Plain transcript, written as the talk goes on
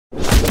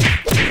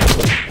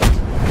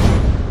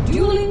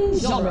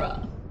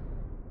genre.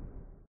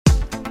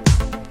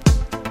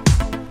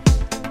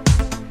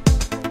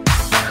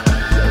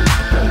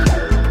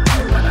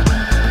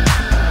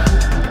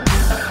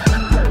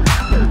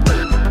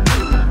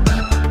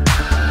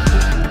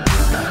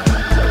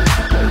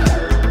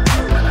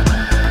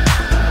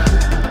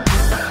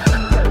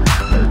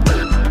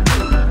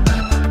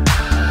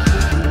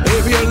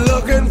 If you're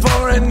looking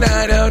for a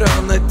night out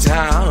on the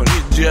town,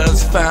 you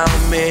just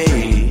found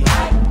me.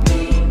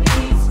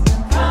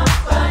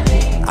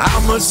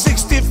 I'm a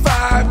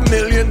 $65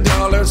 million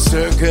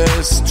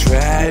circus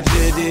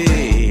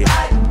tragedy.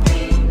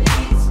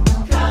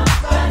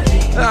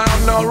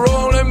 I'm not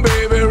rolling,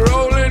 baby,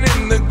 rolling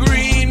in the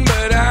green,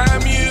 but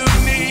I'm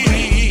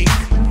unique.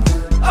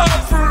 A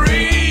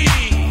freak.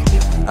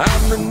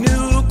 I'm the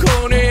new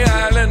Coney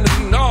Island,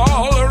 and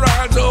all the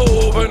rides are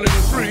open and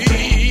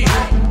free.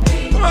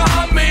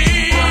 I'm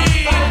me.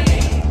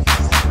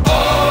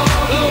 All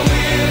the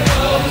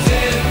weirdos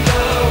in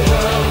the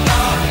world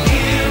are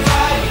here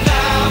right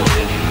now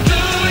in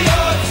New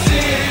York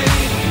City.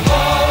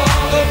 All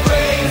the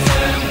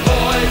brazen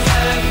boys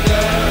and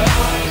girls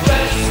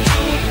dressed to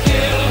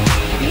kill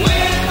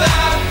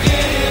without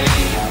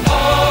pity.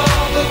 All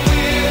the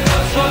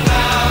weirdos from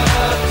out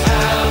of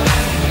town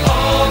and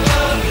all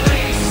the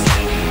freaks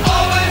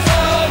always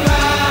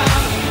around.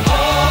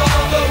 All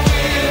the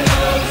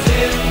weirdos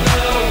in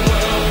the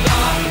world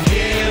are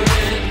here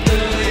in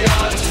New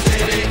York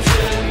City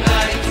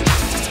tonight.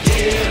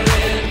 Here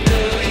in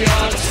New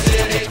York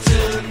City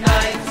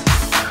tonight.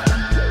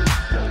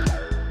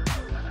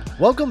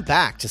 Welcome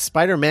back to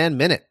Spider-Man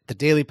Minute, the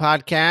daily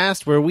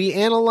podcast where we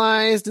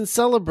analyzed and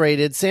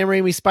celebrated Sam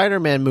Raimi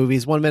Spider-Man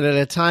movies 1 minute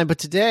at a time. But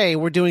today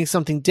we're doing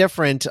something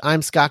different.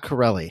 I'm Scott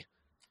Corelli.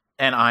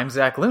 And I'm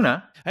Zach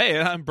Luna. Hey,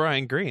 I'm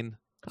Brian Green.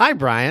 Hi,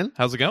 Brian.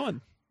 How's it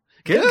going?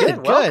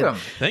 Good. Welcome.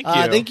 Thank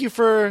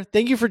you.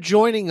 Thank you for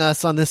joining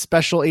us on this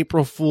special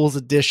April Fool's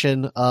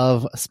edition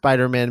of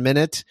Spider-Man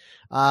Minute,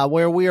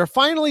 where we are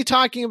finally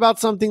talking about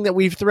something that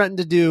we've threatened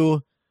to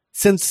do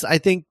since I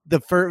think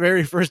the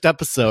very first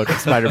episode of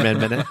Spider-Man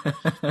Minute,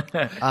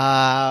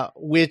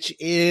 which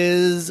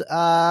is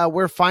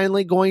we're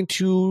finally going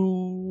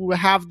to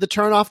have the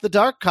turn off the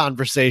dark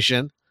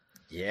conversation.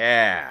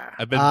 Yeah.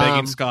 I've been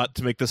begging Scott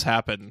to make this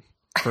happen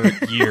for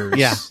years.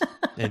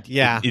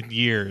 Yeah. In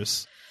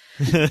years.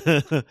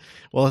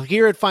 Well,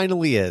 here it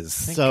finally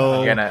is.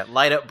 We're gonna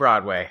light up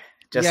Broadway,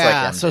 just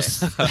like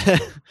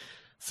MJ.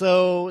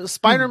 So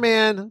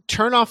Spider-Man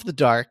Turn Off the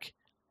Dark,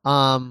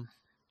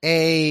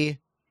 a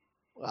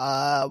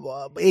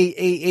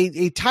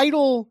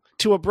title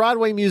to a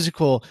Broadway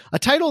musical, a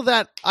title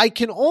that I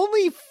can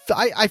only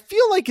I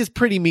feel like is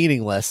pretty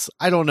meaningless.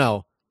 I don't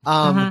know.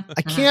 I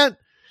can't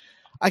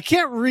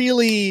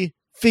really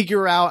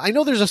figure out. I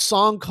know there's a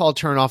song called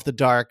Turn Off the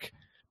Dark,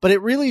 but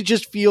it really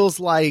just feels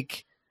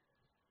like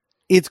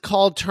it's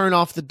called Turn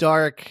Off the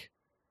Dark.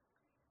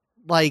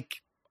 Like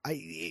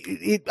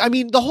I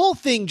mean, the whole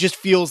thing just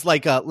feels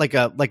like a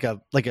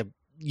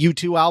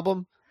U2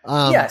 album.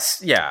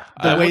 Yes, yeah.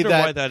 I wonder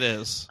why that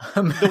is.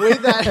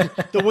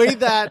 The way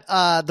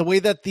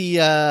that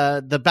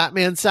the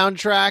Batman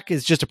soundtrack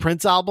is just a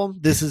Prince album.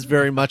 This is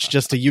very much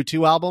just a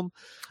U2 album.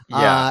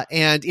 Yeah.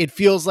 And it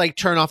feels like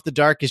Turn Off the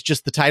Dark is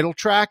just the title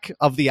track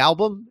of the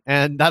album,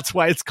 and that's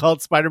why it's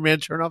called Spider-Man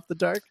Turn Off the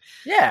Dark.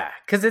 Yeah,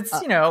 because it's,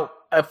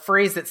 a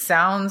phrase that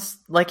sounds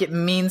like it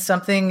means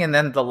something, and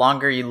then the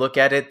longer you look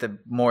at it, the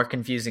more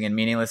confusing and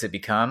meaningless it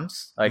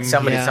becomes. Like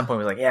somebody at some point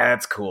was like, yeah,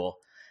 that's cool.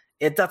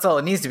 That's all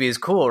it needs to be is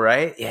cool,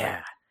 right?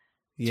 Yeah.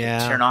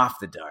 Yeah. Turn off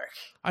the dark.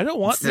 I don't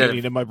want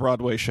meaning in my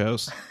Broadway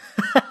shows.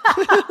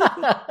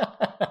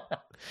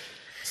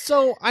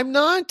 So I'm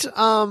not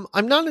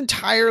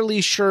entirely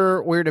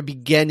sure where to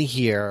begin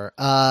here.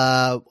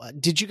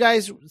 Did you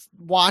guys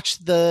watch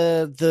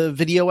the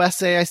video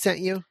essay I sent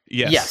you?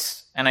 Yes.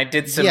 And I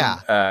did some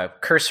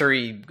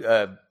cursory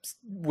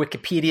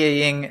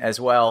Wikipediaing as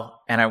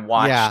well, and I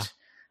watched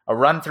a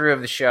run through of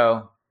the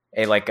show,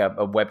 a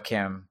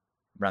webcam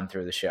run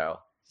through the show,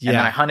 and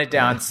then I hunted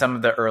down some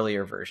of the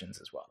earlier versions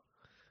as well.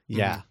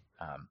 Yeah.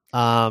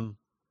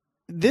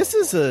 This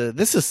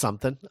is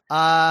something.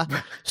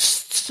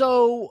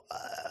 So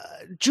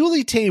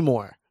Julie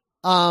Taymor,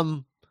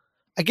 I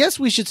guess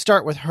we should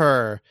start with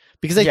her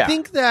because I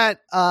think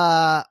that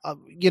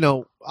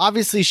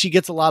obviously she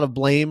gets a lot of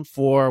blame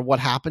for what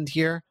happened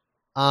here.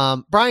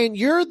 Brian,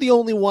 you're the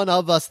only one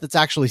of us that's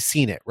actually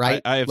seen it,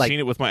 right? I have seen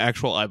it with my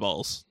actual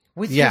eyeballs.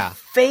 With your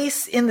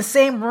face in the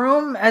same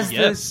room as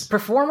the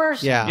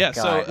performers? Yeah. Yeah.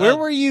 God. So where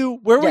were you?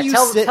 Where were you?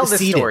 Tell this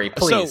seated? story,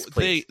 please. So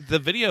please. the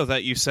video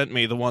that you sent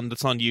me, the one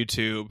that's on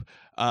YouTube,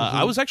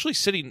 I was actually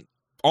sitting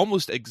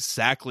almost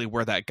exactly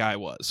where that guy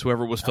was,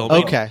 whoever was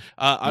filming. Okay.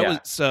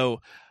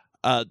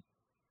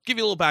 Give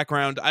you a little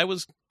background.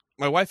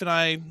 My wife and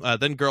I,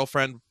 then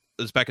girlfriend,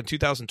 was back in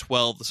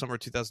 2012, the summer of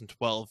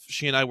 2012.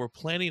 She and I were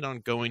planning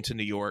on going to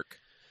New York.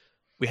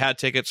 We had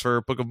tickets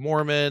for Book of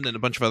Mormon and a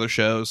bunch of other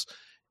shows.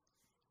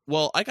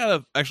 Well,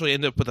 I actually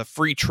ended up with a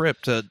free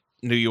trip to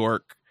New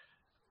York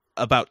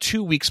about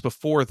 2 weeks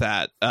before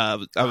that, I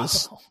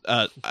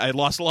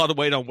lost a lot of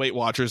weight on Weight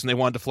Watchers, and they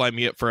wanted to fly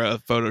me up for a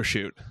photo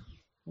shoot.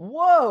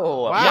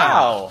 Whoa!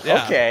 Wow!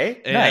 Yeah.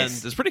 Okay, and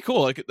nice. It's pretty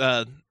cool.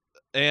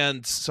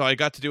 And so I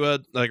got to do a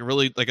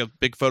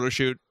big photo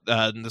shoot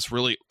in this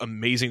really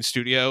amazing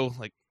studio.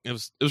 Like it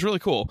was really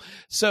cool.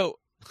 So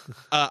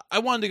I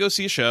wanted to go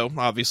see a show.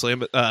 Obviously,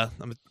 I'm a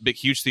big,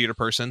 huge theater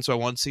person, so I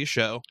wanted to see a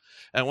show.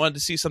 And I wanted to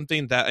see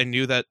something that I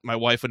knew that my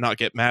wife would not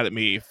get mad at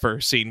me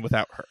for seeing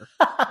without her.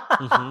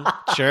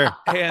 Mm-hmm. Sure.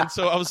 And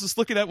so I was just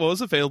looking at what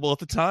was available at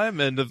the time,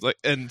 and I was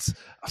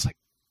like,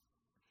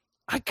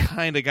 I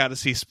kind of got to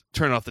see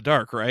Turn Off the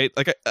Dark, right?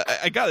 Like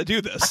I got to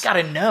do this. I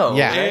got to know.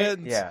 Yeah. Right?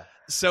 And yeah.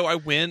 So I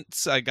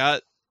went. I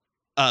got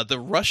the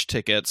Rush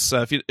tickets.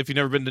 If you've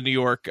never been to New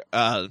York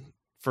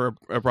for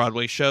a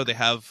Broadway show, they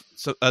have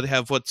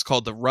what's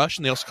called the Rush,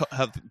 and they also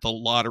have the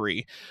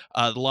lottery.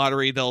 The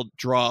lottery, they'll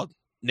draw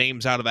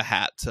names out of a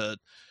hat to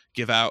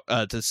give out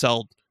to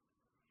sell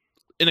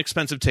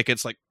inexpensive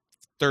tickets, like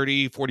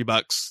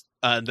 $30-$40,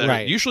 and they're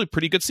Right. usually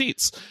pretty good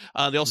seats.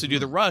 They also do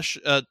the Rush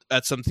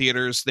at some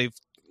theaters. They've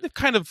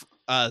kind of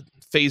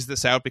phased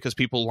this out because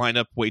people line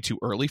up way too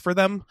early for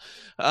them.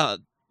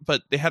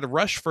 But they had a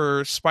Rush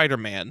for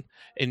Spider-Man,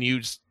 and you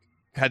just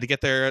had to get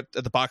there at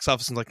the box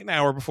office in like an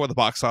hour before the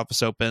box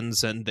office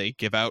opens, and they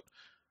give out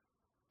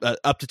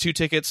up to 2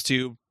 tickets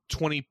to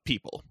 20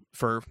 people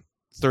for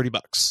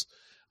 $30.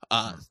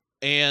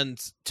 And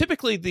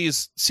typically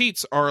these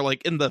seats are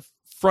like in the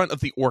front of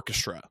the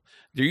orchestra.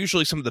 They're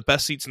usually some of the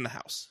best seats in the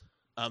house.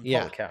 Yeah.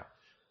 Holy cow.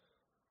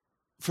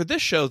 For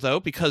this show, though,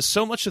 because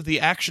so much of the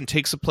action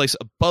takes place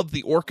above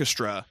the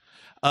orchestra,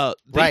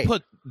 Right.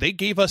 they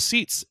gave us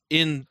seats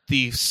in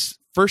the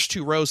first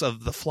 2 rows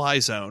of the fly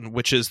zone,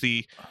 which is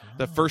the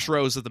first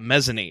rows of the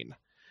mezzanine,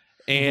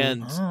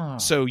 and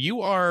so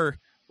you are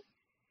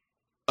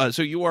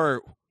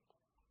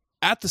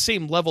at the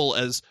same level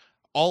as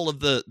all of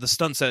the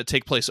stunts that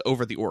take place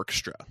over the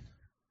orchestra.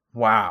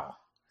 Wow.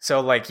 So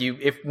like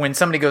when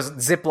somebody goes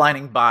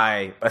ziplining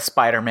by a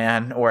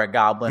Spider-Man or a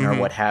Goblin or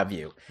what have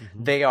you,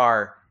 they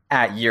are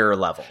at your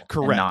level.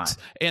 Correct.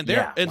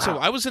 So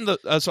I was in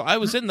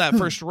that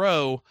first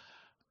row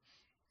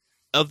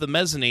of the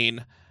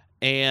mezzanine,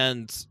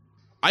 and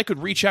I could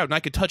reach out and I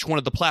could touch one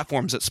of the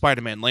platforms that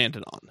Spider-Man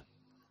landed on.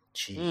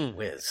 Gee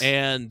whiz.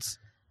 And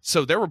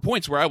so there were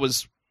points where I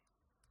was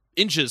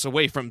inches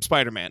away from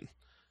Spider-Man.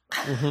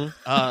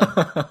 But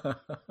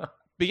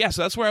yeah,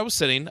 so that's where I was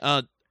sitting.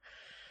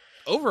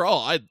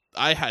 Overall,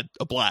 I had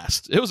a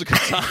blast. It was a good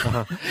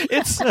time.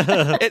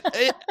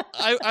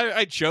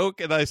 I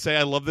joke and I say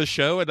I love this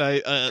show, and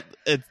I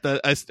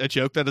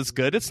joke that it's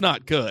good. It's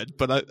not good,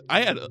 but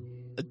I had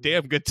a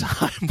damn good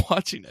time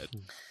watching it.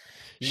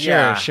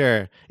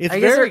 Sure. It's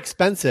very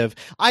expensive.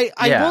 I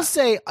will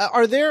say,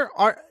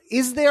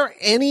 is there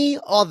any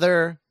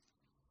other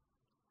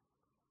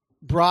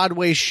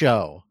Broadway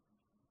show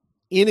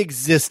in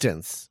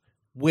existence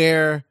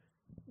where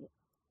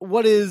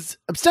what is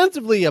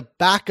ostensibly a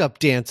backup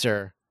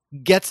dancer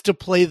gets to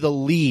play the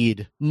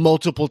lead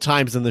multiple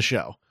times in the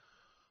show?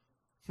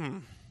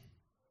 Well,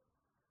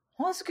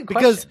 that's a good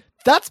Because question.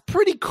 that's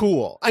pretty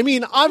cool. I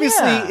mean,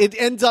 obviously, it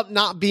ends up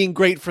not being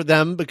great for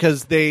them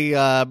because they,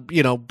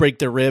 break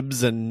their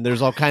ribs and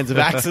there's all kinds of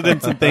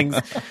accidents and things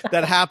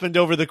that happened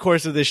over the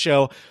course of this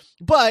show.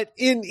 But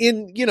in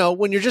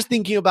when you're just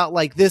thinking about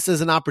like this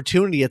as an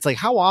opportunity, it's like,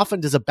 how often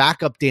does a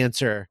backup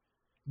dancer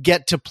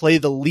get to play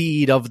the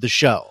lead of the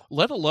show?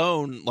 Let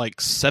alone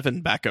like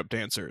 7 backup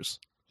dancers.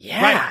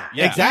 Yeah. Right.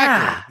 Yeah.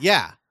 Exactly.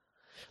 Yeah.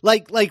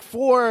 Like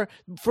for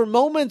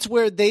moments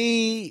where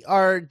they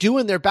are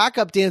doing their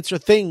backup dancer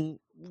thing,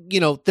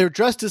 they're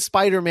dressed as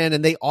Spider-Man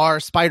and they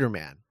are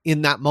Spider-Man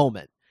in that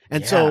moment.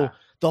 And so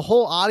the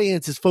whole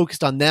audience is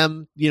focused on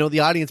them.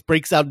 The audience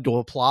breaks out into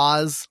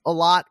applause a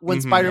lot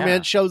when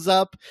Spider-Man shows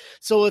up.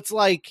 So it's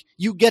like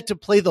you get to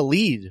play the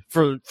lead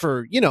for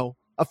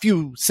a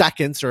few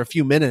seconds or a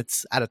few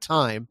minutes at a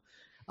time.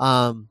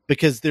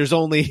 Because there's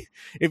only,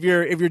 if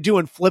you're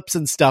doing flips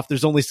and stuff,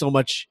 there's only so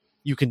much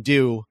you can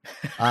do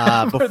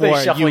before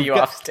they shuffle you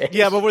off stage.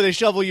 Yeah, before they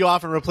shovel you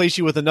off and replace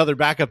you with another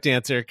backup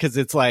dancer, because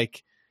it's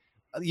like,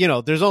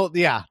 there's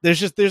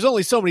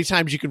only so many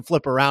times you can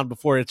flip around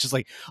before it's just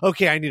like,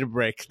 okay, I need a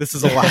break. This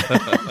is a lot.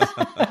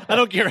 I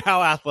don't care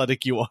how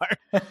athletic you are.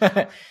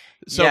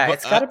 It's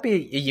got to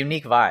be a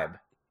unique vibe.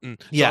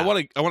 Yeah,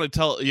 so I want to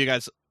tell you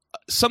guys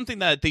something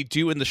that they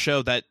do in the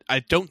show that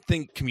I don't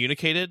think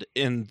communicated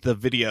in the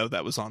video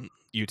that was on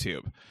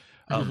YouTube.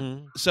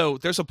 So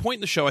there's a point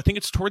in the show, I think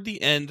it's toward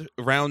the end,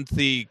 around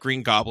the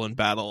Green Goblin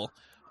battle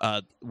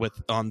with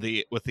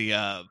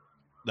the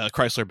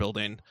Chrysler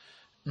Building.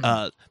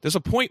 There's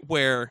a point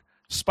where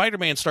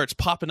Spider-Man starts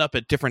popping up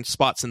at different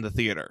spots in the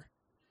theater.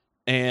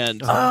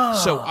 And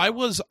so I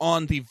was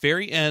on the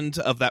very end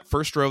of that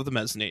first row of the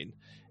mezzanine,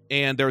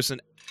 and there was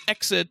an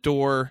exit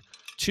door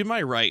to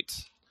my right,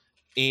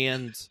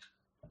 and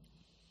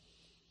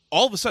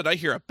all of a sudden I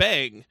hear a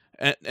bang,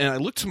 and I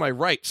look to my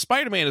right.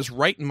 Spider-Man is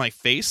right in my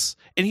face,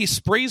 and he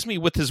sprays me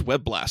with his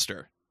web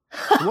blaster.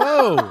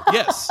 Whoa.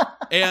 Yes.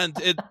 And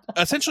it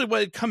essentially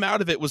what had come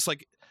out of it was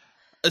like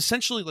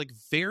essentially like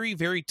very,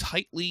 very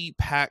tightly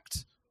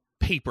packed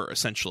paper.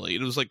 Essentially,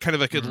 it was like kind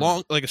of like a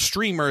long, like a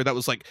streamer that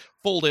was like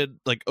folded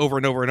like over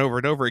and over and over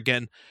and over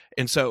again.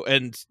 And so,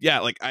 and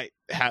yeah, like I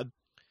had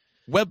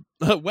web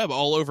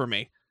all over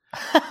me.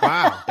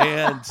 Wow.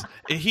 And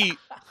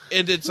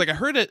it's like I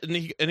heard it, and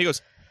he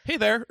goes, "Hey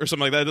there," or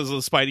something like that. It was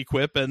a Spidey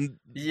quip, and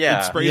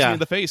it sprays me in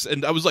the face,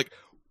 and I was like,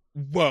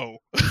 "Whoa!"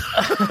 It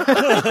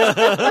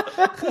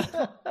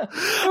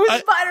was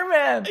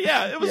Spider-Man.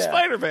 Yeah, it was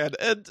Spider-Man,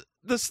 and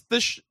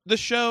the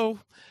show,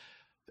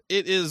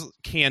 it is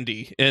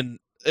candy, and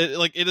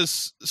it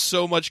is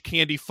so much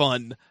candy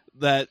fun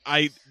that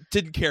I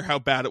didn't care how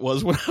bad it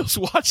was when I was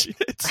watching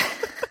it.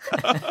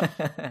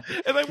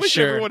 And I wish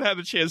everyone had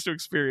a chance to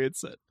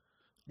experience it.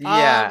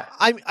 Yeah.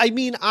 I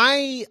mean,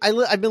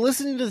 I've been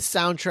listening to the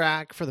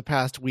soundtrack for the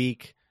past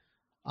week,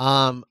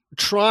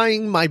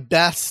 trying my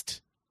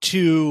best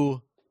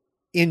to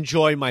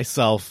enjoy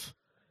myself,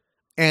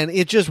 and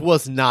it just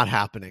was not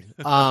happening.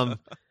 I'll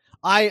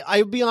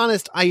be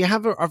honest, I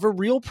have a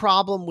real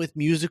problem with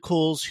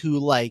musicals who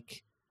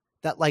like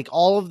that, like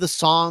all of the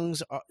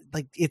songs are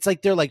like, it's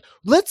like they're like,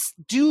 let's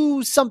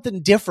do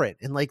something different,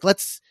 and like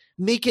let's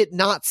make it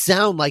not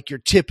sound like your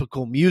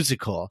typical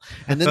musical.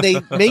 And then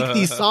they make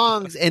these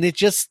songs and it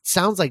just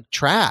sounds like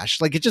trash.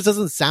 Like it just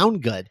doesn't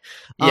sound good.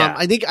 Yeah.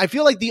 I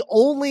feel like the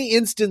only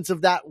instance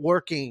of that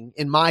working,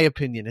 in my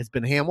opinion, has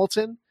been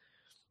Hamilton.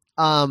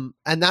 And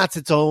that's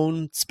its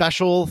own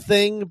special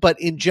thing. But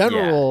in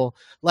general,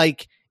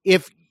 like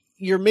if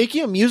you're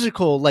making a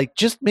musical, like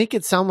just make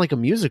it sound like a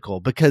musical,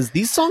 because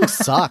these songs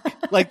suck.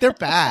 Like they're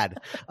bad.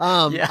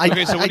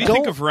 Okay, so what do you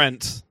think of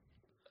Rent?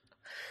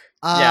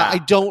 I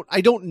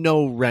don't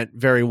know Rent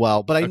very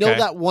well, but I know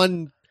that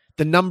one,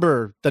 the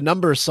number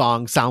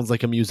song sounds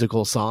like a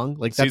musical song,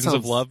 like that Seasons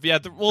of Love. Yeah,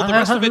 the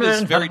rest of it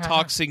is very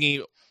talk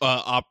singy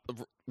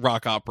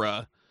rock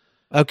opera.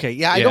 Okay,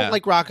 yeah, I don't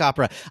like rock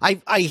opera.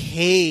 I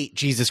hate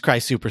Jesus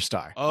Christ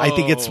Superstar. I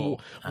think it's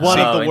one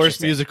of the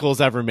worst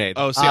musicals ever made.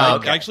 Oh, see, I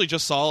actually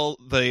just saw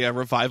the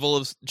revival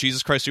of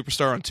Jesus Christ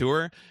Superstar on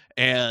tour,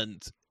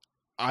 and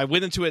I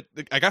went into it.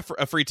 I got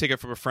a free ticket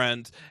from a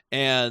friend,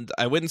 and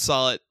I went and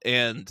saw it,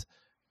 and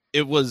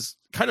it was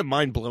kind of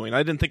mind-blowing.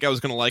 I didn't think I was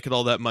going to like it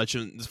all that much,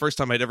 and the first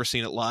time I'd ever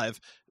seen it live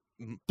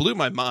blew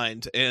my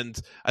mind. And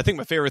I think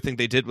my favorite thing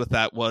they did with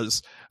that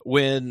was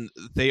when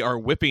they are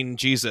whipping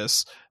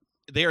Jesus,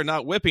 they are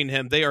not whipping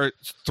him, they are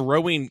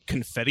throwing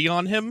confetti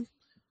on him.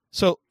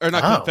 So, or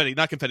not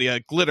confetti,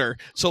 glitter.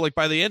 So like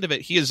by the end of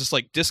it, he is just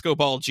like disco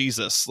ball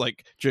Jesus,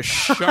 like just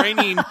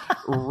shining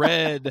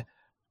red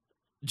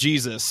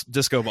Jesus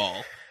disco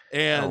ball.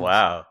 And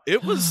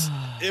it was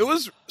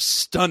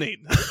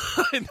stunning.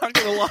 I'm not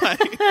gonna lie.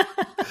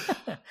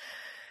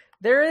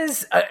 There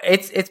is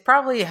it's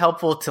probably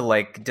helpful to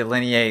like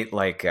delineate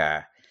like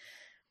an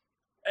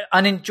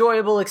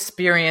enjoyable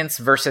experience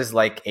versus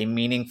like a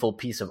meaningful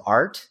piece of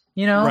art,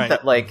 you know? Right.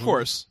 That like, of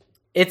course,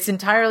 it's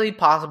entirely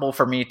possible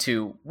for me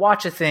to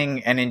watch a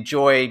thing and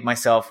enjoy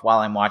myself while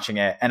I'm watching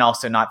it, and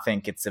also not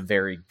think it's a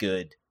very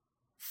good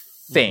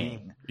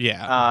thing.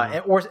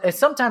 Yeah. Or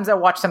sometimes I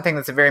watch something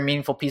that's a very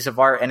meaningful piece of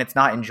art and it's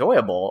not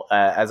enjoyable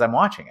as I'm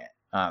watching it.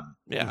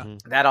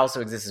 That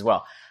also exists as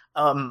well.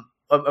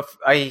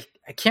 I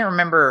can't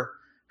remember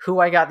who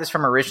I got this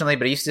from originally,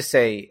 but I used to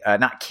say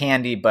not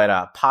candy,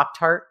 but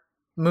Pop-Tart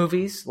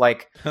movies,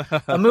 like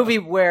a movie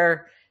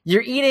where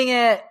you're eating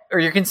it or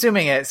you're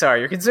consuming it. Sorry,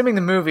 you're consuming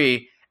the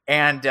movie,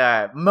 and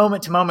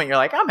moment to moment, you're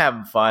like, I'm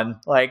having fun.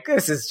 Like,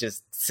 this is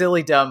just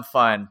silly, dumb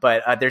fun.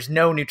 But there's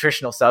no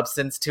nutritional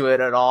substance to it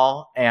at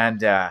all.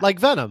 And like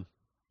Venom.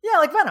 Yeah,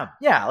 like Venom.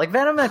 Yeah, like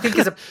Venom, I think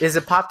is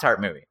a Pop-Tart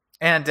movie.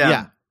 And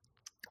I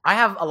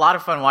have a lot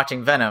of fun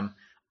watching Venom.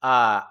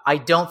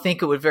 I don't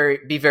think it would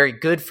be very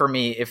good for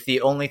me if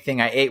the only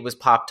thing I ate was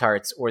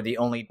Pop-Tarts or the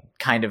only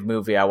kind of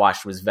movie I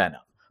watched was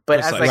Venom. But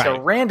as like a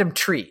random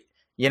treat,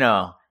 you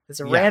know, it's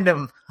a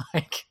random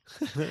like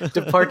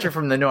departure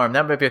from the norm.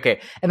 That might be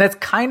okay. And that's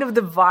kind of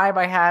the vibe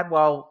I had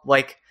while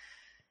like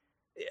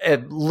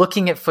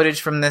looking at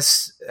footage from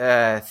this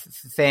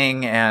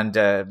thing and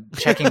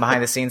checking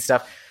behind the scenes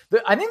stuff.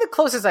 But I think the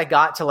closest I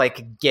got to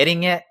like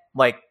getting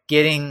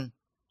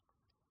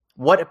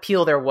what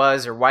appeal there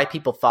was or why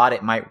people thought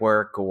it might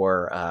work,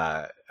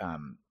 or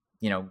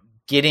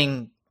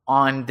getting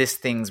on this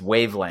thing's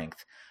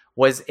wavelength,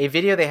 was a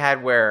video they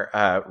had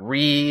where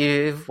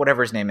Reeve,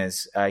 whatever his name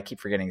is, I keep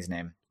forgetting his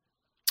name.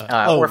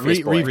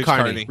 Reeve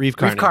Carney. Reeve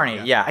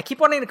Carney. Yeah, I keep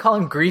wanting to call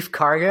him Greef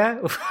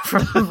Karga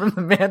from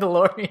The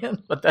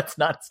Mandalorian, but that's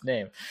not his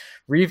name.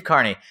 Reeve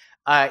Carney.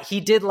 He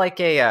did like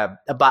a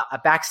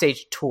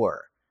backstage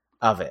tour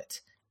of it,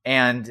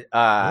 and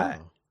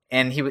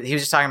he was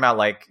just talking about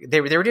like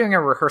they were doing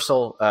a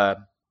rehearsal,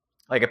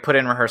 like a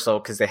put-in rehearsal,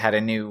 because they had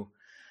a new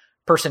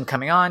person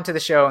coming on to the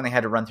show and they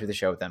had to run through the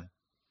show with them.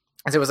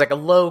 And so it was like a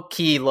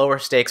low-key,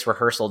 lower-stakes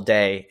rehearsal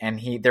day, and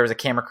there was a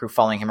camera crew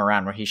following him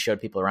around where he showed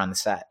people around the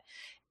set.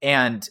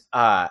 And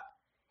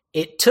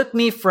it took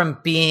me from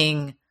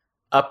being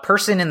a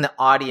person in the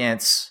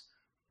audience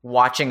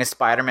watching a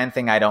Spider-Man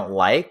thing I don't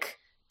like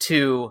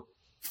to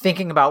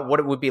thinking about what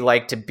it would be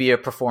like to be a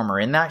performer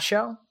in that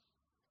show.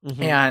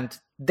 Mm-hmm. And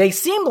they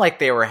seemed like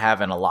they were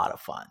having a lot of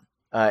fun.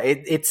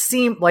 It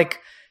seemed like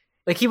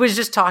he was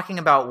just talking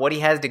about what he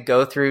has to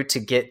go through to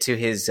get to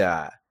his,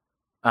 what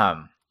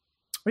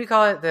do you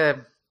call it?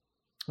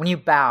 When you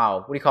bow,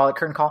 what do you call it?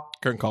 Curtain call?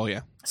 Curtain call,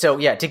 yeah. So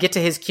yeah, to get to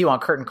his cue on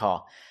curtain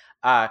call,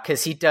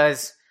 because he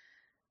does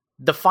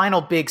the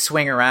final big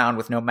swing around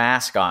with no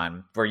mask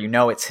on, where you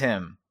know it's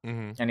him,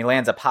 and he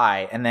lands up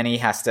high, and then he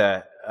has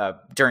to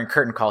during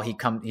curtain call he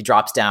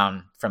drops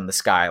down from the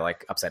sky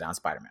like upside down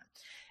Spider-Man,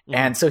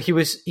 and so he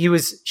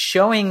was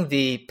showing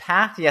the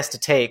path he has to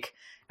take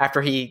after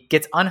he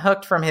gets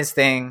unhooked from his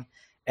thing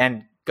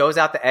and goes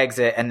out the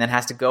exit, and then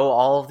has to go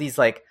all of these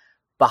like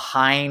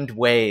behind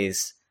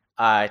ways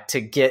to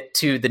get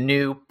to the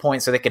new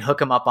point so they can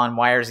hook him up on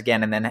wires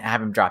again and then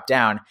have him drop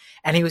down.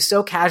 And he was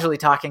so casually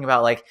talking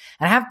about like,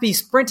 and I have to be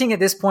sprinting at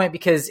this point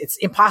because it's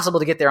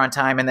impossible to get there on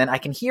time. And then I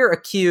can hear a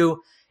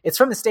cue. It's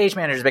from the stage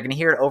managers, but I can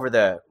hear it over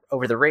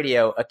the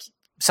radio,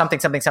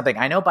 something.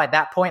 I know by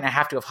that point I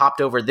have to have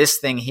hopped over this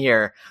thing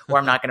here or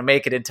I'm not going to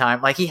make it in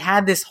time. Like he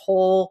had this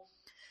whole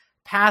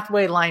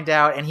pathway lined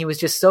out, and he was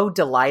just so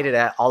delighted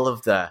at all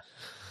of the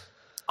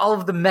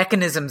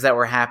mechanisms that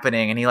were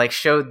happening, and he like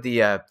showed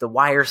the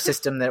wire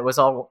system that was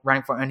all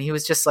running for him, and he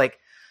was just like,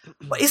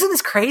 isn't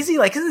this crazy?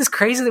 Like, isn't this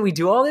crazy that we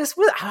do all this?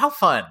 How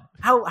fun.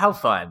 How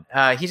fun.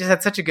 He just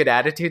had such a good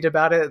attitude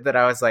about it that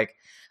I was like,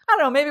 I don't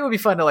know, maybe it would be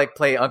fun to like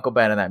play Uncle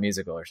Ben in that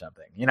musical or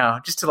something, you know,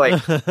 just to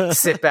like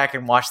sit back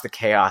and watch the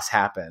chaos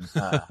happen.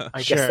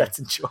 I guess that's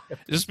enjoyable.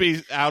 Just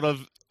be out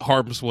of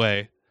harm's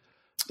way.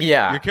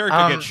 Yeah. Your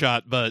character gets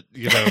shot, but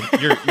you know,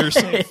 you're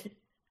safe.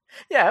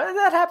 Yeah,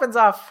 that happens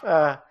off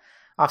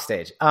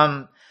stage.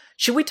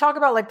 Should we talk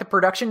about like the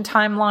production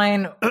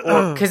timeline?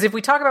 Because if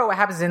we talk about what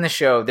happens in the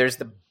show, there's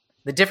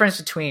the difference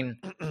between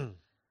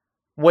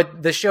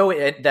what the show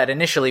that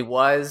initially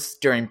was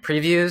during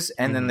previews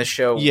and then the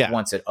show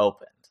once it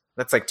opened.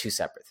 That's like two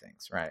separate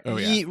things, right? Oh,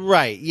 yeah.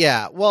 Right.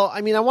 Yeah. Well,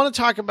 I mean, I want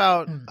to talk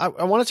about. I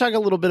want to talk a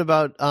little bit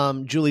about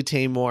Julie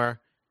Taymor.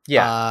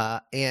 Yeah.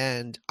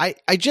 And I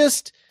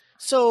just.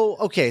 So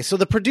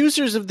the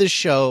producers of this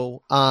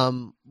show, I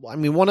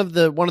mean, one of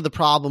the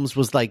problems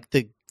was like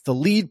the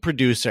lead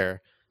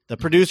producer, the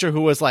producer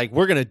who was like,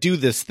 we're going to do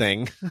this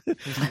thing,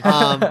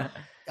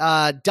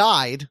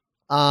 died,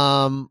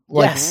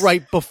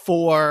 right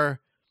before,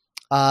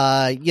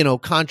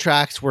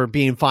 contracts were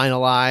being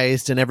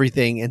finalized and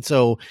everything. And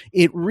so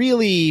it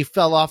really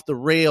fell off the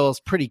rails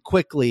pretty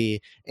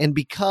quickly. And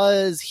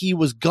because he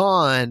was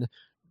gone,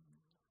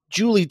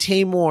 Julie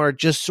Taymor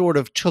just sort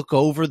of took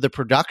over the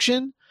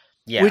production.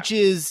 Yeah. Which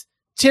is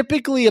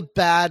typically a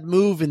bad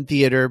move in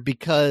theater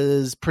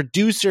because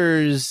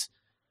producers,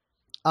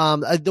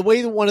 the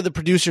way that one of the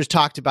producers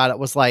talked about it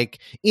was like,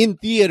 in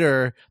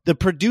theater, the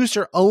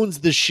producer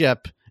owns the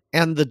ship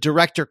and the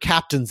director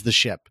captains the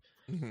ship.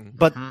 Mm-hmm.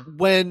 But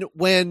when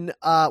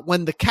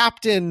the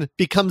captain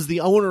becomes the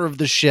owner of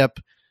the ship,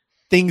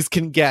 things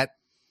can get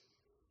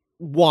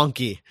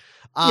wonky.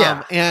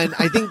 And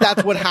I think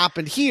that's what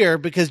happened here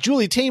because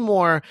Julie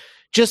Taymor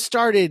just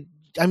started.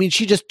 I mean,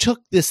 she just took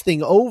this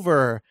thing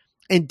over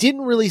and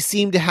didn't really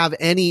seem to have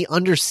any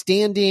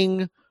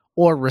understanding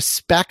or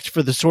respect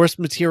for the source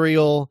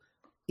material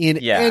in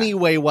any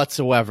way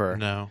whatsoever.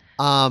 No.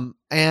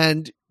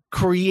 And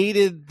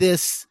created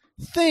this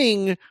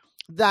thing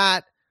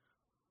that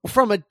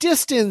from a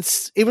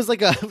distance, it was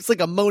like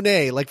a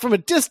Monet. Like from a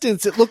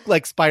distance, it looked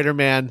like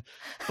Spider-Man,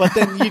 but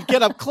then you'd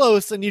get up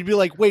close and you'd be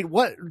like, wait,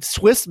 what?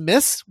 Swiss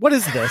Miss? What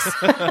is this?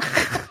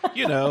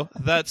 You know,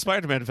 that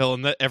Spider-Man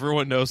villain that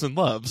everyone knows and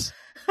loves.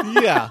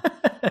 Yeah.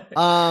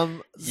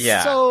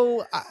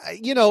 So,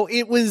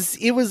 it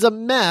was a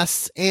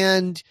mess,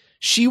 and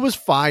she was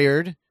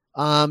fired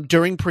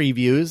during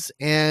previews,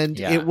 and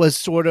it was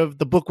sort of,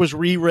 the book was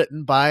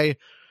rewritten by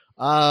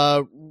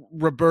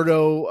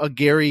Roberto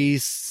Aguirre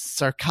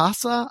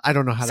Sacasa. I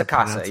don't know how to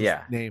pronounce his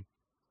name.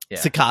 Yeah.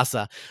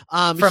 Sacasa.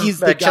 From he's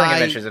the Chilling guy,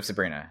 Adventures of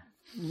Sabrina.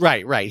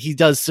 Right. He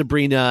does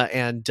Sabrina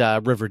and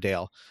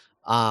Riverdale.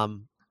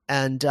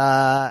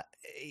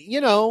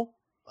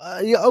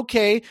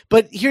 Okay,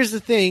 but here's the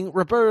thing,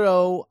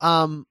 Roberto,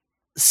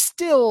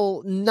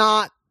 still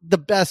not the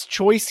best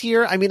choice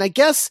here. I mean, I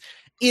guess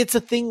it's a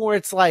thing where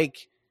it's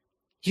like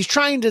he's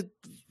trying to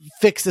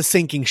fix a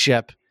sinking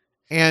ship,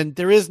 and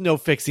there is no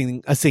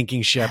fixing a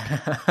sinking ship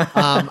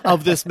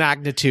of this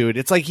magnitude.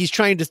 It's like he's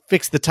trying to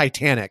fix the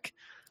Titanic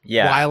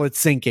while it's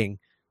sinking.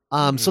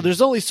 So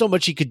there's only so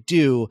much he could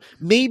do.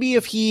 Maybe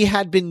if he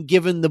had been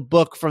given the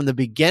book from the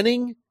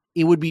beginning,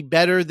 it would be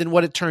better than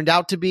what it turned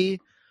out to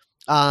be.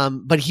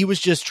 But he was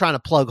just trying to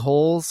plug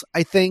holes,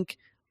 I think.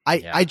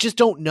 I just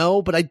don't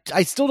know, but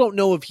I still don't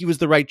know if he was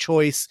the right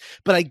choice.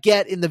 But I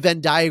get in the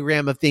Venn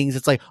diagram of things,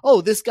 it's like,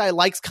 oh, this guy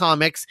likes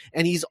comics,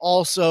 and he's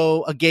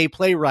also a gay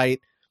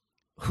playwright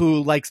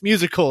who likes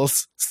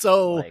musicals.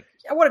 So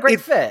what a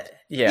great fit.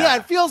 Yeah,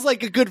 it feels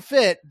like a good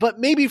fit, but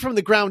maybe from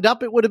the ground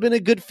up it would have been a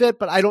good fit,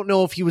 but I don't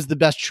know if he was the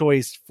best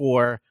choice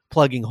for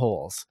plugging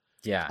holes.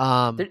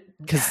 Yeah.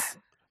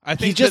 I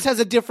think he has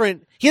a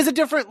different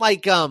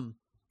like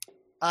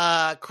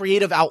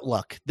creative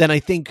outlook than I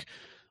think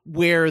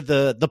where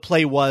the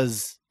play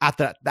was at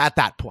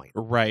that point.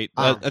 Right.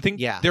 I think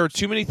yeah. there are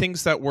too many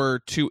things that were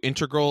too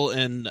integral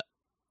in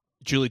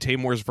Julie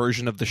Taymor's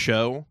version of the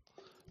show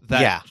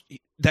that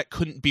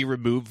couldn't be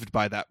removed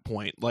by that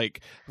point.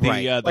 Like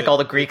like all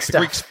the Greek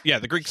stuff.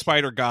 The Greek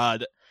spider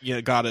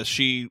goddess.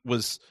 She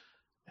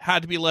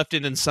had to be left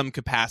in some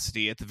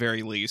capacity at the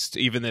very least,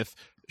 even if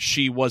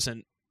she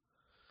wasn't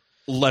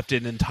left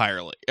in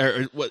entirely,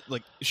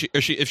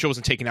 if she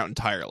wasn't taken out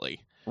entirely.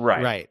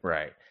 Right.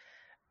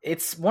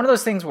 It's one of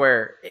those things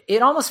where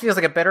it almost feels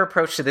like a better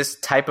approach to this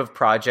type of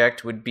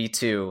project would be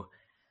to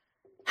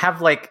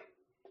have like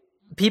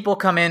people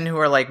come in who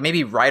are like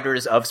maybe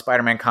writers of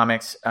Spider-Man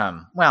comics.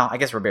 Well, I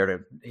guess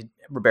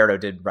Roberto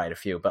did write a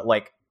few, but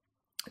like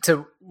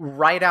to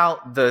write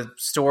out the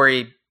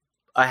story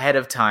ahead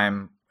of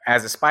time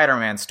as a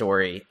Spider-Man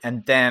story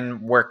and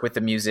then work with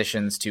the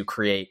musicians to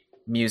create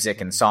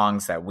music and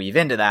songs that weave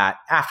into that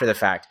after the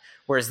fact.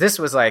 Whereas this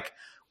was like,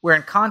 we're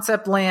in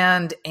concept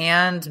land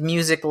and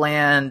music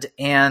land,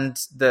 and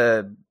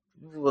the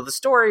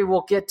story,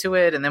 we'll get to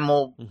it, and then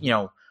we'll,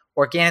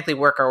 organically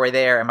work our way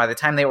there. And by the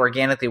time they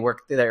organically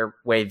work their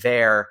way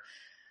there,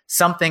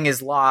 something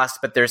is lost,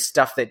 but there's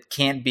stuff that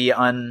can't be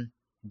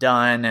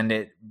undone, and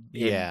it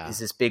is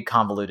this big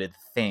convoluted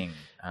thing.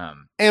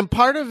 And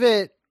part of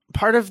the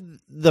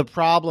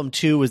problem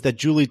too was that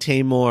Julie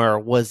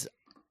Taymor was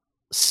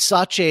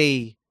such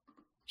a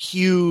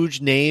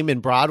huge name in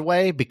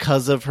Broadway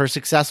because of her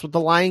success with The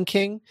Lion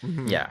King.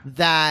 Yeah.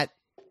 That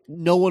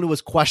no one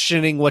was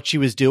questioning what she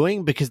was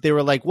doing because they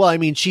were like, well, I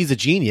mean, she's a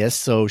genius,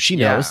 so she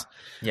knows.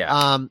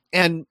 Yeah.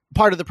 And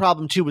part of the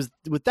problem too was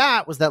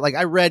that like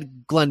I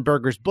read Glenn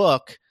Berger's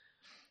book,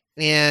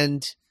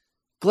 and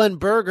Glenn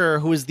Berger,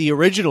 who is the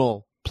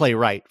original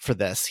playwright for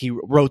this, he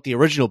wrote the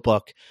original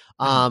book.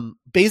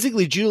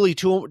 Basically Julie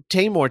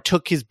Taymor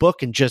took his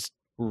book and just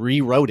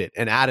rewrote it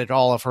and added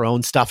all of her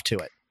own stuff to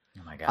it.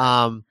 Oh my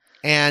God.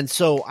 And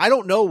so I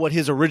don't know what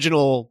his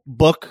original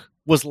book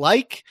was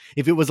like,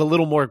 if it was a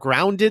little more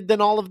grounded than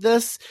all of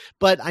this,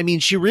 but I mean,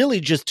 she really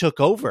just took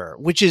over,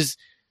 which is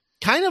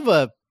kind of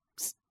a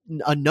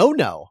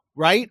no-no,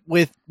 right?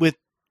 With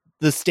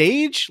the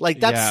stage, like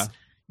that's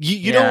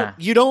you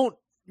don't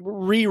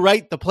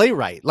rewrite the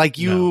playwright. Like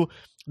the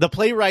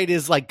playwright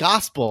is like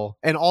gospel,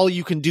 and all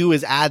you can do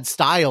is add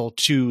style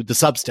to the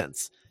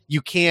substance.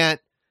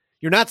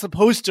 You're not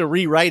supposed to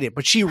rewrite it,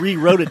 but she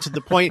rewrote it to the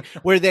point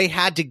where they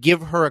had to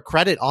give her a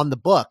credit on the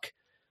book.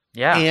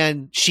 Yeah.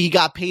 And she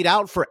got paid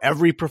out for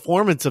every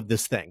performance of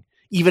this thing,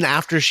 even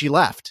after she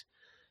left.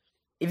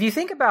 If you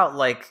think about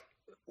like,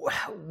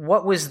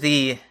 what was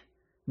the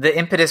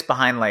impetus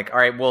behind like, all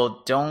right,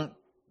 well, don't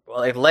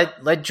like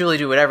let Julie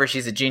do whatever.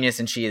 She's a genius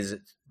and she is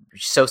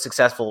so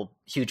successful,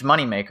 huge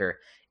moneymaker.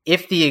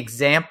 If the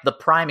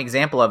prime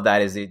example of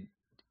that is the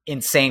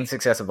insane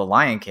success of The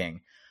Lion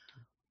King,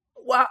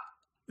 well,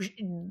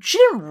 she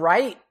didn't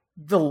write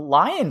The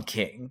Lion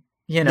King,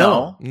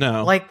 No.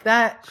 Like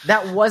that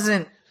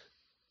wasn't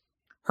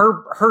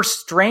her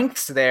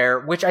strengths there,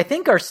 which I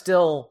think are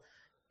still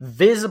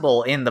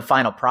visible in the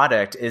final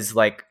product, is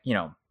like,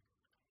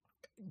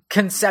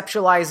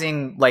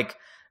 conceptualizing like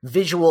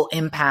visual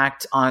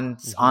impact on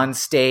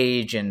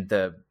stage, and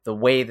the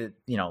way that,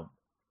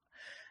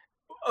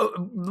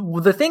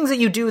 the things that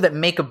you do that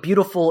make a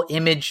beautiful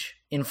image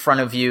in front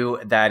of you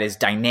that is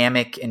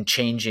dynamic and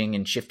changing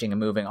and shifting and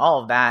moving,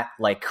 all of that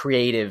like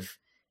creative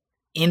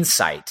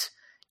insight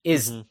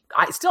is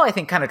I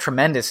think kind of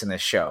tremendous in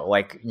this show.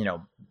 Like,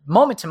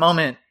 moment to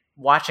moment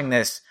watching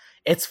this,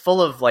 it's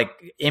full of like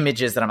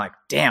images that I'm like,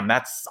 damn,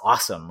 that's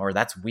awesome, or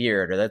that's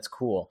weird, or that's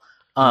cool.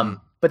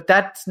 But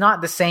that's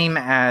not the same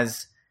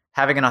as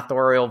having an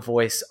authorial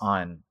voice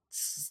on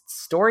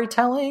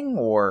storytelling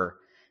or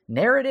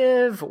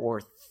narrative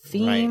or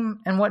theme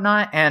and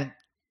whatnot. And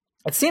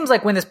it seems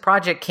like when this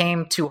project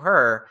came to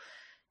her,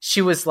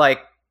 she was like,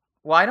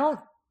 well, I don't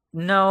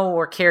know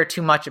or care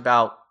too much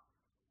about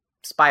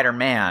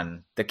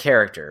Spider-Man, the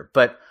character,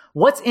 but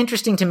what's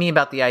interesting to me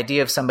about the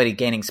idea of somebody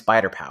gaining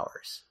spider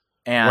powers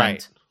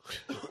and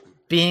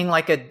being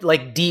like a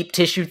deep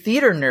tissue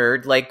theater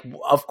nerd, like,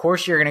 of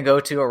course you're going to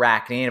go to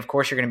Arachne, and of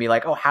course you're going to be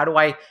like, oh, how do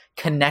I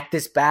connect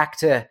this back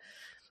to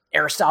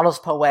Aristotle's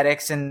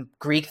Poetics and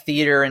Greek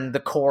theater and the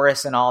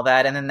chorus and all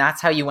that? And then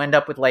that's how you end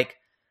up with like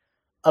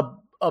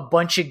a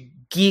bunch of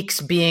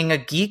geeks being a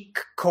geek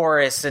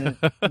chorus and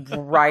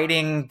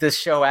writing the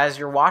show as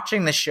you're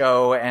watching the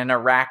show, and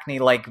Arachne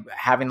like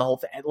having the whole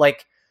thing.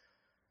 Like,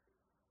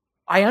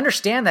 I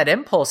understand that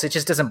impulse, it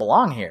just doesn't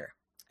belong here.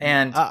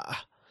 And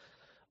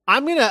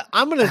I'm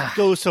gonna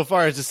go so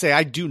far as to say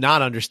I do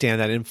not understand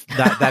that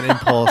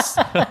impulse,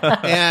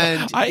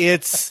 and I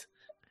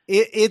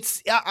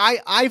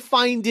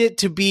find it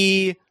to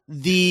be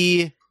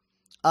the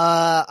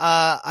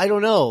I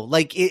don't know,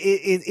 like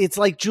it's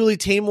like Julie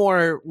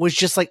Taymor was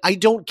just like, I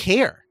don't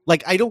care.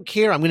 Like, I don't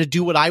care. I'm going to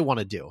do what I want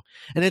to do.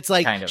 And it's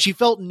like, kind of. She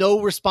felt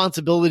no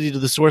responsibility to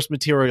the source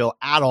material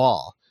at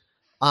all.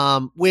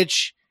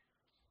 Which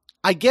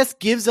I guess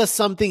gives us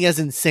something as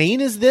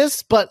insane as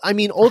this, but I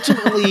mean,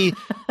 ultimately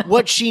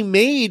what she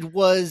made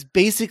was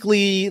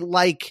basically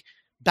like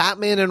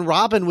Batman and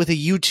Robin with a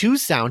U2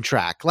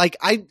 soundtrack. Like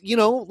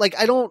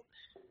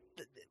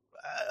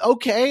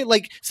okay,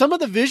 like some of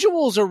the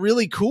visuals are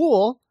really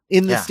cool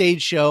in the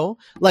stage show.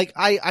 Like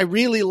I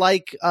really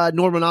like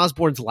Norman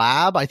Osborn's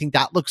lab. I think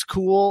that looks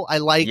cool. I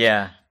like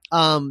the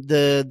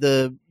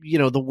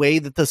way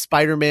that the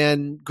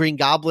Spider-Man Green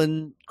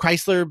Goblin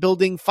Chrysler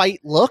building fight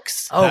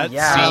looks.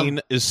 That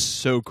scene is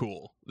so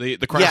cool. The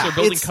Chrysler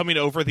building coming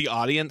over the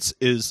audience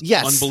is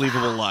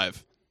unbelievable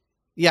live.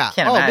 Yeah.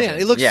 Man,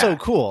 it looks so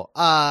cool.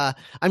 I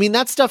mean,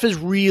 that stuff is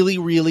really,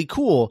 really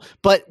cool.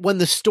 But when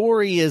the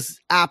story is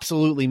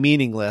absolutely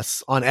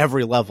meaningless on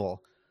every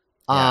level,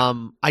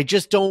 I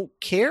just don't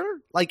care.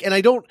 Like, and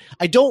I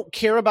don't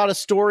care about a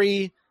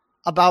story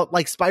about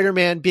like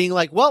Spider-Man being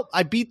like, well,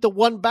 I beat the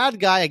one bad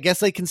guy. I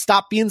guess I can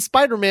stop being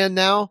Spider-Man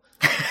now.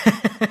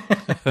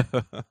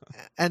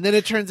 And then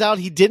it turns out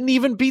he didn't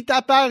even beat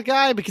that bad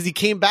guy because he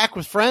came back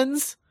with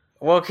friends.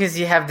 Well, because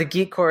you have the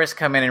Geek Chorus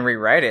come in and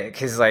rewrite it,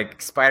 because like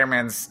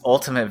Spider-Man's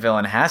ultimate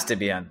villain has to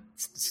be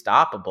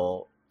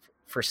unstoppable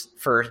for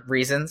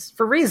reasons.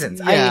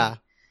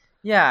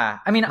 Yeah.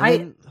 I mean,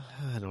 I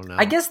don't know.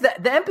 I guess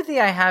the empathy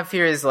I have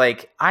here is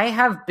like I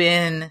have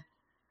been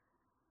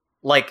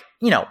like,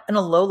 in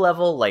a low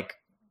level, like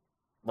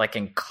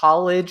in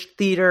college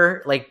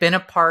theater, like been a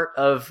part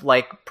of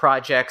like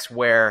projects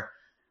where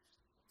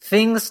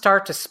things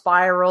start to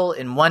spiral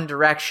in one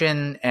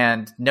direction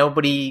and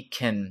nobody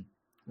can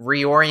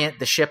reorient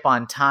the ship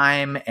on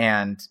time,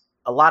 and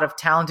a lot of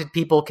talented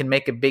people can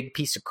make a big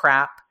piece of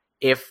crap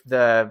if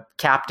the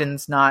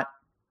captain's not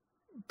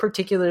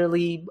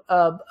particularly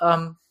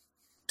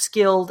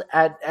skilled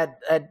at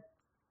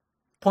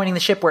pointing the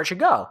ship where it should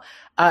go.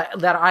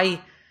 That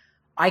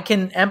I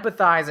can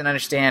empathize and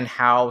understand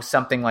how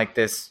something like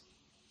this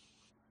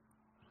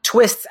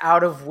twists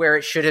out of where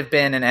it should have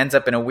been and ends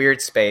up in a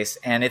weird space.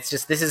 And it's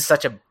just, this is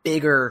such a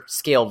bigger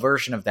scale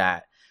version of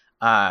that,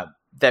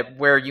 that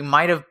where you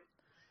might have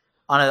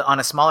on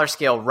a smaller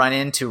scale run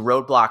into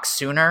roadblocks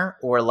sooner,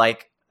 or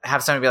like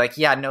have somebody be like,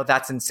 yeah, no,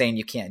 that's insane.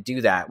 You can't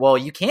do that. Well,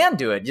 you can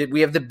do it.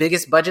 We have the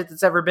biggest budget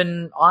that's ever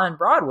been on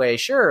Broadway.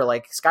 Sure.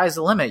 Like sky's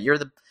the limit. You're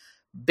the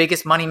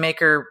biggest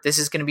moneymaker. This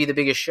is going to be the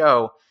biggest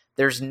show.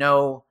 There's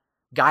no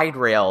guide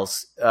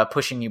rails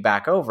pushing you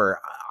back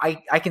over.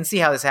 I can see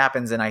how this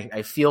happens, and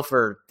I feel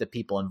for the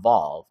people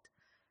involved.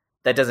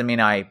 That doesn't mean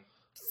I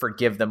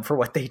forgive them for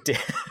what they did.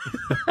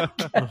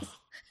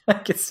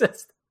 Like it's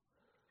just,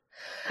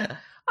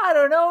 I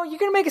don't know. You're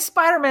gonna make a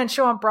Spider-Man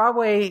show on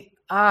Broadway.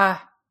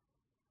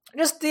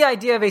 Just the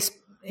idea of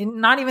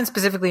not even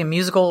specifically a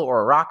musical or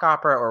a rock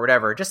opera or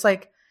whatever. Just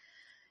like,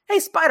 hey,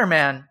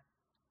 Spider-Man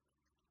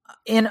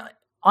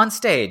on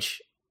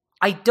stage.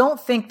 I don't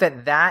think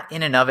that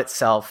in and of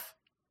itself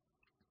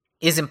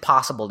is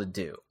impossible to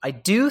do. I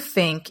do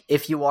think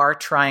if you are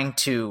trying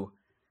to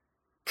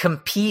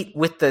compete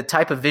with the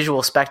type of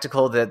visual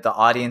spectacle that the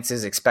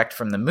audiences expect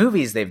from the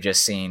movies they've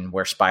just seen,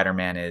 where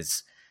Spider-Man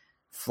is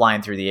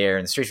flying through the air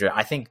in the streets,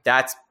 I think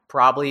that's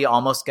probably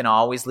almost going to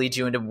always lead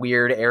you into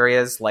weird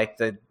areas like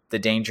the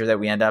danger that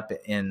we end up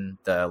in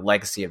the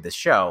legacy of this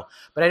show.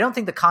 But I don't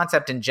think the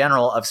concept in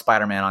general of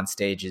Spider-Man on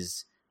stage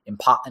is an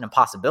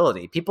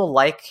impossibility. People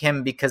like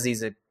him because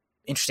he's an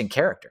interesting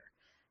character.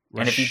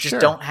 And if you just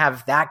don't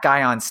have that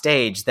guy on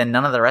stage, then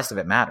none of the rest of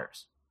it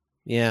matters.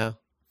 Yeah.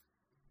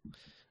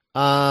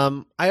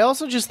 I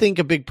also just think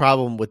a big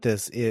problem with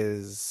this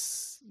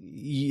is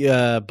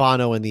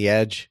Bono and the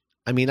Edge.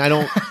 I mean, I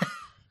don't.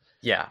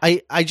 Yeah.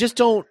 I just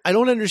don't. I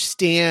don't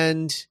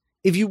understand.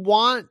 If you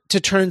want to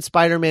turn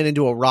Spider-Man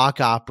into a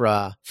rock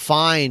opera,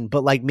 fine,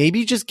 but like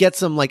maybe just get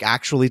some like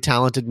actually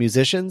talented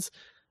musicians,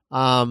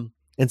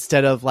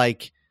 instead of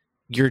like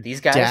your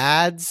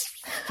dad's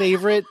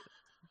favorite.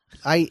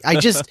 I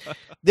just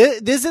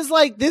this is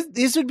like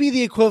this would be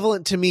the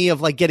equivalent to me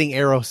of like getting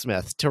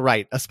Aerosmith to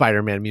write a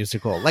Spider-Man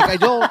musical. Like I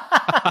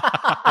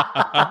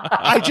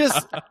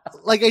just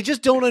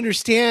don't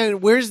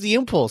understand, where's the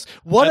impulse.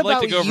 What I'd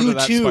about like to go over to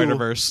that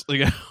Spider-Verse?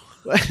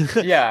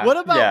 Yeah. What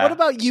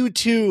about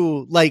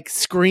U2 like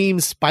scream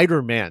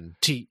Spider-Man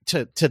to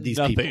these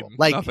people?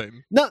 Like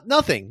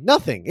nothing.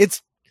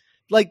 It's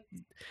like,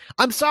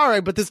 I'm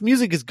sorry, but this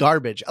music is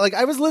garbage. Like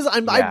I've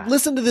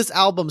listened to this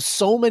album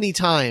so many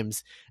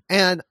times,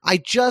 and I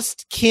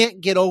just can't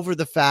get over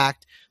the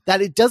fact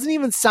that it doesn't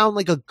even sound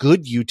like a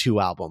good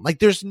U2 album. Like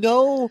there's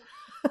no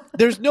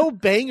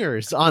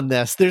bangers on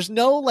this. There's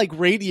no like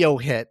radio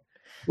hit.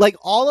 Like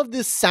all of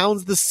this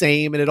sounds the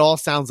same, and it all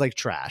sounds like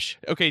trash.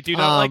 Okay, do you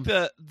not like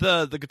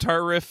the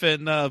guitar riff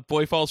in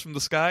Boy Falls from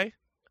the Sky?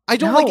 I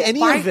don't like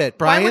any of it,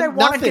 Brian. Why would I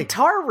want a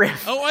guitar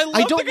riff? Oh, I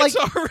love the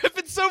guitar riff.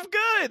 It's so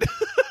good.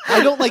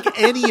 I don't like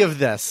any of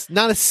this.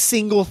 Not a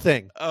single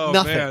thing. Oh,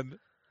 nothing. Man.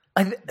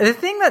 The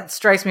thing that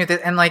strikes me with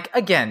it, and like,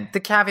 again, the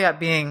caveat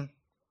being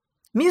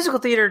musical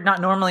theater,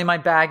 not normally my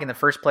bag in the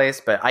first place,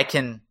 but I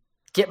can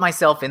get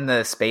myself in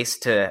the space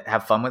to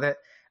have fun with it.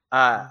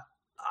 I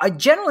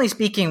generally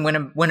speaking,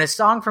 when a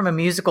song from a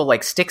musical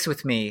like sticks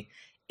with me,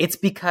 it's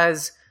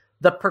because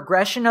the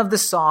progression of the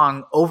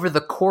song over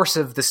the course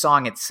of the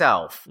song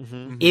itself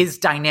is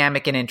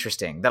dynamic and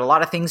interesting. That a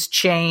lot of things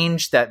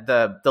change, that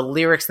the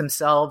lyrics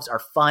themselves are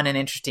fun and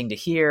interesting to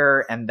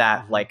hear, and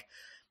that like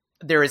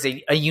there is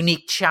a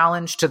unique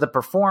challenge to the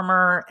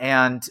performer,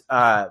 and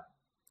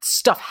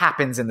stuff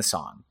happens in the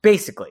song,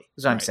 basically,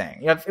 is what I'm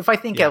saying. If I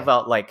think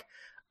about like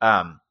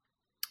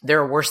there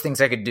are worse things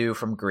I could do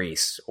from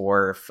Grease,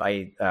 or if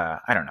I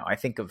don't know, if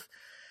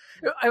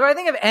I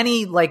think of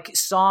any like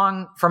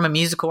song from a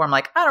musical where I'm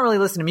like, I don't really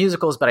listen to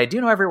musicals, but I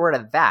do know every word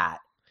of that.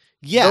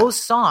 Yeah.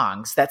 Those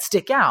songs that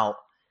stick out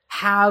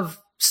have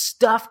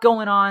stuff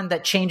going on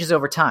that changes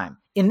over time.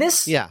 In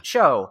this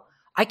show,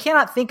 I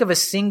cannot think of a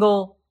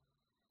single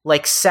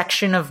like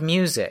section of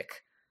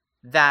music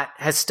that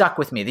has stuck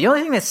with me. The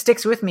only thing that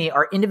sticks with me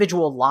are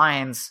individual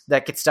lines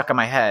that get stuck in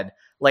my head.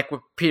 Like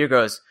when Peter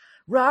goes,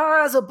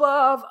 "Rise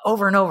above,"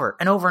 over and over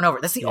and over and over.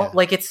 That's the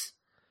like it's,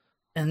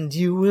 "And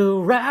you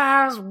will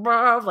rise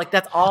above." Like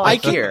that's all I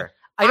hear.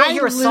 I don't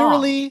hear a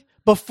song.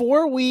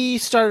 Before we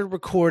started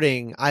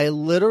recording, I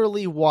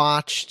literally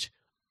watched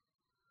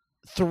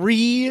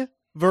 3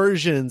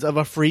 versions of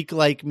A Freak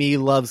Like Me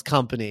Loves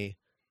Company.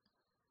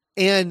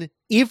 And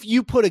if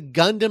you put a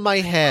gun to my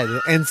head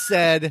and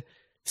said,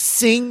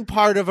 sing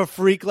part of A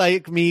Freak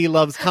Like Me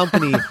Loves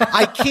Company,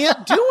 I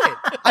can't do it.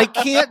 I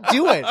can't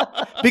do it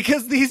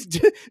because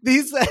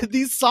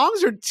these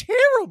songs are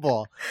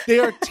terrible. They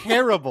are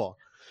terrible.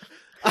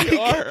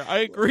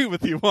 I agree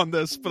with you on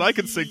this, but I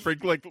can sing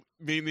Freak Like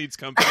Me Needs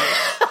Company.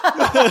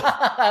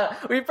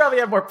 We probably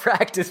have more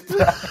practice.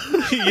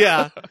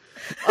 Yeah.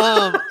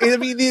 I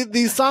mean,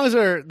 these songs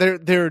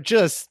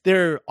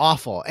they're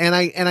awful. And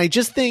I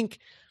just think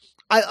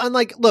I'm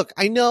like, look,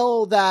 I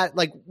know that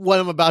like what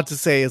I'm about to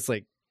say is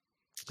like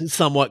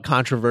somewhat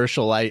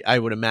controversial, I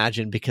would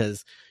imagine,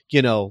 because,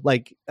 you know,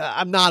 like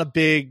I'm not a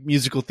big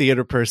musical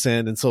theater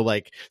person. And so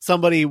like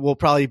somebody will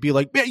probably be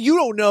like, man, you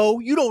don't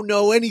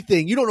know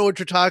anything. You don't know what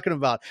you're talking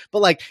about.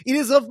 But like, it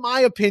is of my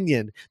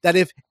opinion that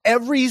if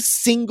every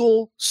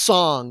single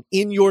song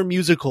in your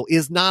musical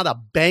is not a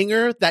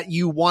banger that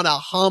you want to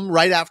hum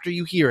right after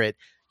you hear it,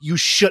 you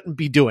shouldn't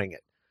be doing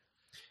it.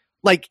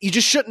 Like, you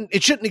just shouldn't,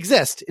 it shouldn't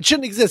exist. It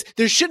shouldn't exist.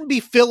 There shouldn't be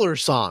filler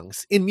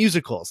songs in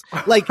musicals.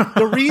 Like,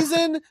 the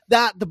reason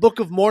that the Book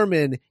of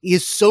Mormon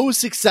is so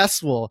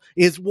successful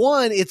is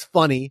 1, it's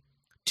funny.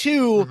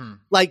 2,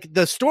 like,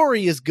 the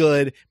story is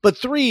good. But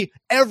 3,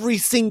 every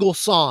single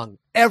song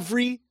is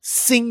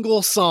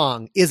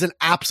an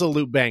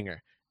absolute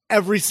banger.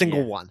 Every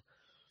single one.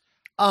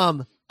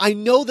 I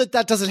know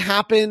that doesn't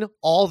happen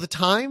all the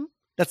time.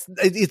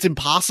 It's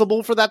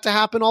impossible for that to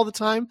happen all the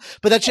time,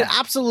 but that should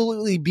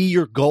absolutely be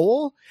your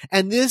goal.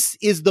 And this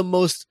is the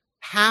most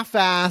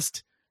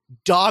half-assed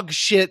dog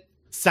shit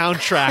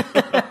soundtrack.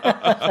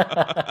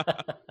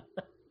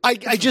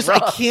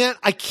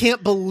 I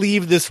can't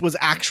believe this was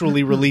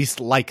actually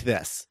released like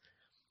this.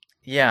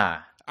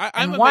 Yeah.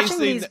 I'm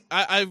amazed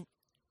I'm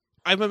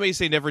amazed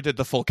they never did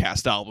the full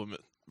cast album,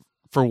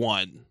 for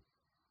one.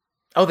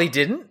 Oh, they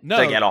didn't? No,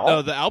 like, at all?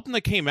 No, the album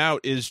that came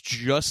out is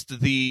just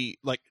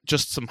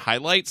just some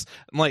highlights.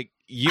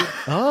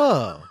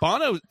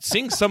 Bono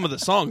sings some of the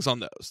songs on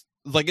those.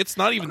 Like, it's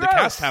not even the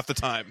cast half the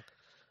time.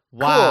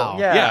 Wow. Cool.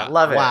 Yeah,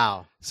 love it.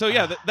 Wow. So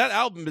yeah, that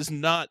album is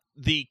not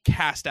the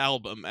cast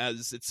album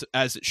as it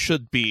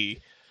should be.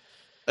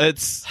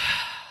 It's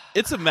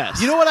a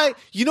mess. You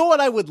know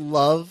what I would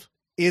love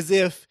is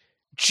if,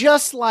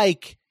 just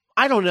like,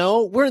 I don't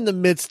know, we're in the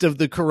midst of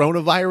the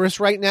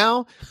coronavirus right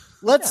now.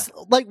 Let's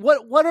like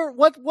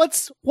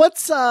what's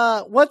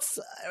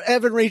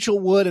Evan Rachel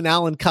Wood and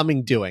Alan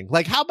Cumming doing?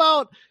 Like, how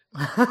about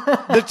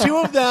the two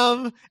of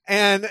them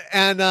and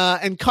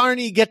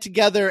Carney get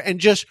together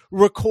and just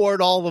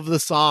record all of the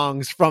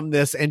songs from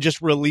this and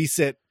just release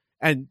it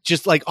and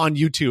just like on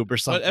YouTube or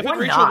something? But Evan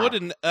Rachel Wood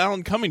and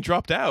Alan Cumming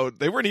dropped out.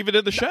 They weren't even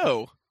in the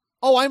show.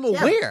 Oh, I'm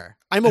aware.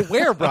 Yeah. I'm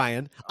aware,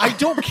 Brian. I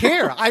don't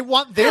care. I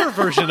want their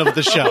version of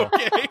the show.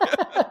 Okay.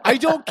 I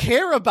don't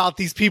care about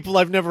these people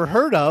I've never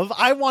heard of.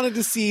 I wanted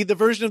to see the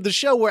version of the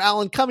show where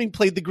Alan Cumming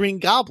played the Green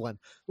Goblin.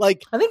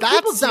 Like, I think that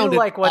people sounded do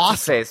like what's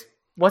awesome. his face.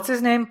 What's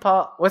his name?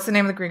 Paul. What's the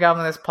name of the Green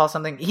Goblin? That's Paul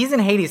something. He's in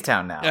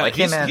Hadestown now. Yeah, like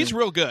he's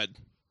real good.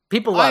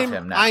 People love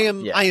him now.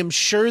 I am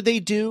sure they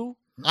do.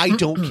 I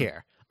don't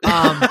care.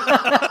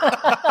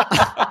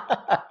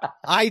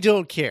 I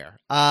don't care.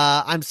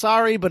 I'm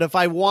sorry, but if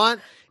I'm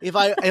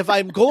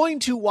going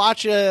to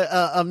watch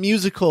a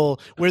musical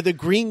where the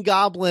Green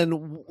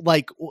Goblin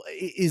like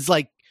is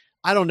like,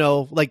 I don't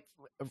know, like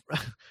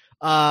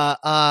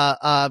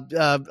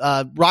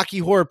Rocky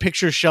Horror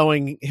Picture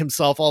showing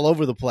himself all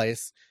over the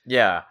place.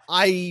 Yeah,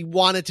 I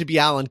want it to be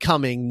Alan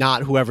Cumming,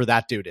 not whoever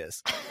that dude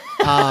is.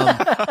 I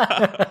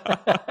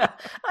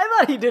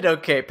thought he did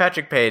okay.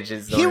 Patrick Page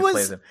is the one who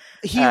plays him.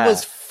 He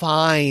was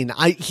fine.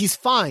 He's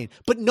fine,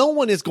 but no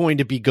one is going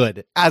to be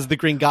good as the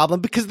Green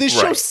Goblin because this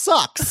show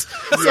sucks.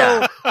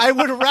 So I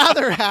would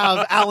rather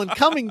have Alan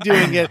Cumming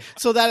doing it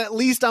so that at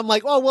least I'm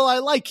like, oh, well, I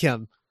like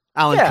him.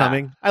 Alan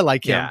Cumming. I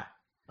like him.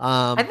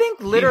 I think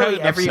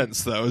literally every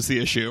sense though is the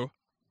issue.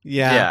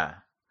 Yeah.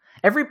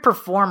 every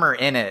performer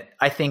in it,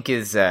 I think,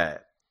 is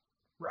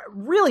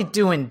really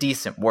doing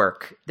decent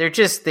work.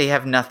 They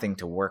have nothing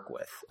to work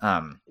with.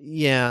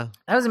 Yeah,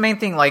 that was the main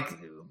thing. Like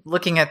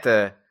looking at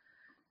the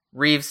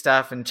Reeves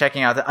stuff and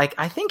checking out like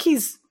I think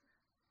he's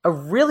a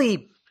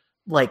really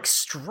like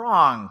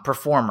strong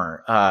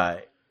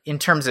performer in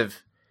terms of.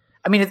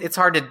 I mean, it's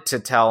hard to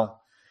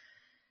tell.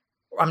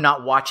 I'm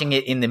not watching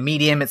it in the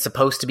medium it's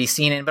supposed to be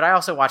seen in, but I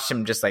also watched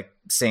him just like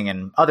sing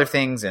in other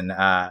things, and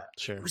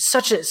sure.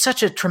 such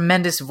a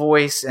tremendous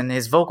voice, and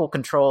his vocal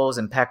control is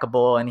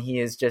impeccable, and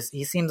he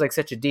seems like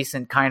such a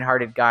decent,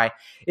 kind-hearted guy.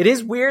 It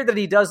is weird that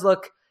he does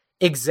look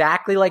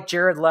exactly like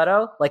Jared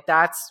Leto. Like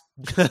that's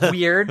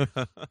weird.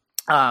 But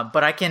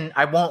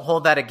I won't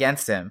hold that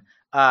against him.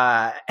 You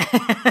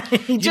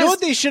know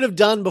what they should have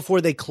done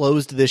before they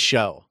closed this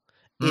show?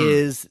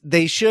 Is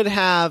they should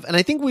have, and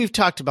I think we've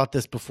talked about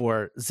this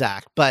before,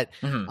 Zach, but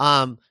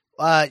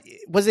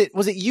was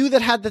it you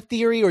that had the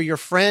theory, or your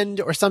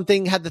friend or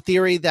something had the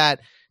theory that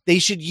they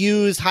should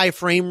use high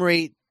frame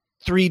rate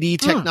 3D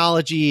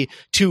technology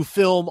to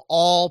film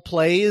all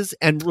plays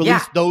and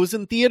release those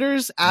in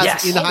theaters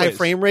as in high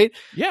frame rate?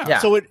 Yeah.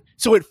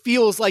 So it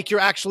feels like you're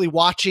actually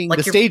watching like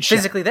the you're stage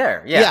physically show.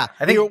 there. Yeah.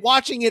 I think you're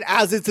watching it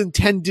as it's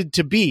intended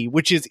to be,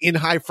 which is in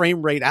high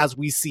frame rate as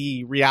we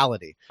see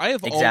reality. I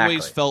have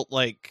always felt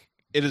like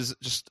it is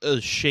just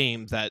a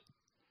shame that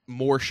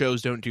more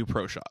shows don't do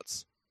pro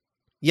shots.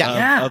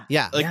 Yeah.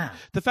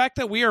 The fact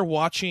that we were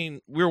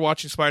watching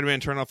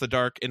Spider-Man Turn Off the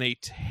Dark in a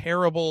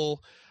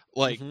terrible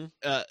in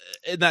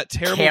that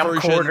terrible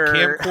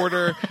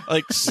camcorder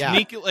like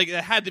sneak like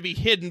it had to be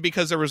hidden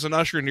because there was an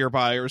usher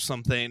nearby or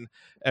something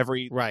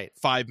every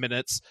 5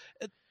 minutes.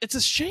 It's a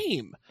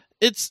shame.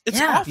 It's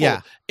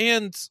awful.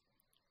 And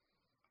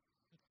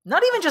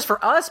not even just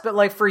for us, but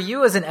like for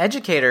you as an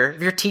educator,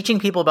 if you're teaching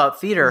people about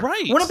theater,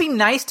 wouldn't it be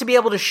nice to be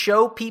able to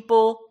show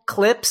people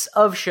clips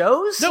of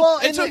shows? No,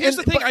 and so here's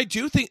the thing. I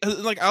do think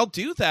like I'll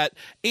do that,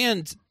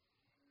 and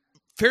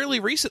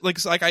fairly recent,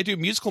 like I do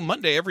Musical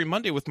Monday every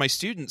Monday with my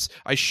students.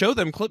 I show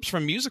them clips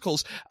from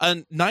musicals,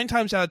 and 9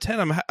 times out of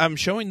 10, I'm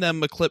showing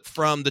them a clip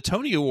from the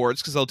Tony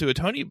Awards because they'll do a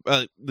Tony.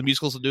 The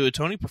musicals will do a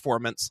Tony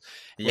performance,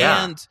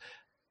 and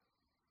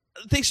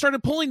they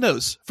started pulling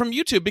those from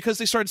YouTube because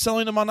they started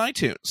selling them on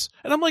iTunes,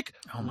 and I'm like,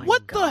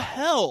 what the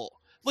hell?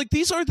 Like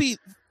these are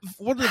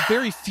one of the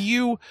very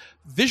few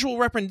visual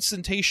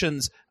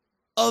representations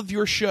of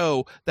your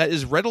show that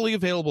is readily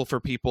available for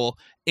people,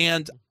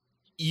 and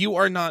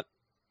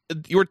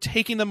you're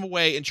taking them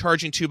away and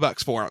charging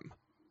 $2 for them.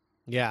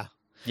 Yeah.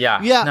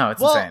 No, it's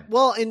insane.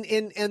 Well,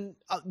 and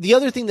the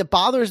other thing that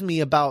bothers me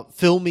about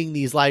filming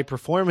these live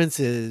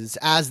performances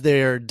as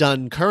they're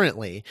done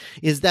currently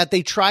is that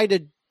they try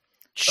to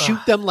shoot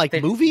them like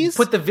movies.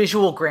 Put the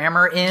visual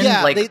grammar in.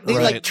 Yeah, like,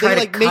 they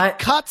try to make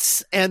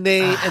cuts, and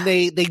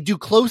they do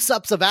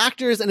close-ups of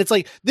actors, and it's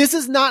like, this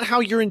is not how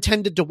you're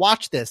intended to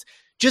watch this.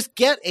 Just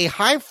get a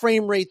high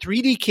frame rate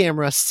 3D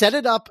camera, set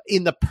it up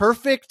in the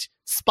perfect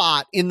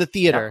spot in the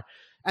theater,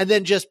 and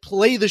then just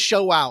play the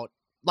show out,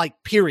 like,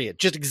 period.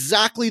 Just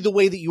exactly the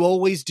way that you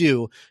always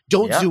do.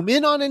 Don't zoom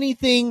in on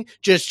anything.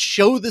 Just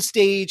show the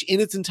stage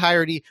in its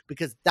entirety,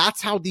 because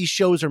that's how these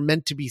shows are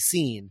meant to be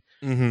seen.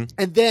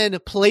 And then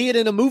play it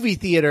in a movie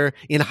theater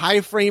in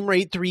high frame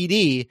rate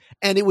 3D,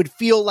 and it would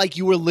feel like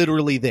you were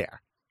literally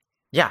there.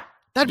 Yeah.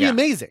 That'd be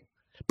amazing.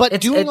 But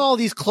doing all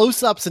these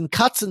close-ups and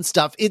cuts and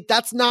stuff,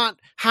 that's not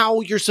how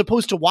you're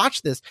supposed to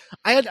watch this.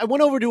 I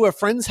went over to a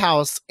friend's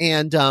house,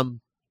 and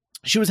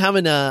she was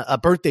having a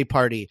birthday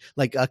party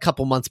like a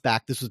couple months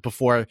back. This was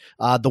before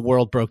the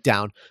world broke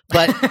down.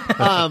 But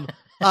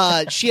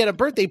she had a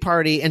birthday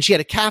party, and she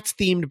had a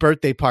Cats-themed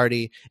birthday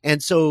party.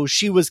 And so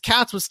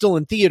Cats was still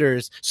in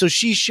theaters, so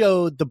she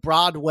showed the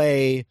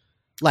Broadway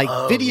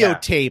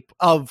videotape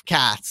of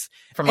Cats.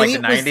 From like the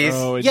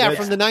 90s?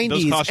 From the 90s.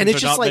 Those costumes and it's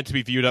are just not meant to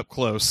be viewed up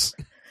close.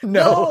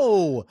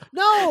 No.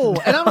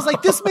 And I was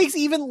like, this makes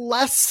even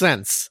less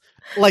sense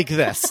like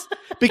this,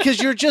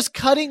 because you're just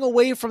cutting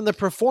away from the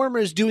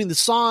performers doing the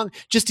song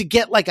just to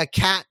get like a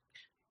cat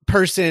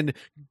person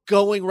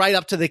going right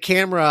up to the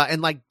camera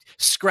and like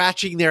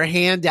scratching their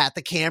hand at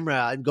the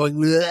camera and going,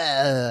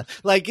 "Bleh."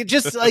 Like it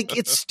just like,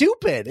 it's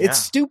stupid. It's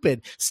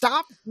stupid.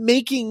 Stop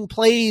making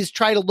plays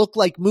try to look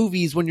like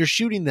movies when you're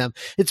shooting them.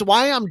 It's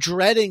why I'm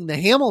dreading the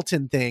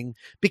Hamilton thing,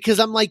 because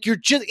I'm like, you're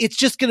going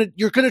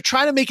to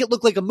try to make it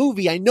look like a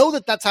movie. I know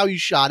that that's how you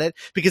shot it,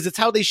 because it's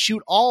how they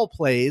shoot all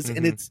plays,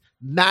 and it's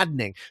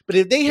maddening. But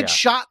if they had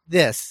shot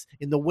this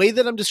in the way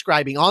that I'm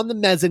describing, on the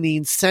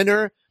mezzanine,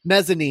 center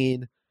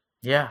mezzanine,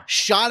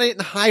 shot it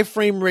in high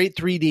frame rate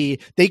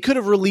 3D, they could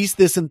have released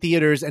this in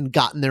theaters and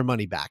gotten their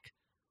money back.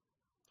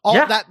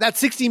 That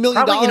 $60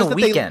 million in a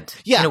weekend.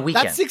 That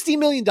 $60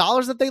 million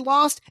that they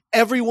lost,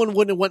 everyone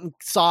wouldn't have went and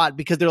saw it,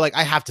 because they're like,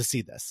 I have to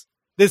see this.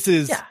 This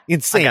is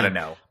insane. I gotta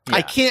know.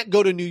 I can't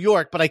go to New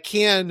York, but I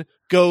can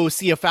go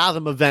see a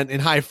Fathom event in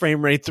high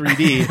frame rate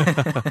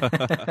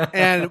 3D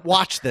and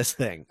watch this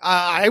thing.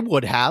 I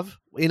would have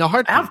in a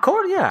heartbeat. Of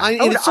course, I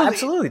would have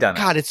absolutely done it.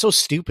 God, it's so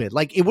stupid.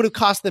 Like, it would have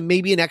cost them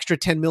maybe an extra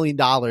 $10 million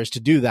to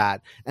do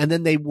that, and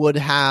then they would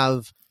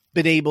have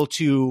been able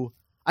to.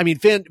 I mean,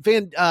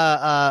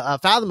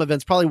 Fathom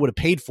Events probably would have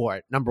paid for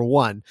it. Number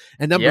one,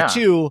 and number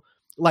two,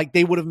 like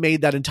they would have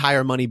made that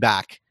entire money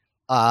back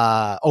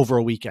over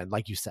a weekend,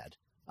 like you said,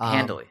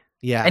 handily.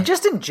 Yeah, and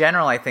just in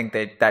general, I think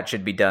that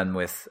should be done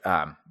with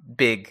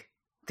big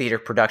theater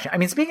production. I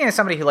mean, speaking as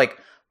somebody who like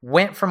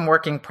went from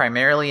working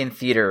primarily in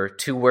theater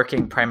to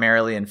working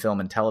primarily in film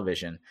and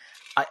television,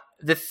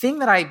 the thing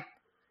that I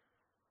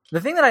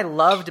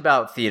loved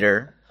about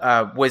theater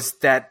was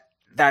that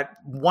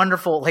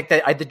wonderful, like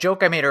the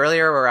joke I made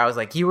earlier where I was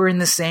like, you were in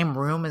the same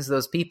room as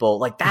those people.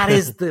 Like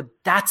that's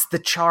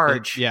the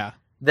charge. Yeah.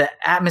 The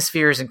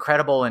atmosphere is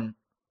incredible. And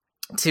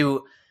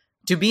to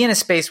be in a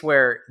space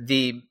where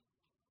the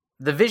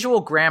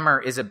visual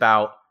grammar is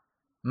about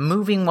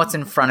moving what's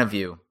in front of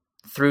you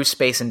through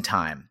space and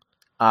time,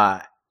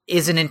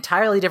 is an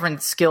entirely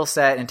different skill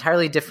set,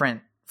 entirely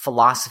different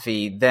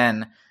philosophy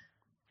than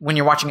when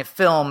you're watching a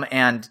film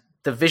and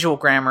the visual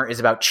grammar is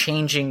about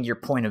changing your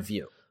point of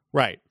view.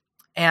 Right.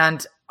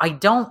 And I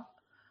don't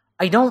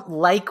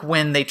like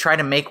when they try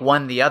to make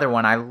one the other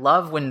one. I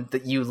love when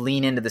you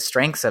lean into the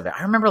strengths of it.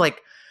 I remember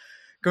like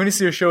going to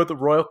see a show at the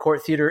Royal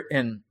Court Theatre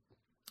in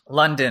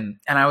London,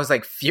 and I was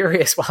like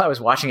furious while I was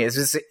watching it. It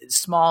was this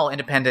small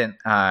independent,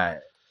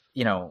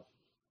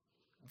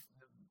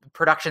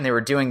 production they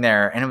were doing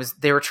there, and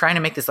they were trying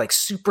to make this like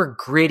super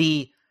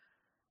gritty,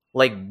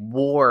 like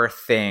war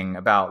thing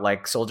about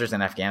like soldiers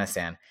in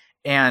Afghanistan.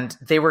 And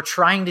they were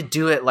trying to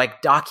do it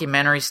like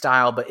documentary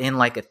style, but in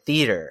like a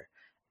theater.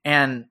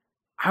 And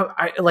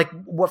I like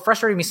what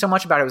frustrated me so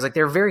much about it was like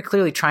they're very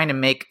clearly trying to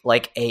make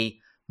like a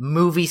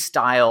movie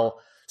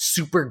style,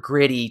 super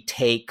gritty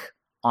take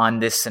on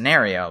this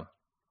scenario.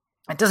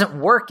 It doesn't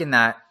work in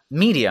that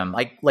medium.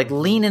 Like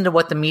lean into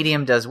what the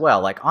medium does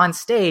well. Like on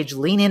stage,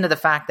 lean into the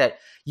fact that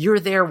you're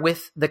there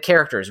with the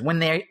characters. When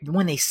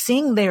they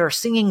sing, they are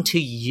singing to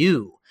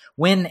you.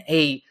 When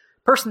a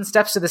person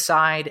steps to the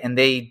side and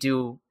they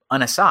do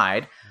an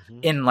aside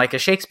in like a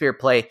Shakespeare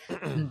play,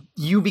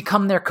 you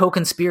become their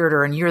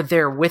co-conspirator and you're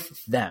there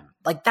with them.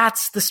 Like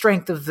that's the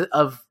strength of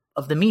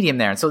the medium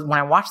there. And so when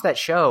I watched that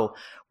show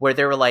where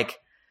they were like,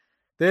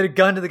 they had a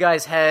gun to the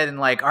guy's head and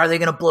like, are they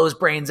going to blow his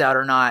brains out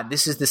or not?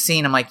 This is the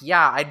scene. I'm like,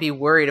 yeah, I'd be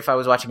worried if I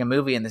was watching a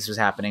movie and this was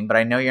happening, but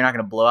I know you're not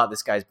going to blow out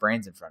this guy's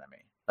brains in front of me.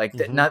 Like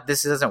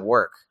this doesn't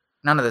work.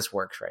 None of this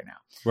works right now.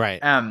 Right.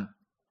 And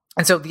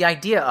so the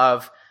idea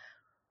of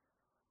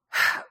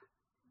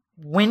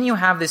when you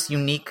have this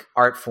unique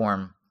art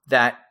form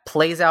that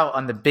plays out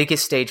on the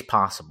biggest stage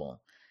possible,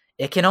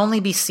 it can only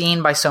be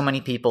seen by so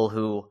many people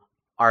who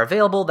are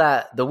available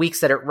that the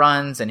weeks that it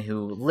runs and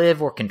who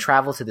live or can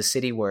travel to the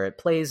city where it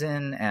plays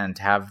in and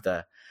have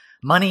the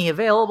money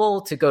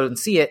available to go and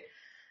see it.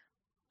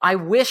 I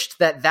wished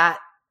that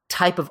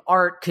type of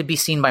art could be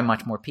seen by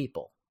much more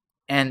people.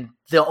 And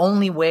the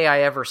only way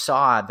I ever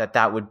saw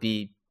that would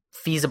be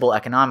feasible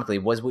economically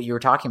was what you were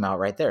talking about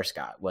right there,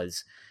 Scott,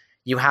 was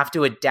you have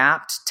to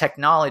adapt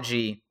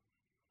technology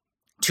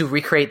to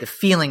recreate the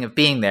feeling of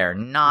being there,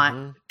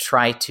 not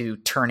try to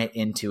turn it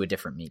into a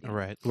different medium.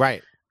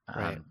 Right.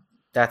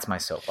 That's my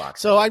soapbox.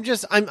 So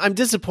I'm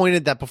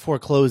disappointed that before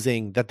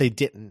closing that they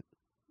didn't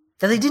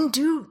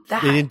do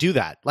that. They didn't do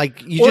that.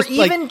 Like you or just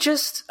even like,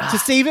 just to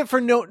save it for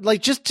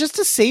just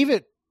to save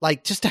it,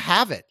 like just to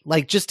have it,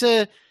 like just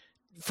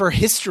for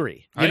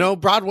history,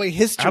 Broadway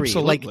history.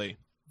 Absolutely. Like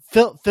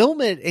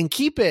film it and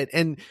keep it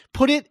and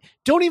put it.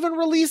 Don't even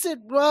release it.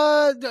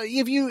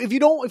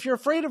 If you're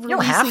afraid of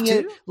releasing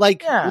it,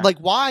 like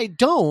why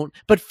don't?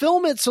 But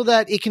film it so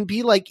that it can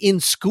be like in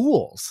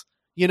schools,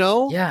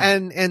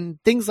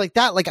 and things like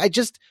that. Like I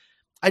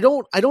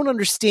don't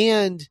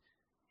understand.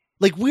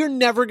 Like we're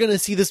never going to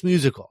see this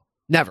musical.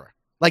 Never.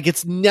 Like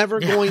it's never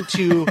going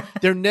to,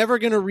 they're never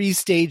going to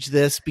restage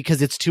this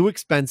because it's too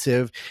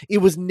expensive. It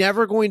was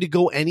never going to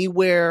go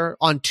anywhere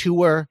on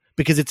tour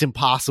because it's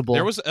impossible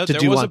to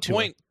do on tour.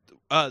 Point,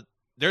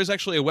 there's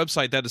actually a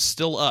website that is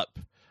still up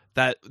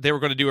that they were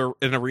going to do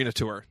an arena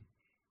tour.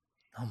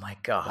 Oh my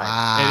God.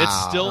 Wow.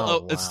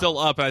 And it's still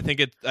up. And I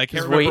think I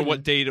can't remember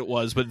what date it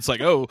was, but it's like,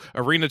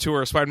 arena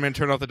tour, Spider-Man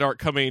Turn Off the Dark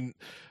coming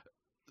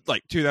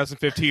like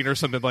 2015 or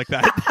something like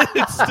that.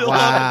 It's still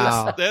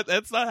up.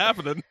 That's not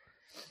happening.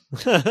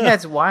 Yeah,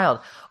 it's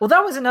wild. Well,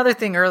 that was another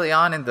thing early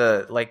on in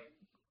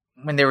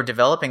when they were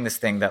developing this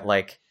thing that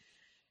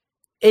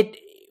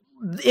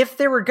if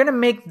they were going to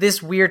make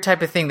this weird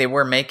type of thing they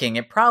were making,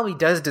 it probably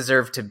does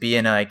deserve to be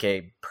in like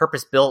a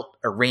purpose-built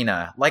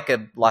arena, like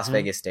a Las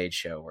Vegas stage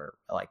show or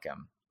like,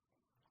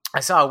 I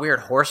saw a weird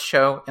horse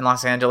show in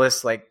Los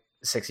Angeles like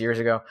 6 years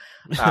ago.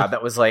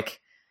 That was like,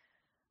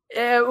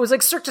 it was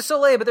like Cirque du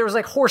Soleil, but there was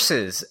like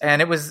horses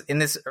and it was in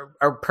this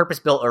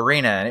purpose-built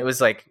arena. And it was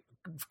like,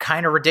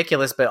 kind of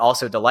ridiculous, but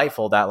also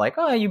delightful that like,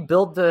 you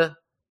build the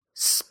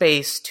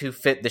space to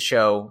fit the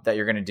show that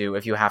you're going to do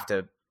if you have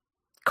to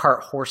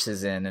cart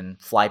horses in and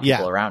fly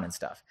people around and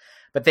stuff.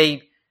 But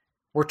they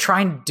were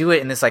trying to do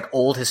it in this like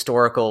old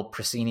historical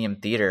proscenium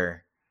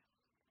theater.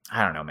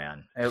 I don't know,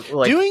 man.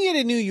 Doing it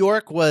in New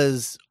York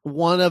was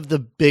one of the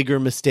bigger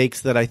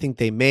mistakes that I think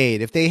they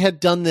made. If they had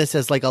done this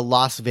as like a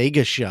Las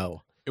Vegas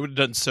show, It would have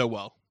done so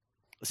well.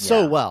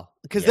 So well.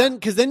 Because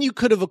then you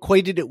could have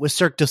equated it with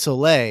Cirque du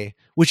Soleil,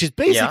 which is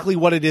basically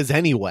what it is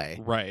anyway.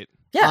 Right.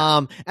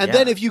 Yeah.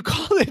 Then if you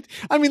call it,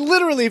 I mean,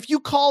 literally, if you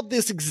called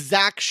this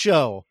exact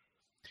show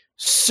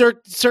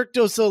Cirque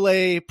du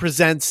Soleil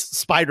presents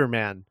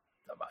Spider-Man,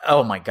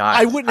 oh my God,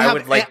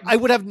 I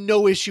would have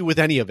no issue with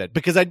any of it,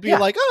 because I'd be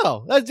like,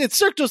 oh, it's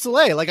Cirque du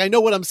Soleil. Like, I know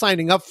what I'm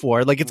signing up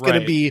for. Like, it's going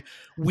to be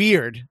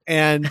weird,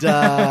 and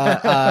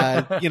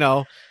you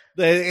know,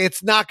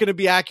 it's not going to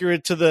be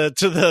accurate to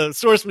the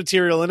source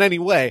material in any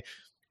way.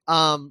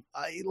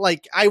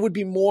 I would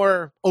be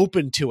more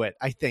open to it,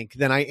 I think,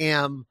 than I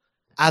am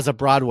as a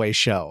Broadway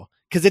show,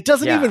 because it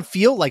doesn't even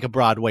feel like a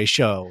Broadway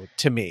show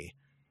to me.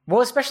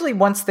 Well, especially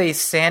once they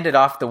sanded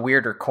off the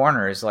weirder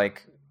corners,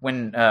 like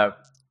when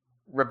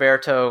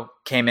Roberto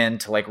came in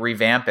to like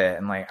revamp it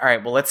and like, all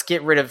right, well, let's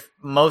get rid of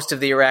most of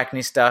the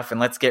Arachne stuff and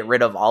let's get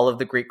rid of all of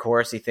the Greek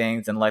chorusy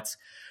things and let's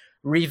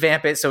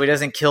revamp it so he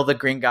doesn't kill the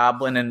Green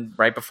Goblin and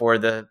right before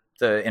the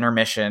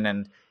intermission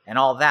and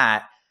all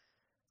that.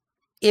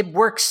 It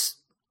works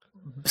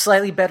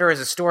slightly better as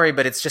a story,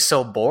 but it's just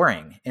so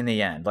boring in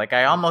the end. Like,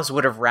 I almost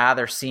would have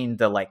rather seen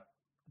the like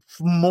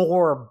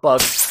more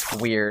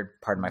weird,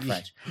 pardon my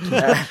French,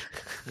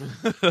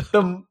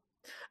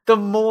 the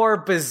more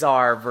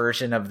bizarre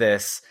version of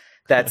this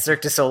that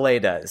Cirque du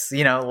Soleil does,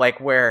 you know, like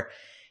where,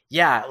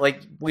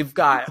 like we've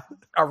got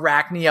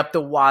Arachne up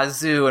the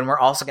wazoo, and we're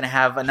also going to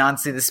have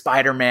Anansi the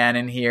Spider-Man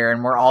in here,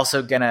 and we're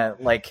also going to,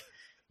 like,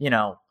 you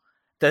know,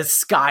 the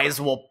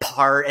skies will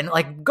part and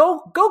like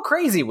go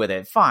crazy with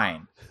it.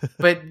 Fine.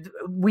 But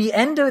we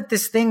end with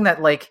this thing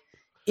that like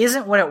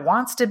isn't what it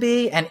wants to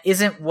be and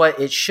isn't what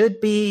it should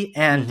be,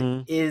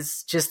 and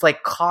is just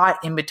like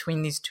caught in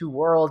between these two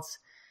worlds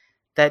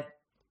that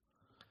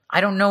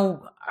I don't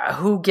know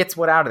who gets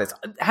what out of this.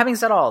 Having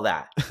said all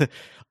that,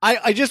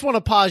 I just want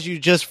to pause you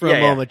just for a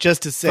moment,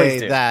 just to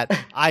say that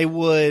I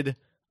would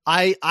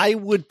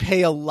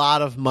pay a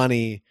lot of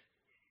money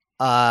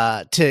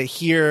to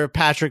hear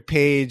Patrick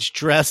Page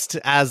dressed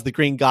as the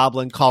Green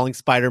Goblin calling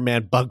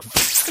Spider-Man bug.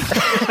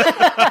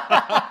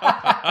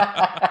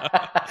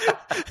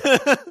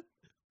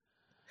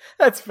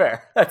 That's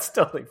fair. That's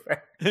totally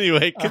fair.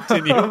 Anyway,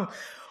 continue. Well,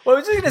 I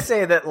was just going to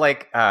say that,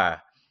 like,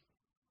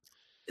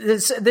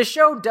 the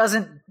show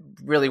doesn't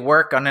really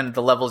work on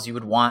the levels you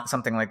would want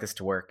something like this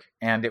to work.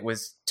 And it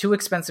was too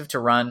expensive to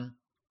run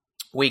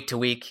week to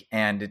week,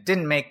 and it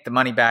didn't make the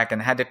money back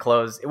and had to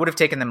close. It would have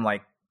taken them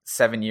like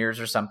 7 years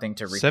or something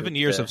to recoup 7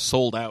 years have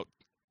sold out.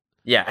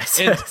 Yeah.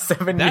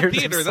 7 that years.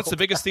 Theater, that's the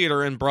biggest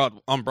theater on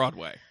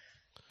Broadway.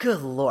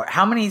 Good Lord.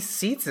 How many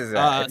seats is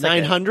that?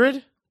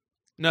 900?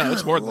 No,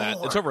 it's more than that.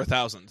 It's over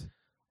 1,000.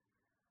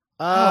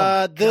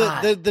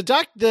 The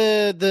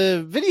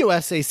video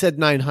essay said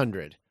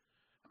 900.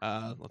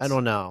 I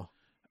don't know.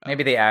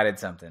 Maybe they added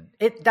something.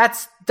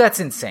 That's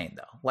insane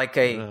though. Like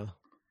a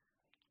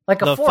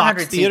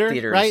 400 seat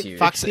theater, right? is huge.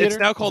 Fox Theater? It's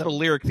now called the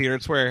Lyric Theater.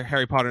 It's where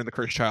Harry Potter and the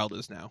Cursed Child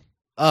is now.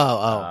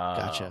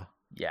 Gotcha.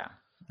 Yeah.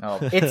 Oh,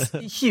 it's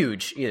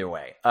huge either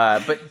way.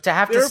 But to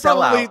have to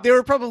sell out, they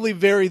were probably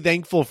very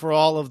thankful for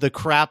all of the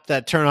crap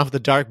that Turn Off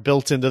the Dark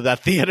built into that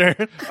theater.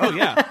 Oh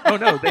yeah. Oh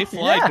no, they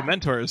fly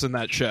Dementors in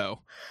that show.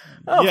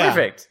 Oh,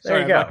 perfect. There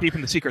Sorry, you go. I'm not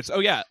keeping the secrets. Oh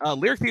yeah,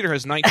 Lyric Theater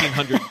has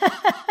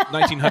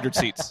 1,900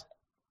 seats.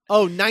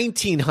 Oh,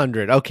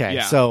 1,900. Okay,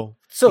 yeah. so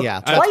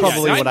yeah, that's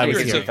probably what I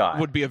was hearing.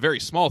 Would be a very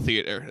small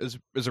theater.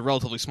 Is a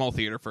relatively small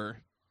theater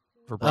for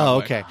Broadway. Oh,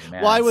 okay. Oh,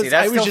 well, I was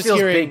just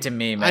hearing. Big to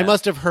me, man. I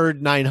must have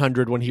heard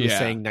 900 when he was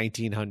saying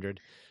 1,900.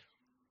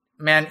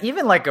 Man,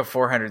 even like a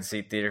 400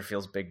 seat theater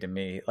feels big to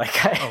me. Like,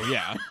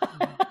 yeah.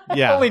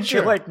 Yeah, only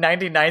do like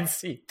 99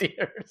 seat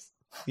theaters.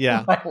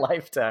 Yeah, in my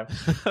lifetime.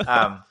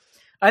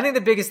 I think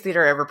the biggest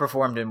theater I ever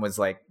performed in was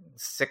like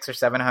 600 or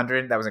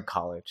 700. That was in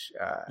college.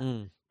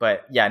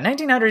 But yeah,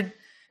 900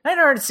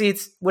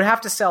 seats would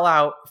have to sell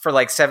out for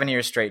like 7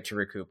 years straight to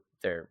recoup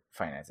their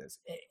finances.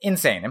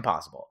 Insane,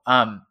 impossible.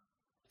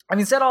 I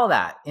mean, said all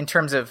that in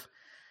terms of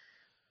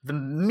the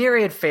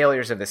myriad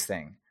failures of this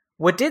thing.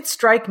 What did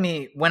strike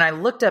me when I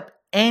looked up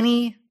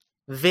any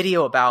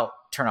video about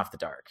Turn Off the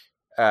Dark,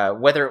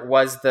 whether it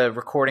was the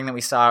recording that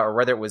we saw or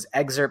whether it was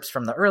excerpts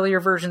from the earlier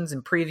versions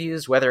and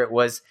previews, whether it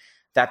was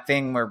that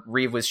thing where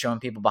Reeve was showing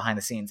people behind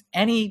the scenes,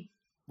 any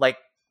like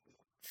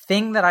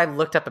thing that I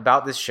looked up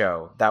about this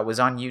show that was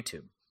on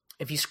YouTube,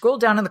 if you scroll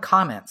down in the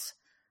comments,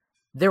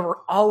 there were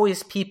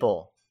always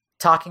people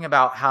talking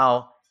about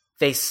how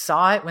they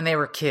saw it when they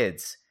were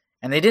kids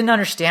and they didn't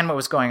understand what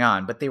was going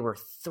on, but they were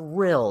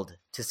thrilled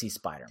to see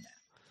Spider-Man.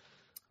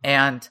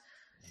 And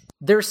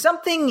there's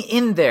something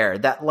in there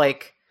that,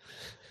 like,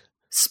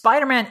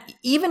 Spider-Man,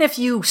 even if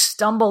you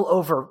stumble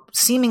over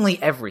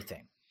seemingly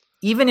everything,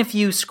 even if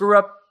you screw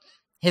up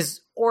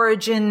his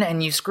origin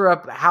and you screw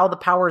up how the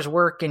powers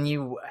work and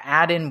you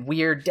add in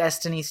weird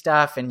destiny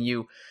stuff and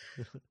you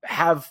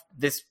have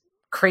this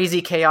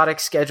crazy chaotic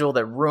schedule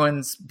that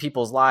ruins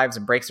people's lives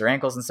and breaks their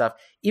ankles and stuff,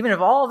 even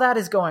if all of that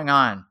is going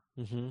on,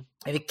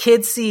 if a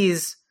kid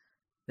sees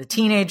the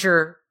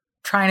teenager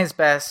trying his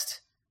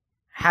best,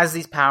 has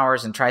these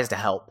powers and tries to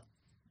help,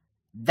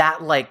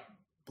 that like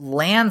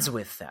lands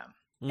with them.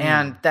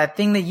 And that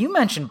thing that you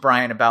mentioned,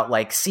 Brian, about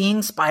like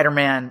seeing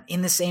Spider-Man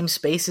in the same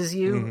space as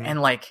you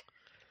and like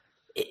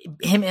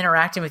him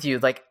interacting with you,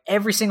 like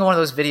every single one of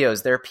those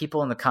videos, there are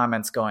people in the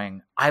comments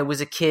going, I was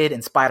a kid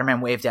and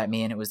Spider-Man waved at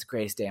me and it was the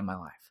greatest day of my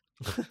life.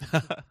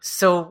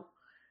 So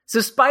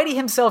Spidey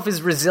himself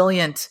is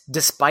resilient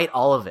despite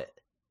all of it.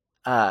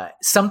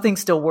 Something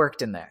still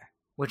worked in there,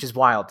 which is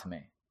wild to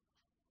me.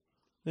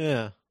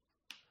 Yeah.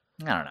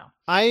 I don't know.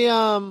 I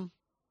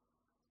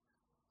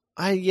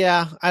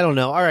don't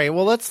know. All right.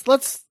 Well,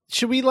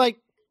 should we like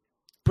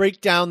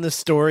break down this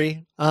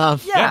story?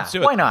 Yeah,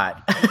 why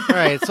not? All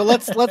right. So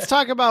let's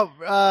talk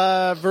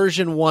about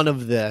version 1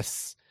 of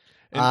this,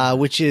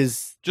 which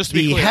is just to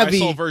be clear, I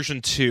saw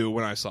version 2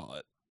 when I saw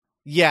it.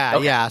 Yeah,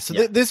 Okay. yeah.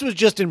 So this was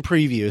just in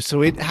preview,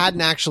 so it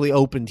hadn't actually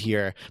opened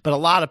here, but a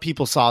lot of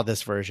people saw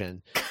this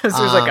version. Because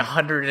there's like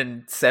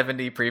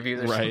 170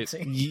 previews or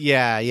something.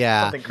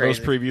 Yeah. Something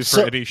crazy. Most previews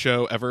for any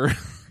show ever.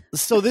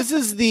 So this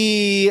is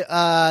the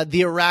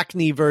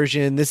Arachne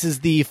version. This is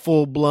the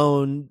full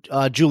blown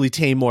Julie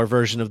Taymor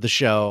version of the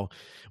show,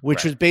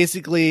 which was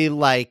basically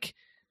like,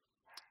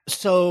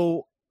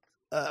 so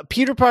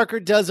Peter Parker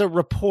does a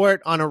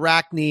report on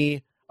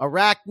Arachne.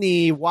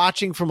 Arachne,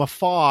 watching from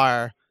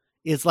afar,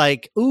 is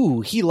like, ooh,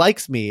 he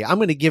likes me. I'm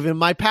going to give him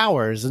my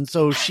powers. And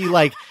so she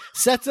like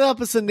sets up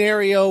a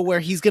scenario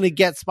where he's going to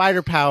get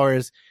spider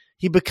powers.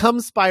 He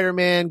becomes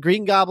Spider-Man.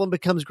 Green Goblin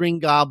becomes Green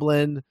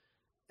Goblin.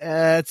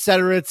 Et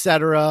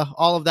cetera,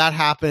 all of that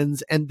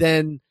happens, and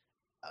then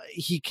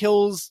he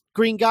kills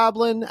Green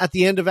Goblin at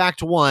the end of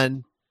Act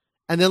 1,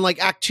 and then like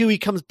Act 2 he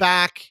comes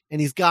back and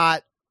he's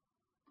got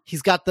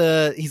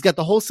the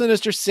whole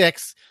Sinister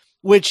Six,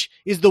 which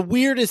is the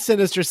weirdest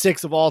Sinister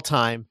Six of all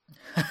time.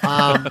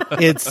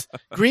 It's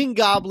Green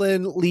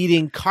Goblin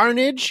leading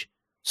Carnage,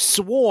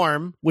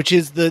 Swarm, which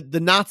is the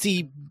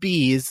Nazi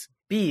bees,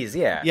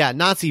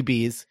 Nazi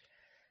bees,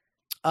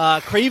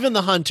 Kraven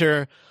the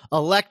Hunter,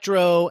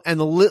 Electro,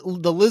 and the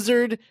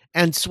Lizard,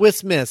 and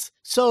Swiss Miss.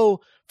 So,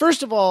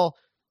 first of all,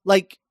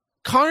 like,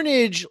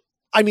 Carnage,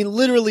 I mean,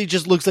 literally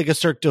just looks like a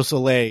Cirque du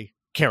Soleil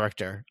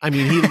character. I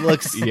mean, he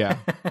looks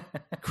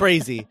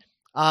crazy.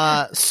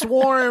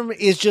 Swarm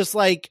is just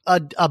like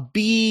a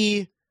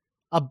bee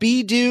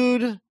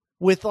dude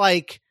with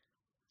like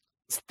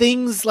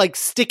things like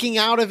sticking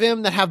out of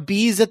him that have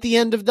bees at the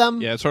end of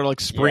them. Yeah, it's sort of like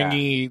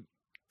springy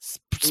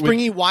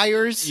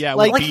wires. Yeah,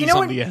 like with bees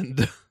on the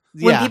end.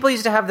 When people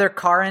used to have their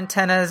car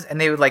antennas and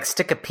they would like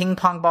stick a ping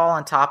pong ball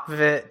on top of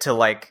it to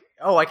like,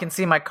 oh, I can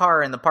see my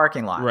car in the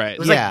parking lot. Right. It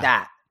was like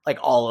that, like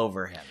all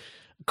over him.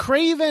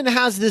 Kraven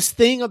has this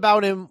thing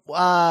about him,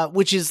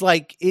 which is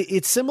like,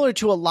 it's similar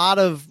to a lot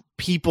of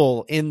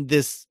people in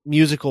this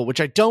musical,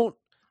 which I don't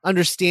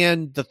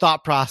understand the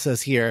thought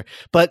process here,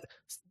 but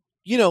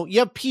you know, you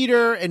have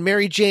Peter and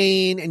Mary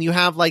Jane, and you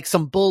have like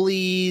some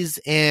bullies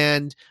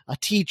and a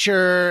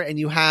teacher, and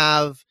you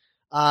have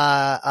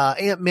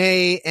Aunt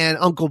May and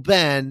Uncle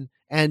Ben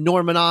and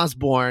Norman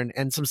Osborn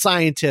and some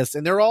scientists,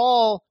 and they're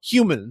all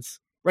humans,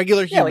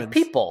 regular humans, like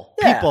people.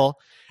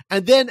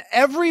 And then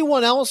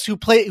everyone else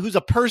who's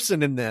a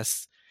person in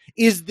this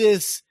is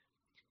this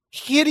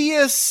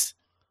hideous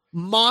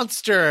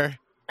monster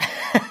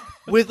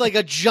with like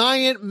a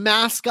giant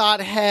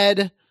mascot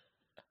head,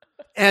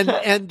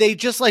 and they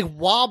just like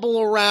wobble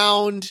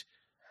around,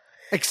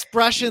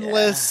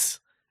 expressionless,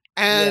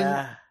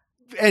 and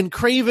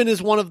Kraven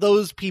is one of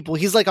those people.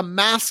 He's like a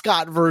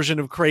mascot version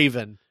of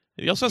Kraven.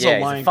 He also has a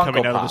lion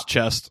coming out of his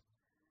chest.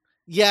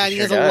 Yeah, and he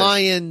has a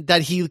lion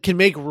that he can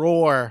make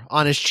roar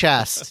on his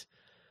chest.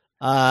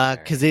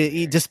 Because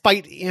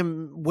despite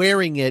him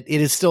wearing it,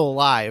 it is still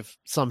alive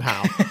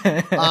somehow.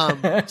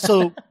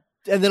 So,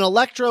 and then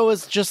Electro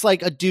is just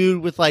like a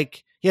dude with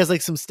like, he has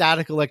like some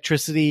static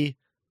electricity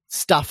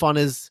stuff on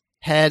his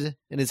head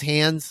and his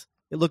hands.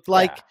 It looked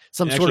like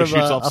some sort of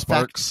shoots off effect.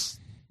 sparks.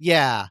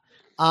 Yeah.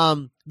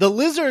 The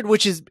Lizard,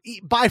 which is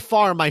by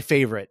far my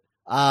favorite.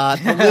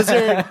 The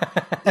Lizard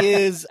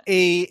is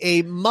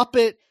a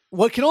Muppet,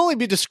 what can only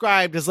be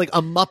described as like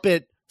a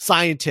Muppet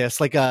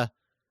scientist,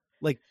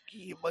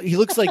 he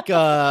looks like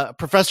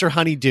Professor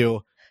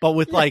Honeydew, but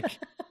with like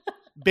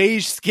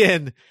beige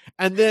skin.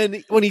 And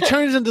then when he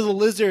turns into the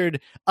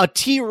Lizard, a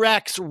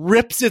T-Rex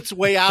rips its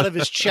way out of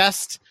his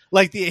chest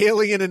like the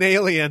alien in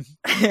Alien.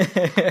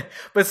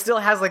 But still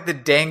has like the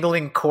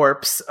dangling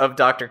corpse of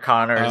Dr.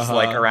 Connors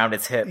like around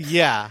its hip.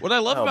 Yeah. What I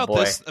love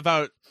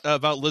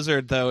about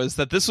Lizard, though, is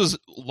that this was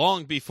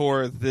long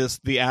before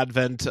the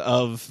advent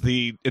of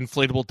the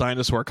inflatable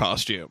dinosaur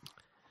costume.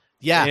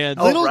 Yeah, and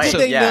little did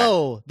they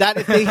know that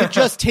if they had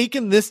just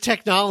taken this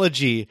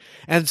technology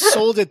and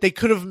sold it, they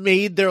could have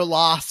made their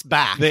loss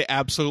back. They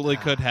absolutely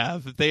could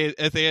have.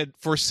 If they had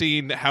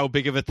foreseen how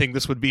big of a thing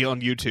this would be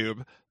on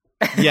YouTube.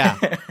 Yeah,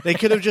 they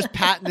could have just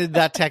patented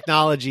that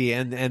technology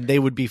and they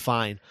would be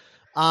fine.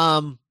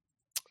 What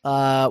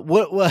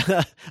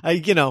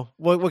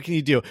can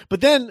you do?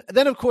 But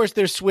then of course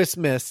there's Swiss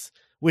Miss,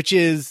 which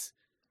is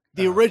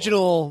the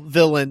original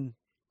villain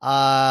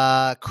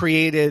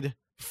created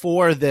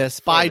for this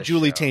by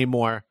Julie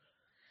Taymor.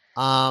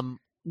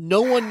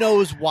 No one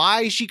knows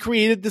why she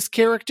created this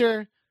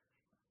character.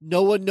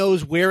 No one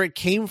knows where it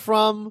came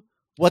from.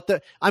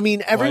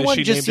 Everyone why is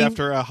she just named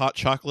after a hot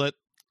chocolate?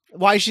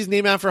 Why she's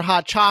named after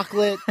hot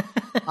chocolate.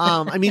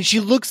 She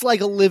looks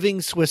like a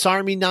living Swiss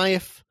Army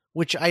knife,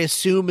 which I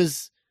assume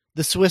is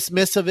the Swiss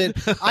Miss of it.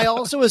 I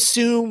also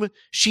assume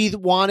she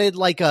wanted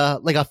like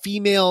a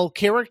female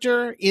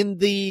character in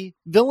the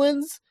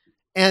villains,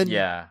 and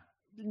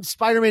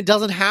Spider-Man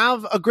doesn't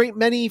have a great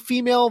many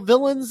female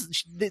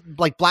villains,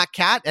 like Black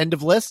Cat, end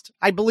of list,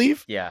 I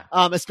believe. Yeah.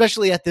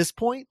 Especially at this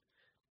point.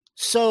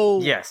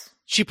 So yes,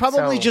 she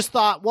probably just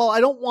thought, well, I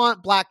don't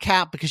want Black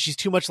Cat because she's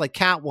too much like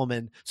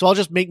Catwoman, so I'll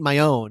just make my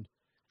own.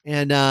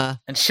 And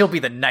she'll be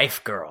the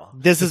knife girl.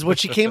 This is what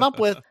she came up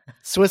with.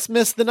 Swiss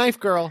Miss the knife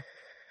girl.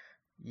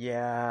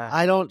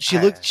 Yeah.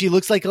 She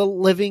looks like a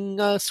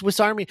living Swiss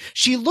Army.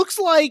 She looks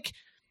like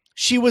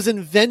she was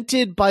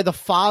invented by the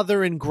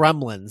father in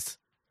Gremlins.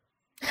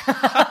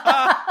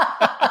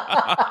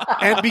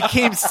 And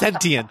became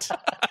sentient.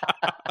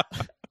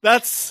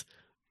 That's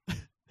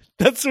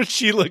what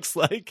she looks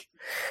like.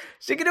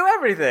 She can do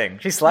everything.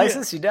 She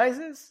slices, she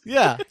dices.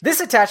 Yeah.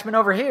 This attachment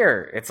over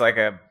here, it's like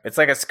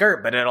a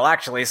skirt, but it'll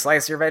actually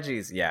slice your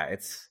veggies. Yeah,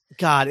 it's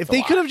God, if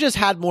they could have just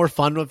had more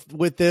fun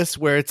with this,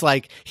 where it's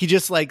like he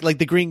just like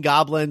the Green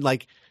Goblin,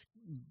 like,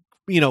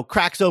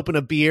 cracks open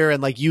a beer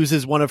and like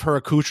uses one of her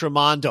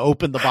accoutrements to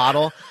open the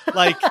bottle.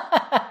 Like,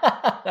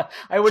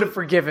 I would have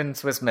forgiven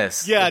Swiss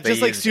Miss. Yeah,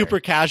 just like super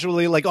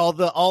casually, like all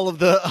of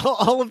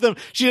them.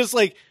 She just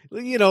like,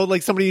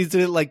 like somebody needs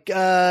to like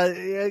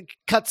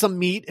cut some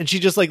meat, and she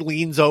just like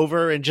leans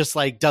over and just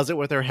like does it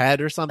with her head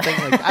or something.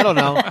 Like, I don't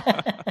know.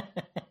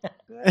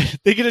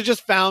 They could have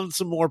just found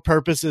some more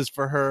purposes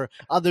for her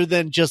other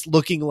than just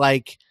looking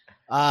like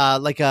a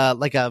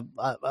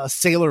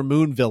Sailor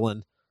Moon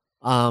villain.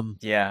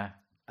 Yeah.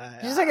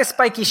 She's like a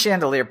spiky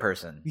chandelier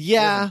person.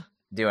 Yeah.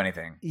 Do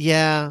anything.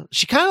 Yeah.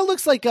 She kind of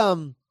looks like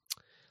a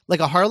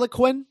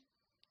Harlequin,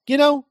 in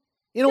a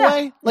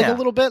way, like a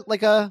little bit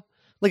like a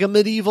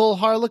medieval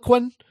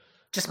Harlequin,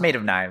 just made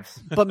of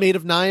knives. But made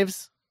of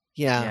knives.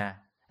 Yeah. Yeah.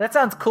 That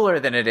sounds cooler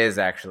than it is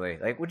actually.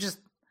 Like, we'll just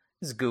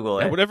Google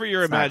it. Whatever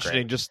you're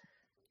imagining, just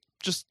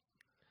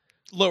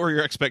lower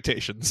your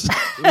expectations.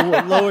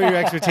 Lower your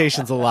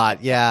expectations a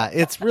lot. Yeah,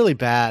 it's really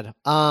bad.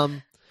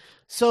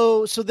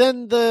 So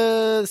then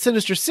the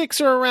Sinister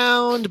Six are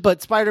around,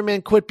 but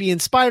Spider-Man quit being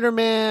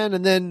Spider-Man,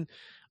 and then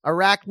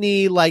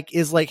Arachne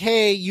is like,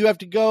 hey, you have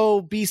to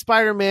go be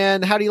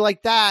Spider-Man. How do you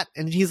like that?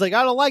 And he's like,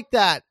 I don't like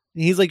that.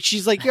 And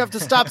she's like, you have to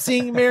stop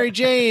seeing Mary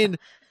Jane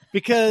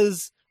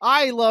because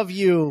I love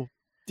you.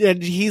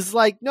 And he's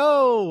like,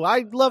 no,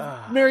 I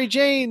love Mary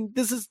Jane.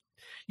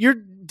 You're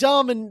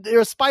dumb and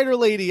you're a spider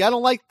lady. I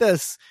don't like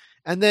this.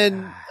 And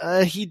then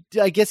I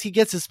guess he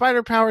gets his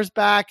spider powers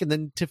back and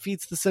then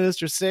defeats the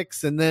Sinister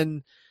Six. And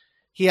then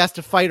he has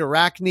to fight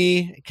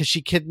Arachne because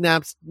she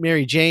kidnaps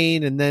Mary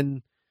Jane. And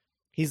then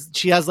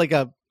she has like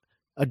a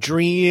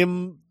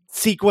dream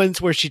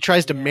sequence where she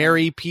tries to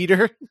marry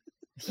Peter.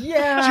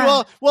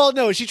 Yeah.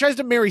 She tries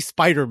to marry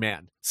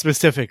Spider-Man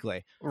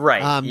specifically.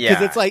 Right.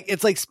 Because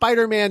it's like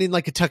Spider-Man in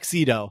like a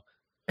tuxedo,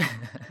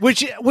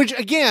 which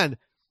again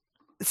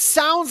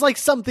sounds like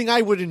something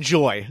I would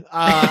enjoy.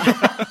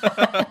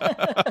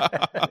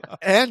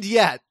 And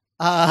yet.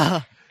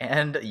 And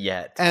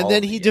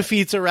then he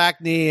defeats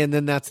Arachne, and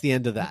then that's the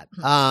end of that.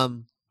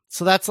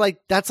 So that's like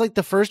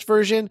the first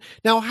version.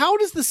 Now, how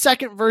does the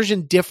second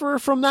version differ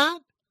from that?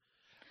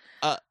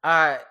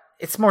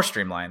 It's more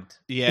streamlined.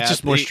 Yeah, it's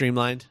just more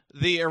streamlined.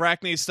 The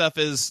Arachne stuff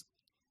is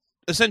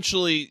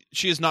essentially,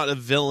 she is not a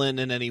villain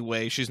in any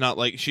way. She's not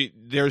like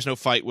there's no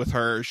fight with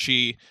her.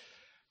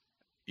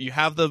 You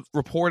have the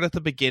report at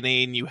the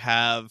beginning. You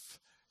have.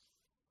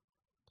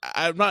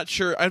 I'm not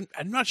sure. I'm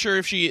not sure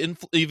if she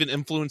even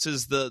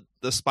influences the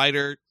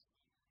spider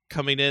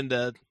coming in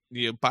to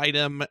bite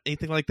him,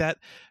 anything like that.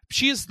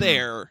 She is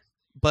there,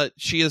 but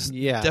she is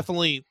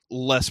definitely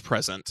less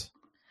present.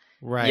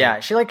 Right. Yeah,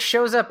 she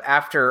shows up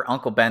after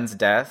Uncle Ben's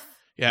death.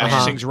 Yeah,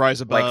 she sings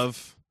 "Rise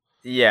Above."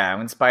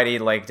 When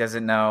Spidey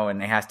doesn't know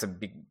and he has to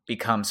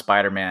become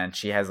Spider-Man,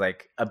 she has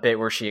a bit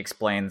where she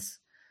explains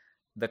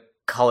the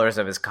colors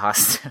of his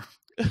costume.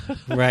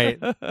 Right.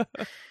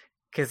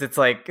 Because it's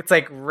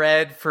like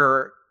red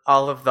for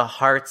all of the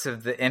hearts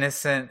of the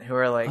innocent who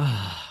are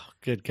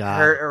good God,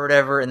 hurt or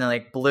whatever, and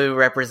then blue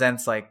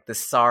represents the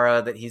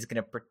sorrow that he's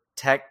going to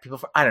protect people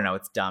for. I don't know,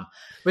 it's dumb,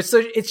 but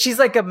she's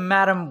like a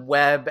Madam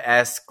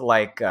Web-esque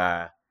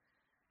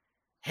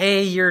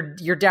hey,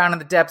 you're down in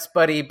the depths,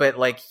 buddy, but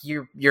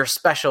you're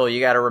special. You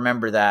got to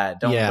remember that.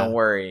 Don't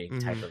worry.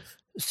 Type of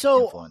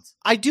influence.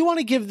 I do want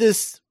to give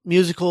this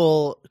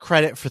musical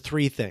credit for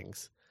three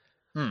things.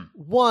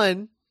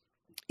 One,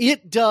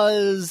 it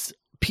does.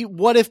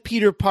 What if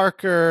Peter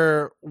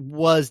Parker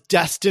was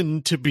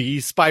destined to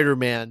be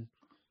Spider-Man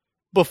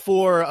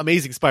before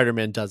Amazing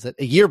Spider-Man does it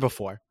a year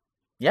before?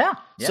 Yeah.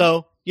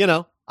 So,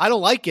 I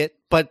don't like it,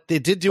 but they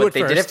did do it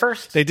first. They did it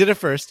first. They did it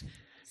first.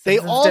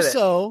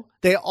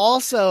 They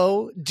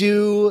also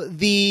do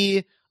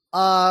the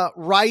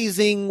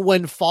rising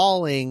when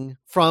falling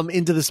from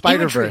Into the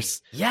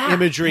Spider-Verse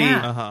imagery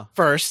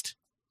first.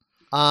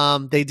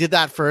 They did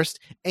that first.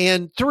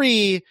 And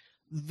 3,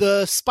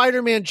 the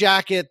Spider-Man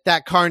jacket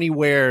that Carney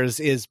wears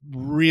is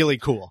really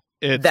cool.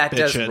 That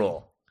does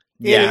rule.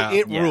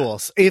 It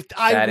rules.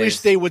 I wish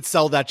they would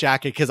sell that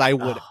jacket because I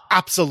would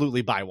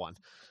absolutely buy one.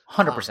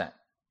 100%.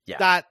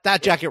 Yeah.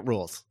 That jacket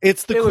rules.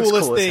 It's the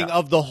coolest thing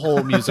of the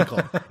whole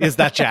musical is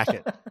that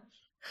jacket.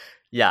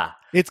 Yeah.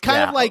 It's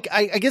kind of like,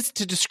 I guess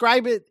to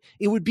describe it,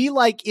 it would be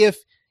like if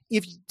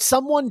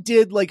someone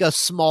did like a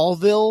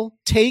Smallville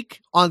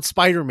take on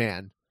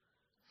Spider-Man.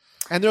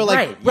 And they're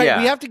like, we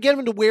have to get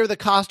him to wear the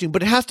costume,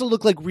 but it has to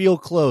look like real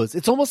clothes.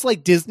 It's almost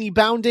like Disney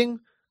bounding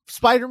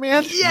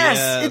Spider-Man.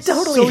 Yes, it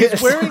totally so is.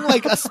 He's wearing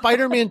like a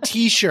Spider-Man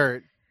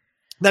t-shirt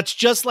that's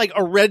just like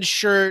a red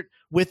shirt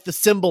with the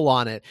symbol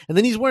on it. And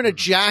then he's wearing a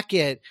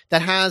jacket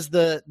that has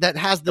the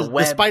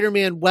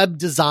Spider-Man web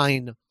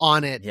design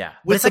on it. Yeah.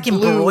 But it's like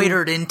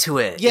embroidered into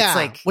it. Yeah. It's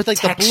like with like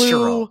textural. The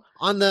blue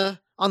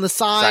on the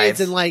sides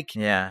and like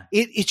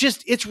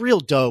it's real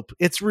dope.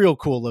 It's real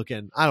cool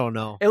looking. I don't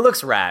know. It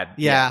looks rad.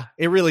 Yeah,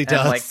 it really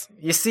does. And like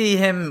you see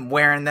him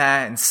wearing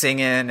that and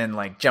singing and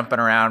like jumping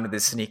around with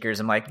his sneakers.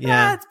 I'm like,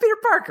 it's Peter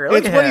Parker.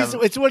 Look at him.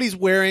 It's what he's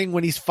wearing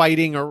when he's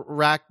fighting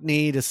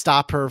Arachne to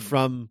stop her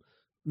from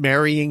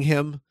marrying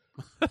him.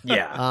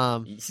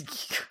 Yeah.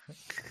 It's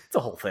a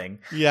whole thing.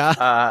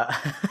 Yeah.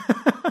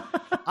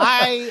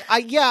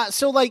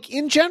 So like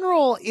in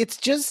general, it's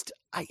just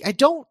I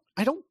don't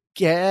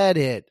get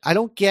it. I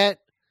don't get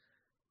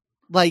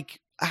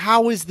like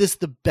how is this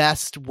the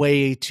best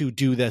way to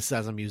do this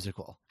as a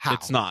musical? How?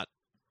 It's not.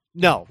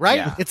 No, right?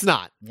 Yeah. It's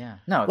not. Yeah.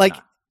 No, it's like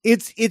not.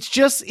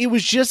 it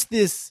was just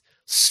this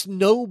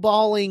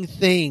snowballing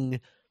thing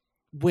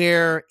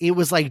where it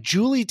was like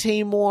Julie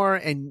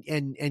Taymor and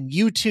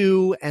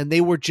U2 and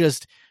they were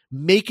just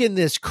making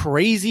this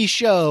crazy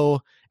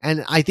show,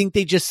 and I think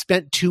they just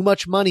spent too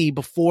much money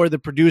before the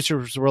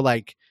producers were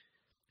like,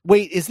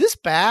 wait, is this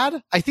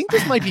bad? I think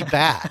this might be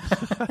bad.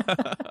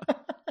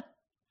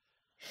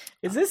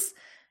 Is this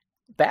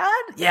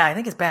bad? Yeah, I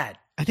think it's bad.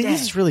 I think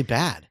this is really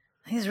bad.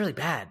 I think it's really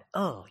bad.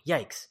 Oh,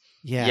 yikes.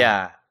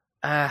 Yeah.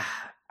 Yeah.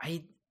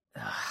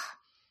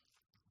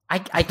 I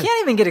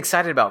can't even get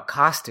excited about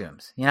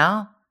costumes, you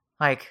know?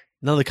 Like,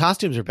 no, the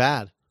costumes are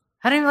bad.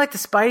 I don't even like the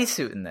Spidey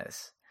suit in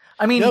this.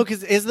 I mean, no,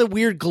 because is the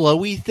weird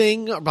glowy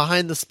thing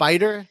behind the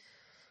spider?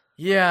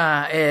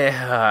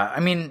 Yeah. I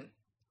mean,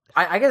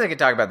 I guess I could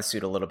talk about the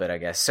suit a little bit, I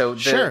guess. So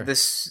the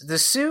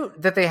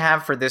suit that they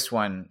have for this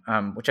one,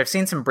 which I've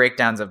seen some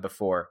breakdowns of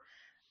before,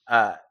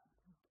 I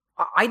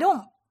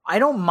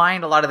don't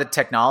mind a lot of the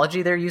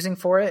technology they're using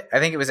for it. I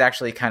think it was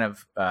actually kind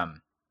of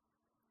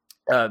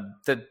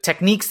the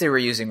techniques they were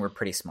using were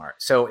pretty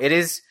smart. So it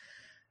is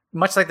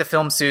much like the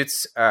film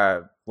suits,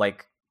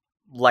 like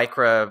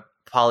Lycra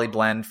poly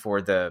blend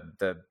for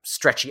the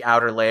stretchy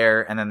outer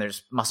layer, and then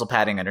there's muscle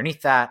padding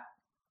underneath that.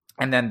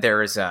 And then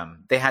there's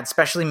they had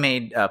specially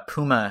made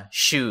Puma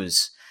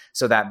shoes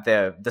so that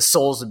the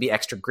soles would be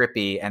extra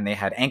grippy, and they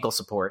had ankle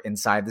support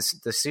inside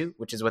the suit,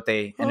 which is what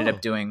they ended up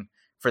doing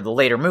for the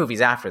later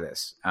movies after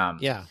this.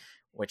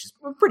 Which is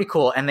pretty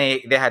cool. And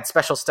they had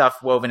special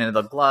stuff woven into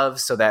the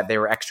gloves so that they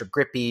were extra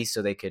grippy,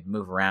 so they could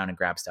move around and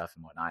grab stuff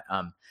and whatnot.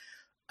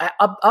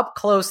 Up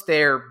close,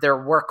 their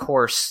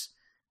workhorse,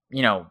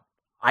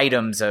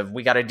 items of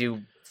we got to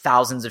do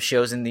thousands of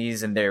shows in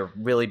these, and they're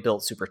really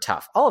built super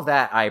tough. All of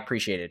that I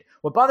appreciated.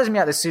 What bothers me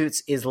about the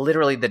suits is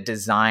literally the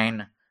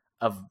design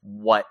of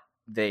what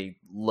they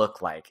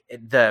look like.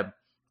 The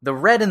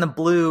red and the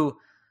blue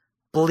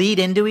bleed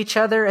into each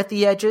other at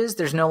the edges.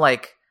 There's no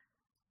like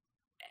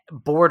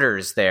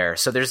borders there.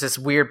 So there's this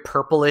weird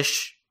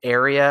purplish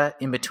area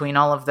in between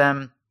all of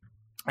them.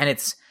 And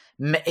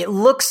it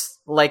looks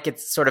like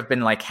it's sort of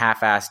been like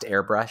half-assed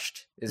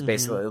airbrushed is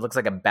basically, it looks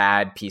like a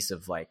bad piece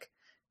of like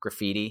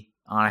graffiti,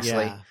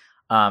 honestly.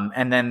 Yeah.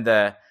 And then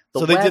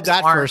so they did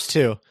that first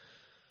too.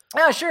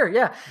 Yeah, sure.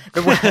 Yeah.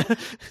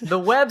 The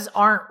webs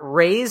aren't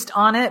raised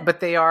on it, but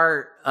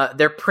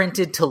they're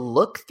printed to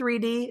look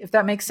 3D, if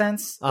that makes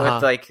sense.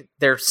 With like,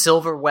 they're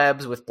silver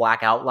webs with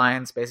black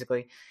outlines,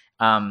 basically.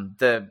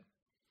 The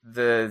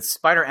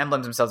spider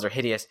emblems themselves are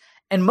hideous.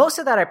 And most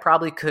of that I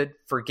probably could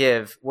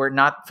forgive were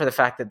not for the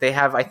fact that they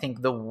have, I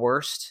think, the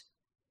worst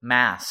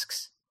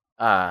masks,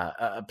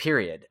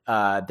 period.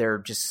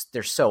 They're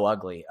so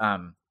ugly.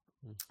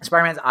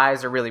 Spider-Man's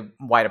eyes are really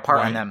wide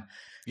apart on them.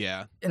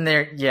 Yeah. And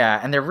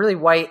they're really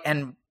white,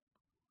 and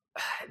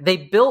they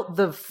built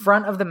the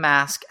front of the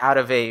mask out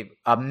of a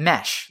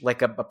mesh,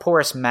 like a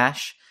porous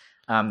mesh.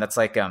 That's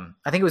like, I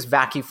think it was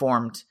vacuum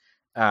formed,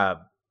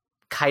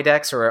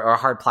 Kydex or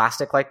hard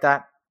plastic like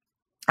that.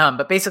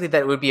 But basically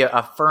that would be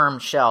a firm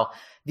shell.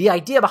 The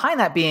idea behind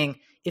that being,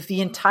 if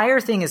the entire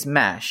thing is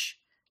mesh,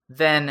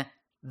 then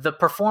the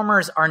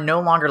performers are no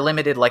longer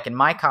limited like in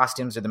my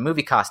costumes or the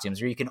movie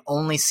costumes, where you can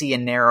only see a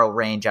narrow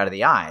range out of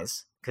the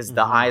eyes because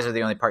the eyes are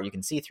the only part you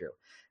can see through.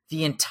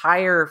 The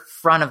entire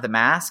front of the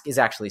mask is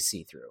actually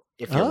see-through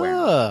if you're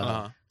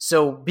wearing it.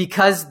 So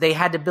because they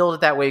had to build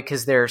it that way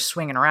because they're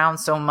swinging around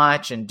so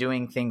much and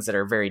doing things that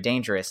are very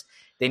dangerous,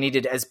 they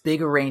needed as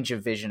big a range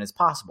of vision as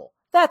possible.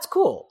 That's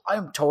cool.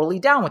 I'm totally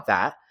down with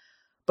that.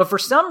 But for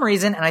some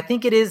reason, and I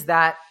think it is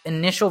that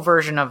initial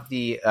version of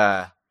the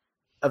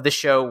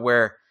show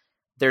where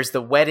there's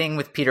the wedding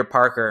with Peter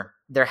Parker,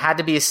 there had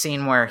to be a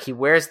scene where he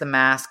wears the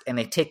mask and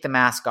they take the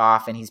mask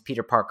off and he's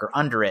Peter Parker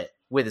under it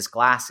with his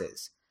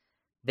glasses.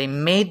 They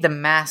made the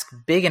mask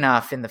big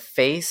enough in the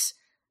face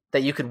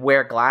that you could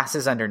wear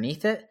glasses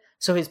underneath it.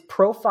 So his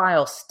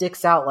profile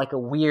sticks out like a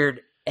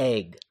weird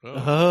egg.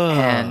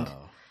 Oh.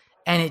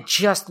 And it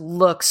just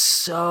looks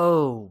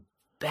so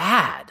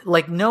bad.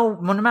 Like no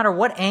matter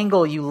what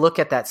angle you look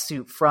at that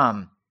suit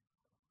from,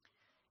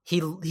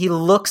 he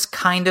looks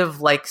kind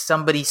of like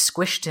somebody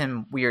squished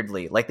him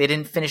weirdly. Like they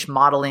didn't finish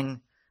modeling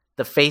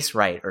the face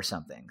right or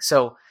something.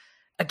 So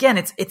again,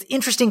 it's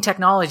interesting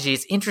technology.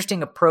 It's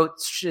interesting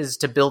approaches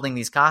to building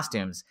these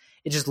costumes.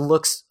 It just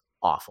looks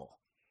awful.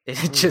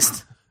 It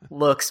just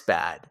looks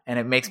bad, and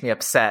it makes me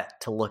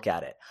upset to look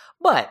at it.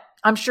 But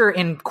I'm sure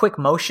in quick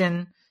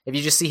motion, if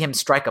you just see him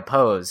strike a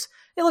pose,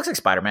 it looks like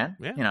Spider-Man.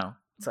 Yeah. You know,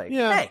 it's like,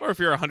 Yeah. hey, Or if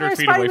you're 100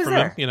 feet Spidey away was from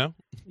there. him, you know.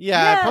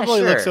 Yeah, it Yeah,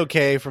 probably looks sure.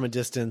 okay from a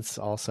distance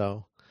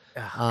also.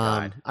 oh,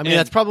 God. I mean,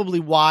 that's probably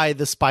why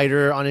the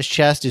spider on his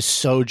chest is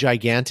so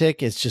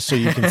gigantic. It's just so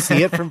you can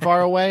see it from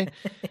far away.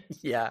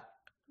 Yeah.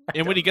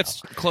 And when he gets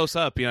close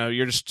up, you know,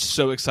 you're just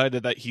so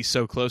excited that he's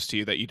so close to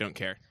you that you don't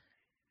care.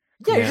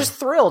 Yeah, Yeah. you're just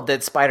thrilled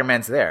that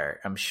Spider-Man's there,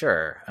 I'm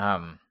sure.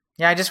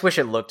 Yeah, I just wish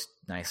it looked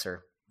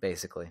nicer,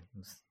 basically.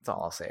 That's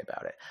all I'll say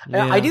about it.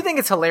 Yeah. I do think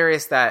it's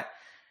hilarious that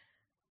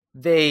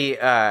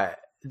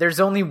there's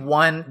only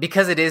one,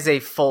 because it is a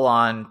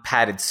full-on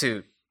padded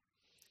suit,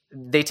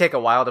 they take a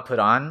while to put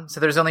on. So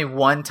there's only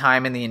one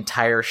time in the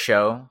entire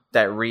show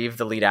that Reeve,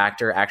 the lead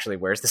actor, actually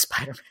wears the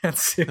Spider-Man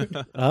suit.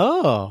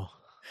 Oh.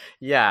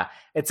 Yeah,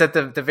 it's at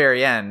the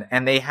very end,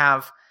 and they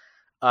have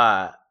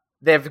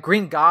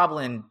Green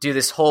Goblin do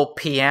this whole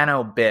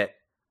piano bit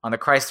on the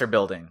Chrysler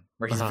Building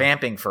where he's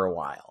vamping for a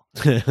while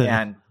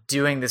and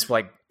doing this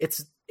like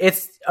it's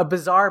a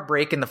bizarre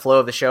break in the flow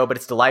of the show, but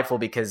it's delightful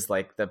because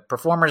like the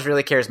performer is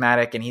really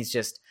charismatic and he's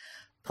just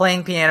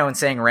playing piano and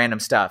saying random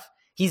stuff.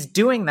 He's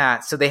doing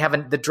that so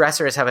the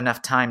dressers have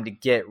enough time to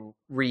get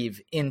Reeve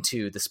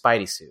into the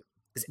Spidey suit.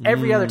 Because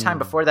every other time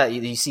before that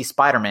you see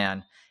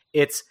Spider-Man,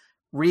 it's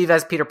Reeve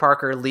as Peter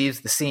Parker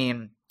leaves the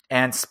scene,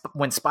 and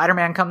when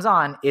Spider-Man comes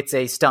on, it's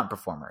a stunt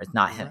performer. It's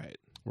not him.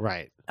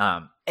 Right.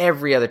 Right.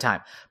 Every other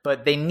time.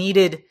 But they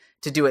needed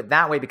to do it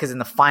that way because in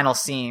the final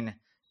scene,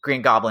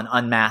 Green Goblin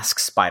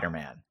unmasks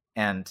Spider-Man,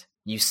 and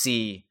you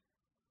see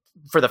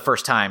for the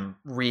first time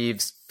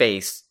Reeve's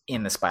face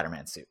in the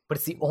Spider-Man suit. But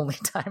it's the only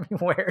time he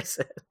wears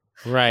it.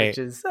 Right. Which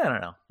is, I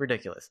don't know,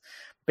 ridiculous.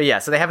 But yeah,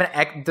 so they have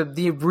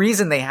the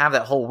reason they have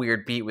that whole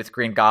weird beat with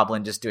Green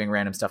Goblin just doing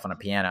random stuff on a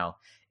piano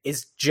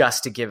is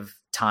just to give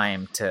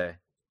time to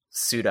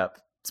suit up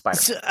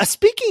Spider-Man. So,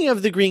 speaking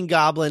of the Green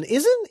Goblin,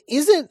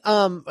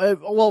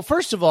 well,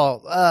 first of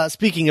all,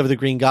 speaking of the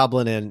Green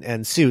Goblin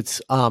and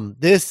suits,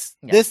 this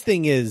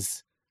thing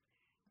is,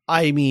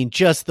 I mean,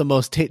 just the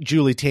most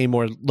Julie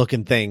Taymor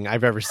looking thing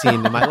I've ever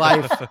seen in my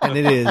life, and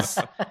it is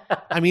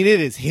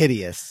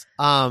hideous.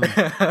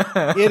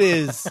 It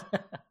is,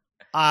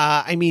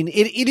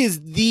 it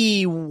is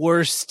the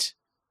worst,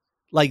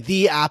 like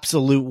the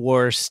absolute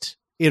worst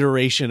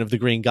iteration of the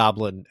Green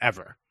Goblin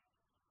ever,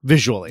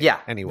 visually. Yeah,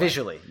 anyway,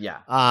 visually, yeah.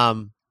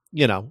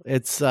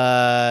 It's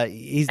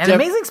he's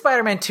Amazing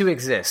Spider-Man 2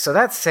 exists, so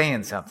that's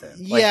saying something.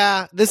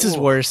 Yeah, this is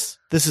worse.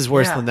 This is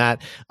worse than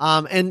that.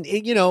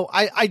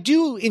 I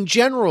do in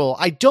general,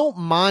 I don't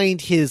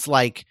mind his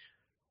like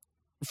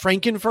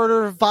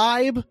Frankenfurter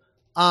vibe.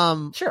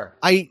 Sure.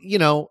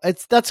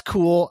 That's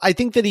cool. I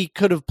think that he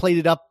could have played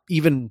it up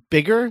even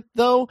bigger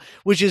though,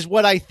 which is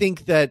what I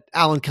think that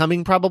Alan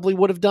Cumming probably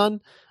would have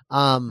done.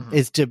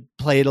 Is to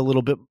play it a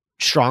little bit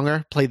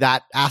stronger, play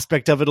that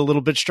aspect of it a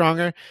little bit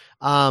stronger.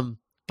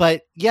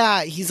 But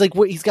yeah, he's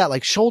got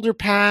like shoulder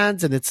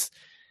pads, and there's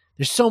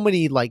so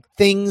many like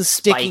things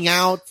sticking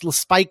out,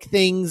 spike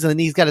things,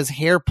 and he's got his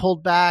hair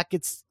pulled back.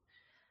 It's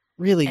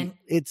really,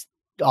 it's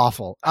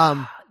awful.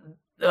 And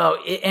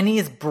he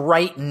is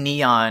bright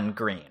neon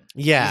green.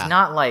 Yeah. He's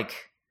not like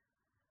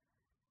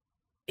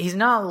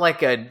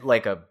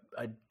a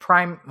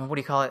prime, what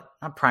do you call it?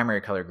 Not primary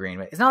color green,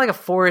 but it's not like a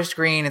forest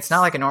green. It's not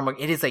like a normal,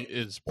 it is like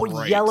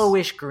bright.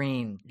 yellowish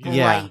green,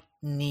 bright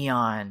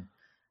neon,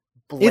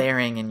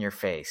 blaring in your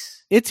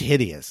face. It's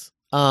hideous.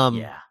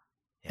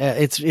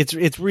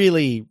 It's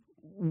really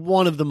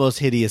one of the most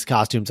hideous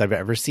costumes I've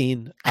ever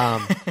seen.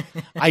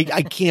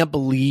 I can't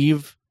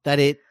believe that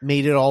it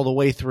made it all the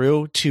way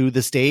through to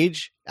the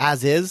stage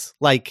as is.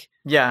 Like,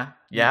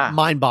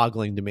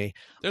 mind-boggling to me.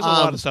 There's a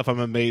lot of stuff I'm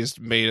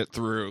amazed made it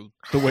through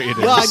the way it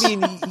is. Well, I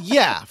mean,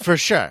 yeah, for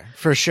sure.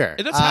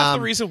 And that's half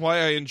the reason why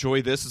I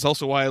enjoy this. It's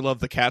also why I love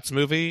the Cats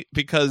movie,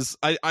 because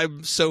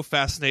I'm so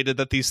fascinated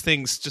that these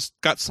things just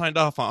got signed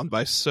off on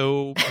by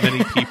so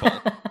many people.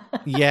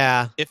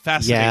 Yeah. It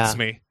fascinates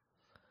me.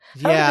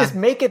 How did this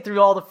make it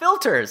through all the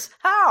filters?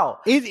 How?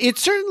 It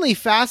certainly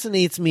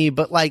fascinates me,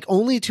 but like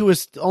only to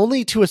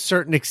a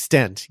certain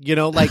extent. You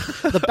know, like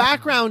the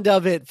background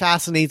of it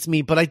fascinates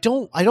me, but I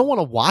don't want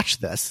to watch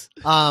this.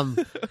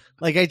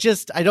 Like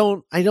I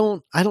don't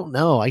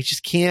know.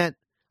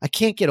 I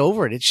can't get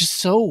over it. It's just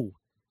so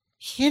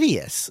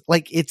hideous.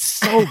 Like it's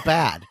so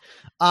bad.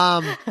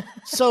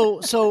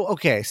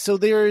 Okay. So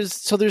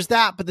there's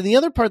that, but then the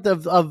other part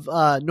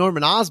of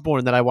Norman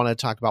Osborn that I want to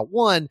talk about,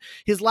 one,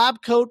 his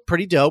lab coat,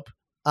 pretty dope.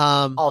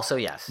 Also,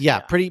 yes. Yeah.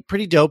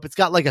 Pretty dope. It's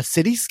got like a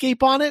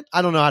cityscape on it.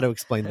 I don't know how to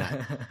explain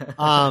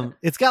that.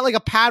 It's got like a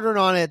pattern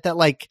on it that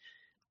like,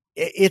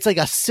 it's like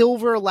a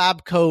silver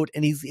lab coat,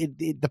 and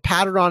the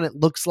pattern on it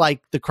looks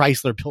like the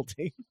Chrysler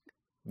Building.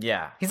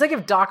 Yeah. He's like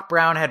if Doc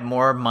Brown had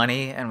more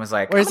money and was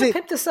like, I'm gonna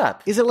pimp this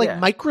up. Is it like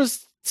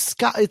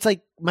it's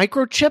like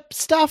microchip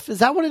stuff? Is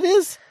that what it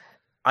is?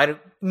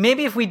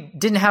 Maybe if we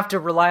didn't have to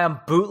rely on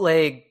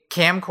bootleg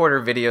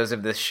camcorder videos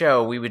of this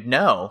show, we would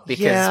know,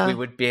 because we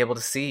would be able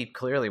to see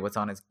clearly what's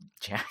on his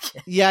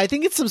jacket. Yeah, I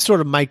think it's some sort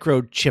of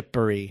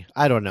microchippery.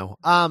 I don't know.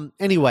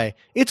 Anyway,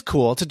 it's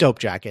cool. It's a dope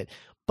jacket.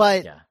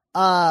 But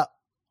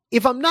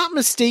if I'm not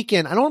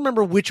mistaken, I don't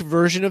remember which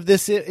version of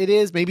this it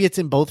is. Maybe it's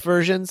in both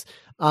versions.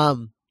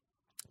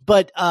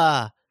 But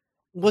am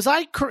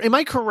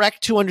I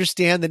correct to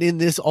understand that in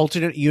this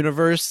alternate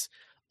universe,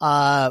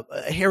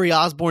 Harry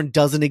Osborn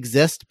doesn't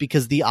exist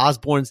because the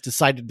Osborns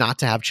decided not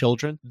to have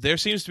children? There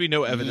seems to be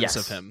no evidence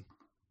of him.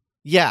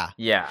 Yeah.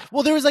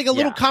 Well, there was like a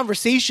little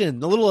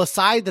conversation, a little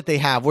aside that they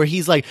have where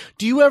he's like,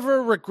 do you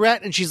ever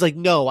regret? And she's like,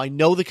 no, I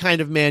know the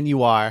kind of man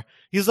you are.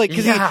 He's like,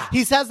 because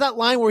he says that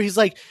line where he's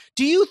like,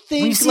 do you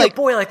think when you see a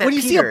boy like that, when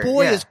you see a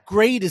boy as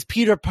great as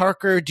Peter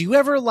Parker, do you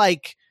ever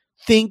like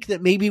think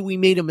that maybe we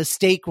made a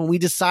mistake when we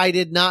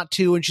decided not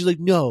to? And she's like,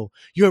 no,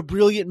 you're a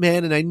brilliant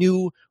man, and I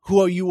knew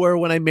who you were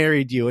when I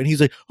married you. And he's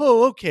like,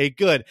 oh, okay,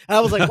 good. And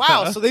I was like,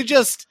 wow. So they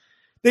just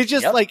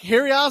like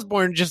Harry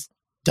Osborn just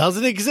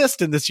doesn't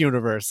exist in this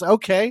universe.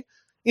 Okay,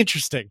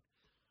 interesting.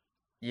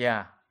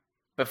 Yeah,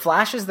 but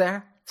Flash is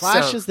there.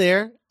 Flash is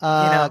there.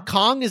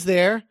 Kong is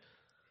there.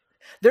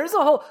 There's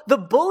the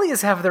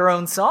bullies have their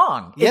own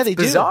song. Yeah, it's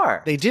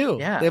bizarre. They do.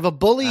 Yeah. They have a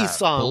bully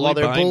song while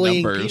they're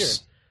bullying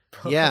numbers.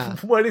 Peter. Yeah.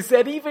 What does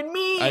that even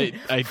mean?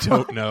 I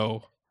don't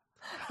know.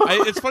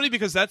 It's funny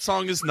because that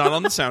song is not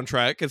on the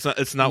soundtrack.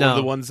 It's not one of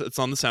the ones that's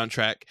on the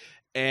soundtrack.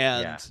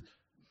 And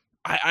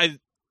I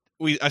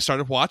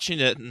started watching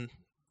it, and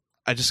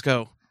I just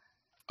go,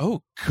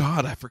 oh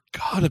God, I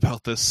forgot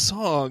about this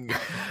song.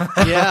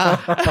 Yeah.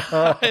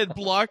 I had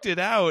blocked it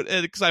out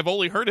because I've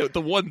only heard it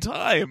the one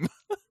time.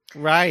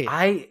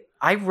 Right.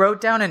 I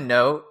wrote down a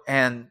note,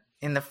 and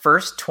in the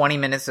first 20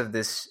 minutes of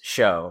this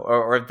show,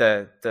 or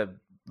the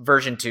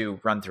version 2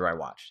 run through I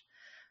watched,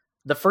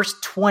 the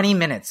first 20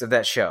 minutes of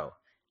that show,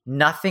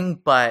 nothing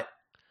but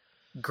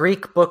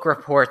Greek book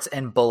reports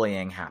and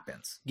bullying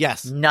happens.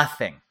 Yes.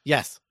 Nothing.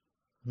 Yes.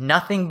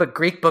 Nothing but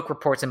Greek book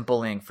reports and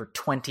bullying for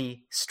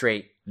 20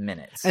 straight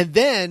minutes. And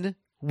then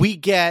we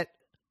get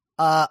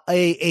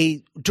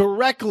a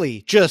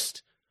directly,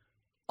 just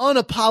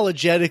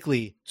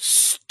unapologetically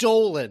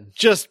stolen,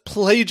 just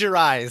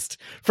plagiarized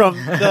from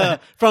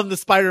the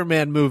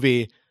Spider-Man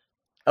movie.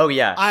 Oh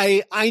yeah.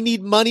 I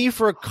need money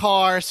for a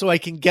car so I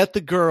can get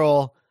the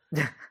girl,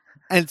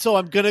 and so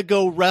I'm gonna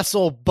go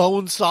wrestle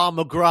Bonesaw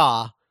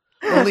McGraw.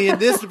 Only in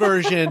this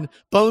version,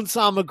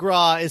 Bonesaw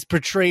McGraw is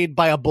portrayed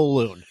by a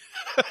balloon.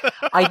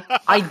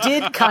 I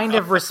did kind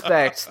of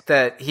respect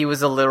that he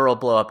was a literal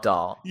blow-up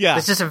doll. Yeah.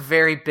 It's just a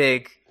very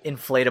big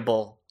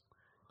inflatable.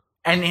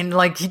 And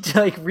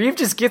Reeve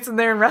just gets in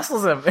there and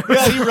wrestles him.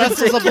 Yeah, he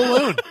wrestles a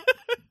balloon.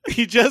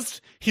 He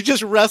just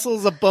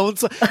wrestles a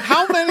bonesaw.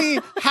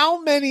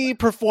 How many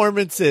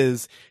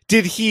performances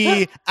did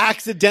he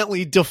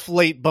accidentally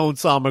deflate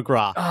Bonesaw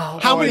McGraw?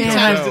 How many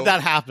times did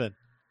that happen?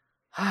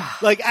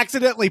 Like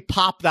accidentally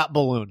pop that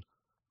balloon.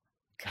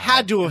 God.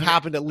 Had to have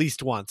happened at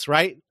least once,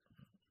 right?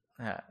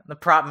 The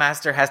prop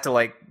master has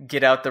to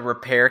get out the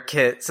repair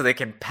kit so they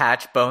can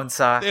patch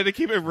Bonesaw. They had to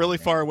keep it really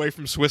far away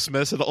from Swiss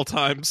Miss at all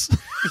times.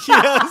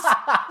 Yes.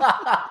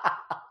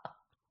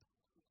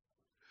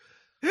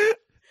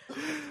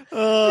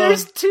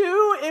 There's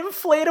 2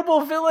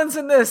 inflatable villains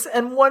in this,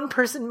 and one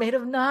person made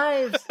of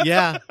knives.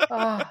 Yeah.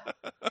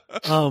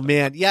 Oh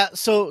man. Yeah.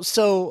 So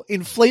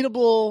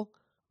inflatable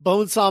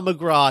Bonesaw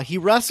McGraw. He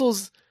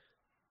wrestles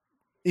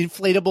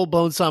inflatable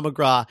Bonesaw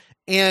McGraw,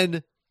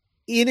 and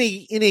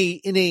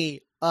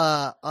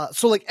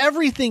so like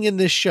everything in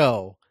this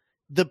show,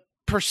 the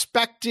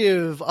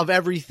perspective of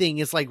everything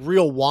is like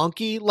real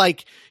wonky.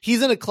 Like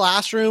he's in a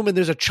classroom and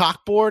there's a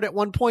chalkboard at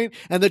one point,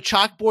 and the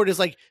chalkboard is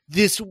like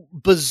this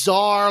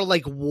bizarre,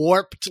 like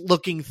warped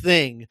looking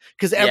thing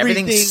because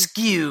everything's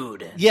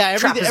skewed. Yeah,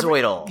 everything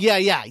trapezoidal.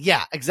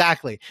 Yeah,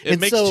 exactly. It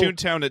makes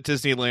Toontown at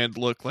Disneyland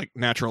look like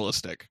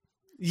naturalistic.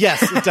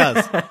 Yes, it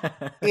does.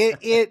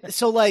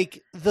 So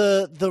like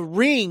the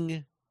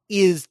ring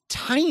is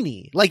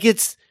tiny. Like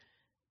it's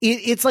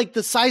like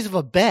the size of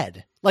a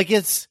bed. Like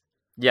it's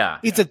Yeah.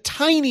 It's a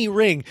tiny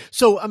ring.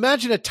 So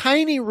imagine a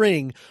tiny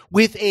ring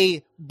with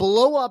a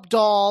blow-up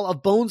doll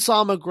of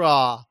Bonesaw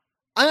McGraw.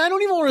 I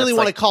don't even really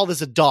want to call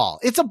this a doll.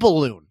 It's a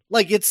balloon.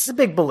 Like it's a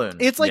big balloon.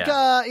 It's like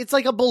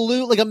a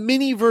balloon, like a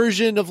mini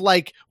version of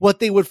like what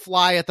they would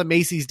fly at the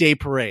Macy's Day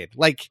Parade.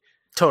 Like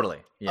totally.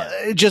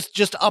 Yeah.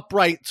 Just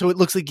upright, so it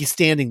looks like he's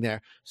standing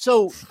there.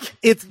 So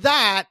it's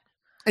that,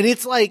 and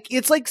it's like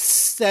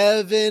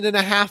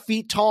 7.5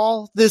 feet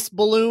tall. This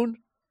balloon,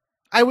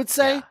 I would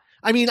say. Yeah.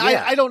 I mean,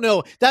 I don't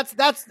know.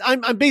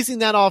 I'm basing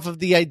that off of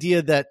the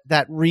idea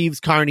that Reeves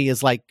Carney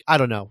is like, I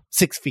don't know,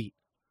 6 feet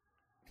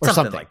or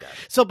something like that.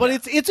 So,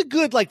 but it's a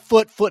good like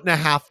foot and a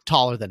half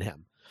taller than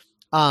him.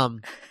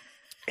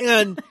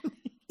 And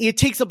it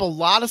takes up a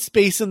lot of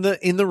space in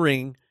the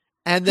ring,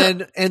 and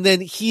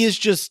then he is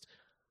just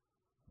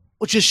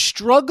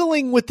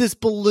struggling with this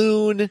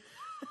balloon,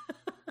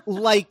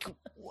 like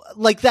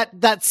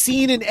that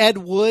scene in Ed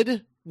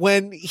Wood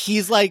when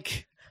he's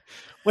like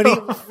when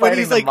he's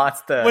fighting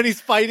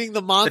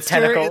the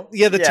monster,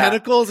 the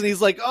tentacles, and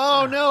he's like,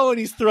 oh no, and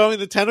he's throwing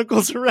the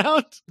tentacles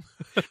around.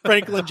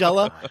 Frank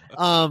Langella.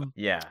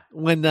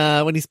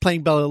 When he's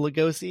playing Bela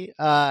Lugosi.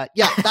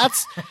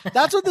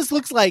 That's what this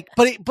looks like.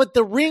 But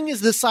the ring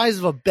is the size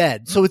of a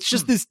bed. So it's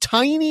just this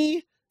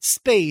tiny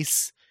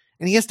space,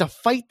 and he has to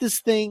fight this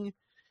thing.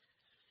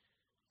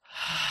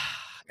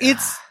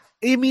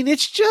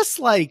 It's just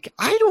like,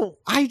 I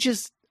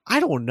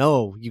don't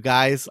know, you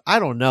guys. I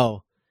don't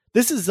know.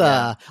 This is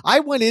I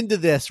went into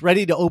this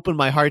ready to open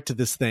my heart to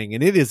this thing,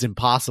 and it is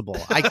impossible.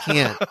 I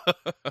can't.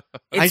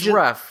 It's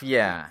rough,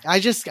 yeah. I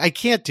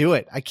can't do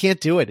it. I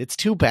can't do it. It's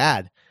too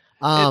bad.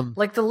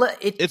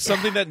 It's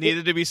something that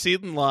needed to be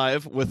seen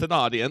live with an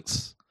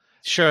audience.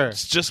 Sure.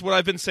 It's just what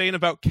I've been saying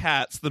about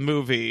Cats, the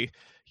movie.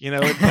 You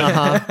know,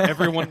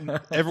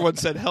 everyone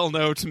said hell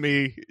no to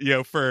me.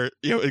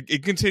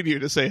 It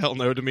continued to say hell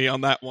no to me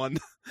on that one.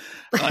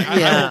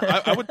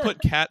 I would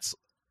put Cats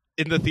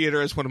in the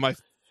theater as one of my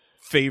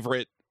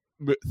favorite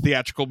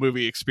theatrical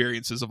movie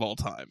experiences of all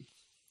time.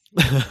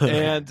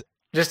 And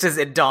just as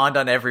it dawned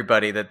on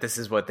everybody that this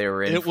is what they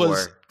were in for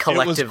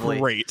collectively. It was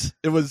great.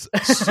 It was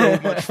so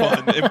much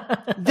fun.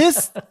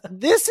 This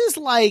is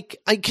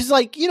like, because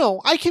like,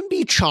 I can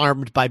be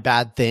charmed by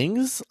bad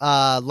things,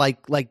 like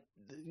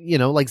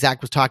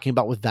Zach was talking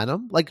about with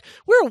Venom. Like,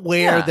 we're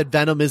aware that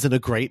Venom isn't a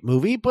great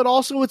movie, but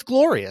also it's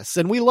glorious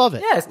and we love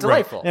it. Yeah, it's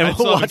delightful. Right. And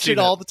we'll watch it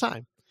all the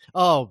time.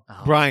 Oh,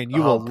 Brian,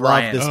 you will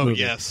love this movie.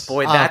 Yes.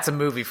 Boy, that's a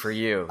movie for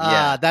you.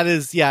 Yeah. That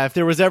is, if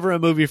there was ever a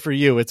movie for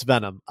you, it's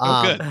Venom.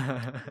 Good.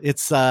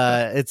 It's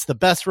the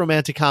best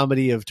romantic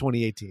comedy of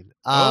 2018.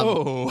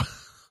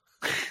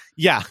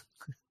 Yeah.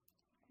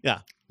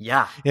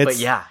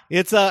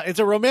 It's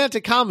a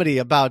romantic comedy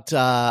about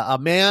a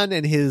man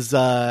and his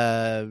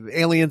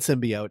alien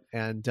symbiote,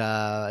 and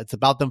it's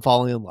about them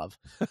falling in love.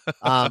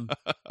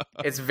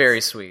 It's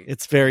very sweet.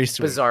 It's very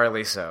sweet.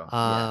 Bizarrely so.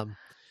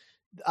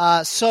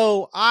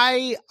 So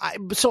I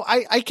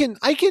can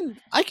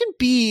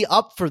be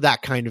up for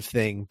that kind of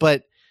thing,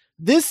 but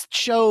this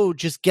show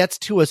just gets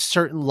to a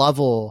certain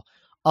level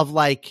of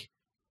like,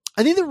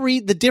 I think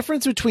the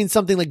difference between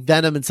something like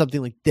Venom and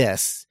something like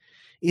this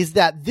is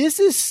that this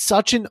is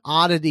such an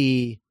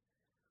oddity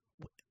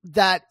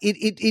that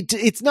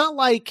it's not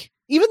like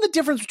even the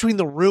difference between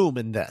The Room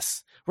and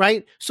this,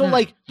 right? So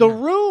like The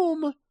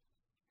Room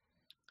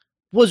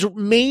was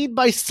made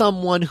by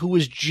someone who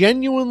was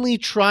genuinely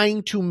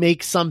trying to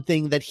make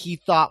something that he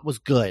thought was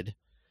good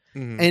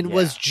and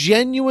was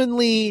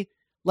genuinely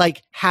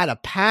like had a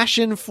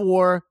passion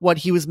for what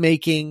he was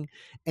making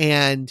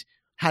and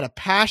had a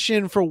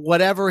passion for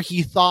whatever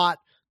he thought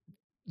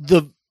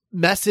the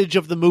message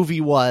of the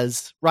movie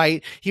was,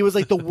 right? He was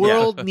like, the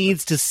world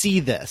needs to see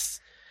this.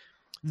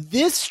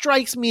 This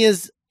strikes me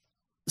as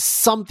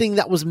something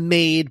that was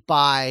made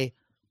by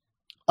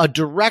a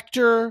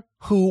director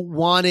who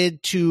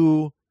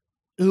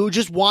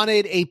just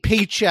wanted a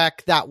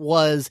paycheck that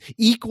was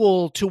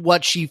equal to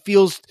what she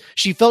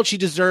felt she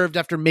deserved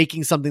after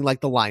making something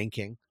like The Lion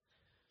King.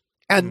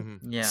 And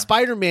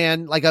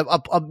Spider-Man, like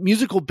a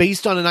musical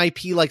based on an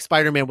IP like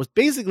Spider-Man, was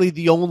basically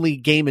the only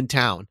game in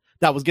town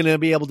that was going to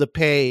be able to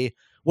pay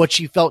what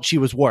she felt she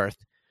was worth.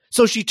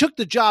 So she took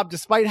the job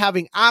despite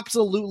having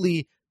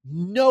absolutely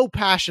no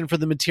passion for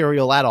the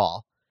material at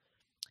all.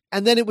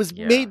 And then it was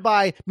made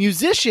by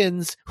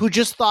musicians who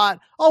just thought,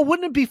 oh,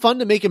 wouldn't it be fun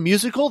to make a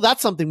musical?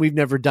 That's something we've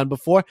never done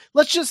before.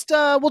 Let's just,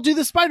 we'll do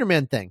the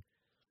Spider-Man thing.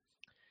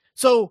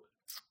 So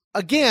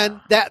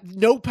again, that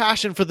no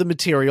passion for the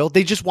material.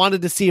 They just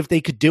wanted to see if they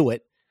could do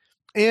it.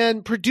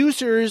 And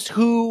producers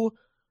who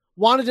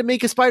wanted to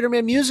make a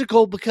Spider-Man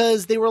musical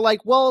because they were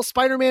like, well,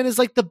 Spider-Man is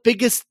like the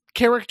biggest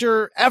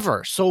character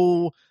ever.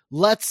 So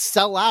let's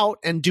sell out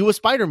and do a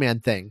Spider-Man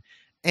thing.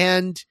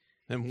 And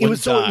it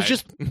was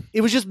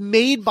just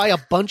made by a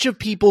bunch of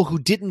people who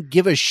didn't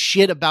give a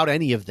shit about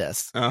any of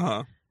this.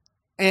 And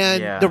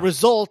the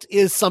result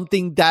is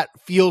something that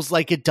feels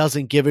like it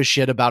doesn't give a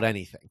shit about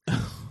anything.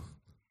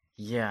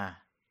 Yeah.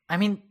 I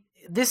mean,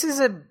 this is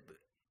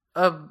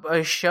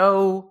a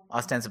show,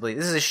 ostensibly.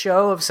 This is a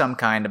show of some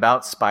kind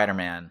about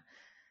Spider-Man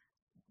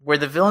where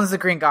the villain's the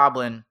Green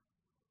Goblin,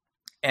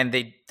 and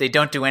they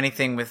don't do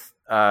anything with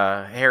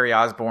Harry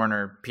Osborn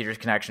or Peter's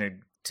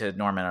connection to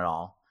Norman at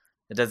all.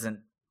 It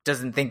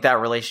doesn't think that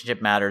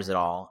relationship matters at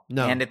all.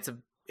 No. And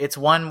it's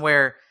one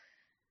where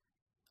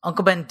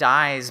Uncle Ben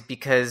dies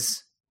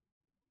because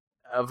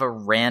of a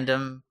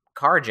random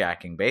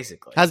carjacking,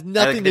 basically. Has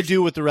nothing to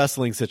do with the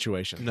wrestling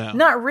situation. No.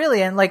 Not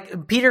really. And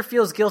like Peter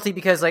feels guilty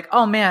because like,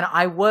 oh man,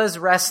 I was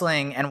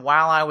wrestling, and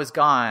while I was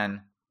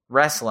gone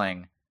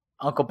wrestling,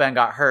 Uncle Ben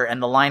got hurt.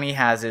 And the line he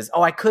has is,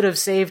 oh, I could have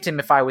saved him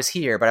if I was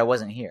here, but I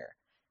wasn't here.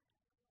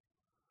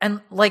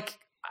 And like,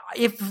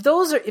 if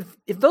those are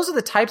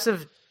the types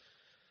of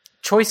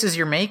choices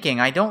you're making,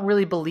 I don't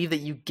really believe that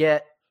you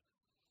get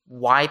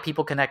why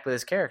people connect with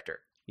this character.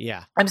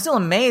 Yeah. I'm still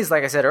amazed,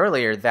 like I said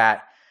earlier,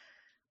 that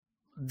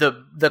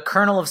the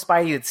kernel of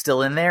Spidey that's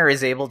still in there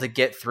is able to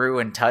get through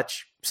and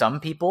touch some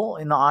people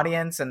in the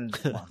audience. And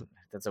well,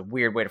 that's a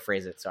weird way to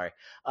phrase it. Sorry.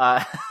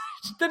 That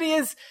he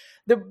is,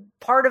 the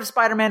part of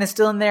Spider-Man is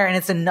still in there, and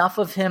it's enough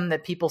of him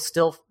that people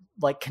still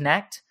like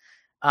connect.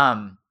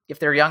 If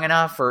they're young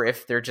enough, or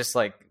if they're just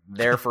like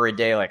there for a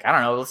day, like, I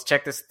don't know, let's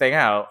check this thing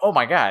out. Oh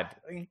my God.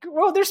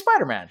 Well, there's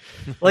Spider-Man.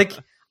 Like,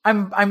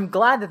 I'm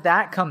glad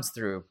that comes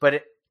through,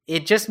 but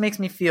it just makes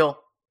me feel,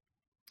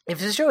 if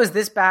the show is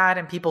this bad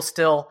and people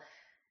still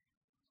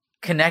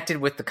connected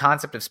with the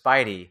concept of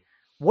Spidey,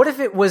 what if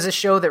it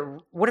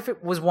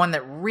was one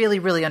that really,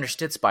 really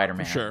understood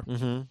Spider-Man? Sure.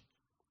 Mm-hmm.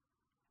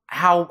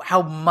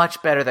 How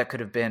much better that could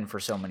have been for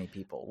so many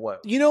people.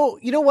 What You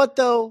know what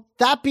though?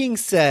 That being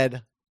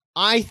said,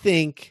 I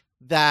think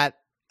that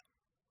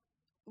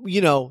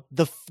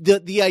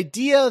the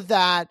idea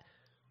that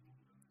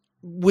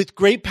with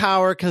great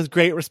power comes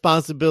great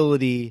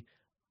responsibility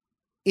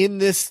in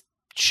this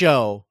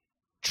show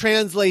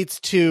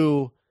translates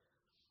to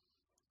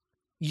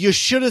you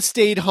should have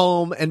stayed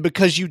home, and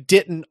because you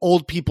didn't,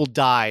 old people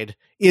died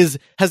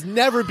has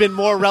never been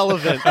more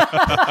relevant than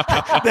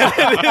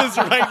it is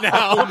right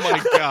now. Oh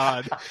my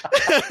God.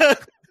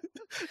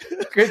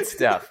 Good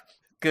stuff.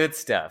 Good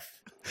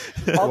stuff.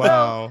 Although,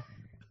 Wow.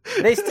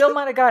 they still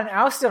might have gotten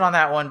ousted on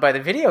that one by the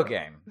video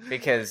game,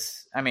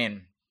 because, I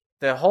mean,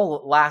 the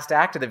whole last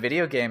act of the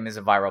video game is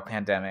a viral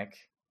pandemic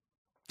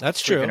That's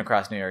sweeping true.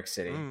 across New York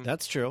City. Mm.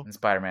 That's true. And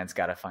Spider-Man's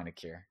got to find a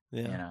cure.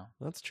 Yeah, You know,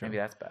 that's true. maybe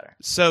that's better.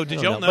 So I did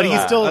don't y'all know?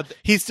 But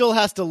he still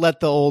has to let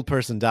the old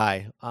person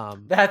die.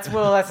 That's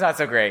not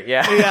so great.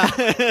 Yeah.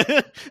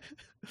 Yeah.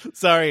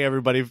 Sorry,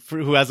 everybody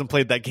who hasn't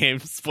played that game.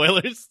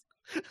 Spoilers.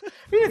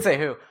 We didn't say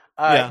who.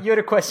 Yeah. You had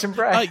a question,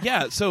 Brian?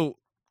 Yeah. So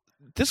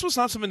this was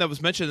not something that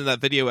was mentioned in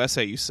that video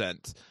essay you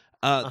sent.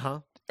 Uh-huh.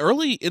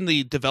 Early in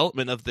the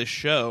development of this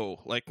show,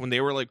 like when they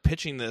were like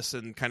pitching this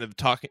and kind of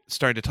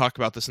starting to talk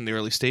about this in the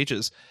early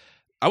stages,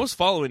 I was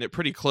following it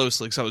pretty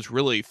closely because I was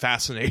really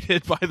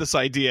fascinated by this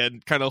idea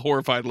and kind of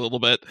horrified a little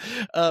bit.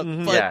 But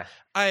Yeah.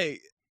 I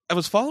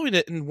was following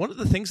it, and one of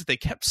the things that they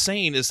kept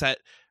saying is that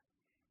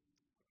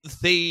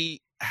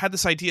they had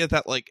this idea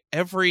that like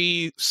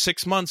every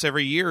 6 months,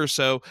 every year or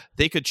so,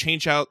 they could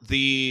change out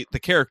the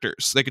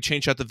characters. They could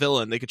change out the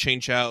villain. They could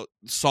change out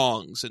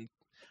songs and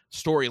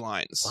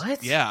storylines.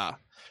 What? Yeah.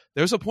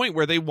 There was a point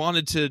where they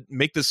wanted to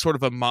make this sort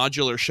of a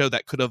modular show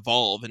that could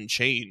evolve and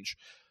change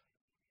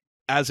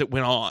as it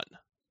went on.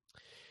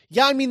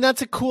 Yeah, I mean,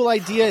 that's a cool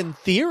idea in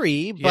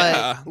theory,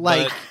 but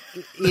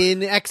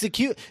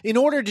in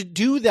order to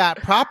do that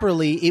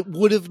properly, it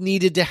would have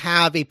needed to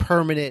have a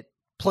permanent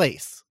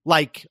place,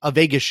 like a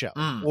Vegas show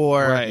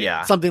or Right.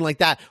 Yeah. something like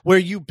that, where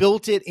you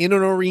built it in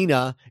an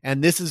arena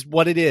and this is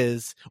what it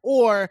is.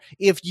 Or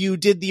if you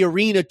did the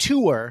arena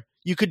tour,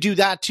 you could do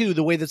that too,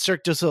 the way that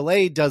Cirque du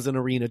Soleil does an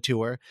arena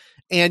tour,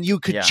 and you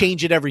could Yeah.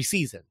 change it every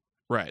season.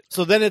 Right.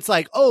 So then it's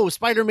like, oh,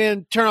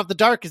 Spider-Man Turn Off the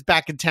Dark is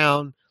back in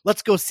town.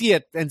 Let's go see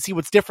it and see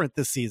what's different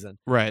this season.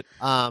 Right.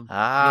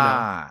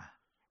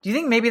 Do you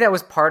think maybe that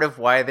was part of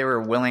why they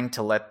were willing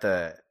to let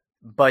the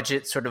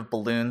budget sort of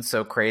balloon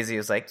so crazy? It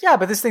was like, yeah,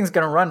 but this thing's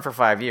going to run for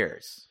 5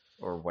 years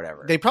or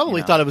whatever. They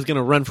probably thought it was going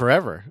to run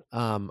forever.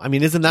 I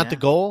mean, isn't that the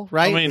goal,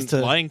 right? I mean, Is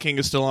to- Lion King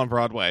is still on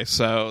Broadway,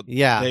 so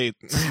Yeah. they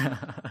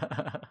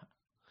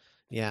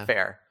yeah.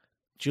 Fair.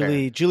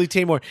 Julie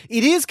Taymor.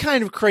 It is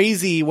kind of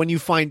crazy when you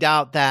find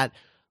out that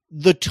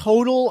the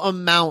total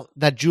amount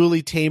that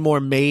Julie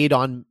Taymor made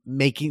on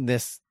making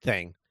this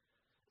thing,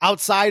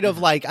 outside of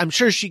like, I'm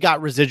sure she got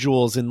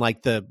residuals in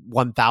like the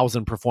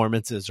 1,000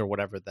 performances or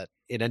whatever that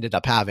it ended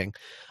up having.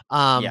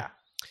 Yeah.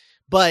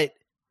 But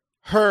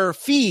her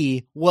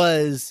fee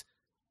was,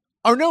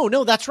 or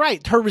no, that's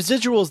right. Her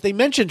residuals, they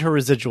mentioned her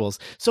residuals.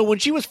 So when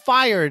she was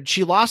fired,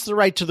 she lost the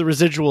right to the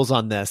residuals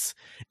on this,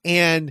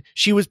 and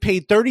she was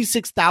paid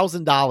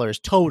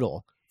 $36,000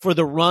 total for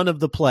the run of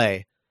the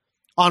play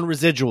on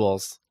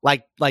residuals,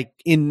 like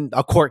in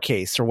a court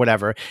case or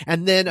whatever,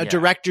 and then a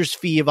director's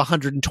fee of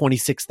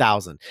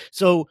 $126,000.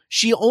 So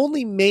she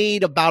only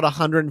made about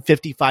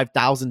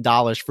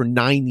 $155,000 for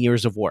 9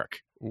 years of work.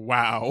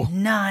 wow.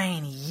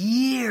 9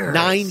 years.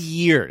 9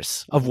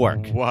 years of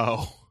work.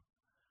 Wow.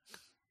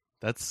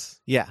 That's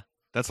Yeah.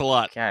 That's a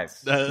lot. Guys,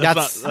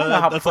 That's- I don't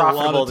know how that's a lot of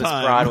profitable this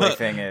time. Broadway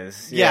thing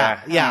is.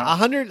 Yeah, yeah,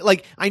 100.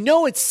 Like, I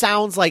know it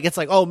sounds like it's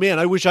like, oh man,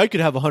 I wish I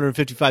could have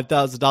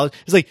 $155,000.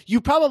 It's like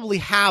you probably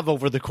have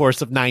over the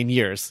course of 9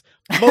 years.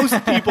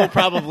 Most people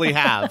probably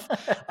have.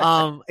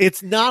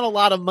 It's not a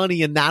lot of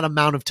money in that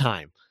amount of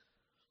time.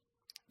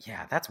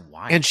 Yeah, that's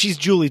wild. And she's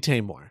Julie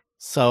Taymor,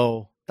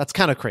 so that's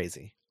kind of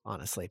crazy,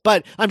 honestly.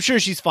 But I'm sure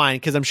she's fine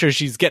because I'm sure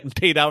she's getting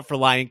paid out for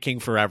Lion King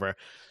forever.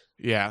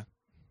 Yeah.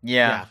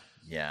 yeah.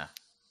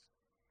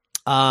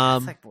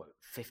 It's like what,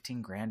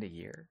 $15,000 a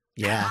year.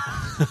 Yeah.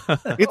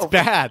 It's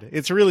bad.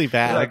 It's really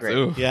bad. Like, great.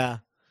 Ooh. Yeah.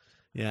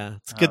 Yeah.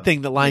 It's a good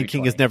thing that Lion maybe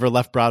King 20. has never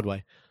left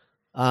Broadway.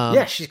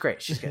 Yeah, she's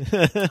great. She's good.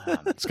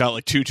 It's got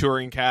like 2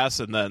 touring casts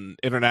and then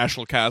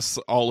international casts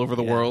all over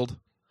the Yeah. world.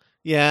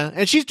 Yeah.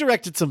 And she's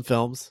directed some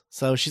films,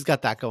 so she's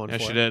got that going Yeah,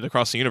 for she her. did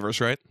Across the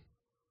Universe, right?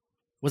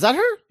 Was that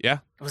her? Yeah,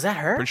 Was that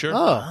her? pretty sure.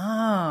 Oh.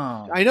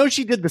 Oh. I know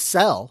she did The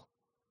Cell.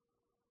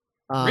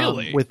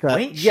 Really? With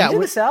Wait, she yeah, did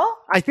with, the Cell?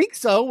 I think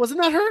so.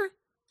 Wasn't that her?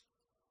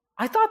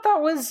 I thought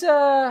that was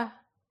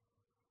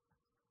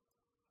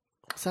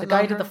Was that the guy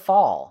not who did her? The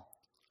Fall.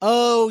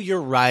 Oh,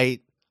 you're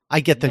right. I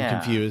get them Yeah.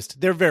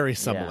 confused. They're very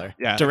similar.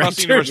 Yeah, Across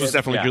the Universe was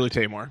definitely Yeah. Julie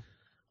Taymor.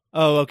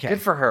 Oh, okay.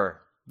 Good for her.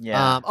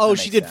 Yeah. oh, that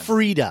she makes did sense.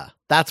 Frida.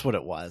 That's what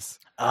it was.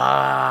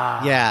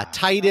 Ah. Yeah,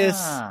 Titus,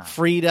 Ah.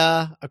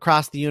 Frida,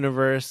 Across the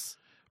Universe.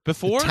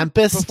 Before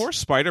Tempest? before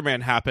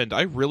Spider-Man happened,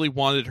 I really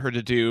wanted her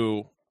to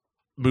do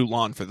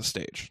Mulan for the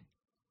stage.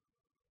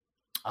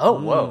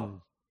 Oh,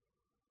 whoa.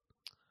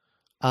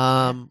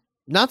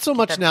 Not so Get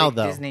much that now big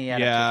though. Disney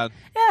Yeah,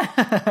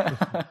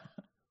 Yeah.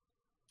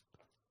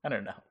 I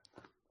don't know.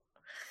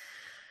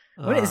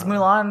 When is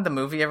Mulan the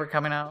movie ever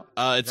coming out?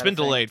 it's that been a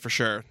thing? delayed for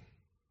sure.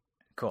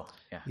 Cool.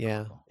 Yeah.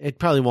 Yeah, Cool. it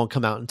probably won't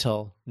come out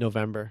until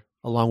November,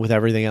 along with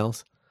everything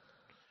else.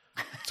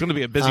 It's going to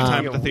be a busy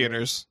time at the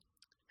theaters.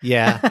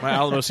 Yeah. My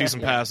Alamo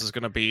season pass is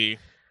going to be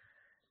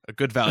a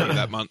good value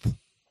that month.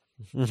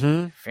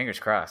 Mm-hmm. Fingers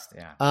crossed.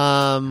 Yeah.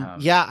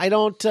 Yeah, I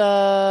don't.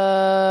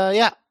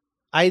 Yeah,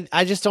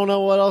 I just don't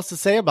know what else to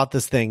say about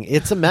this thing.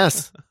 It's a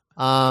mess.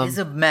 It is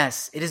a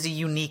mess. It is a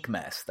unique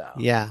mess, though.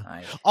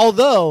 Yeah.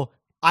 Although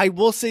I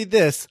will say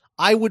this,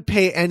 I would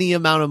pay any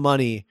amount of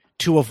money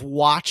to have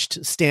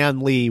watched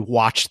Stan Lee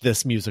watch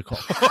this musical.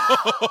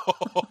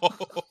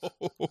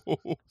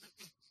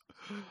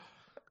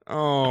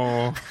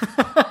 Oh.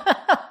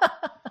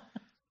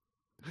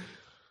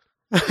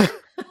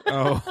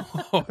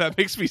 Oh, that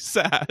makes me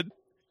sad.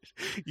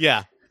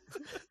 Yeah.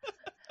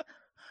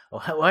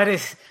 What's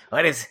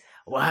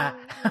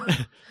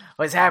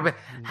happened?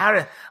 How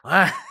did,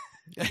 what?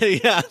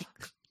 Yeah.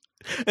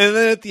 And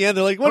then at the end,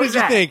 they're like, what What did was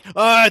you that? think? Oh,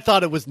 I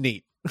thought it was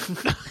neat.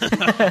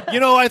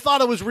 I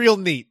thought it was real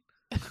neat.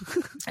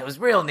 It was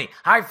real neat.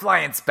 High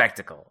flying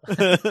spectacle.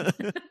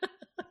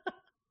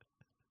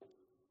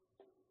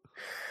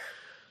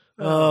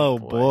 Oh,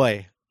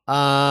 boy.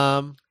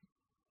 New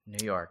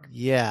York.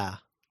 Yeah.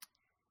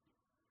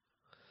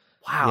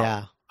 Wow.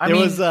 Yeah. I There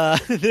mean, was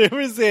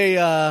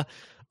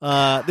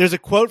there's a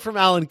quote from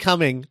Alan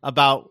Cumming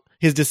about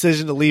his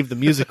decision to leave the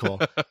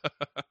musical.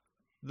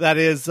 That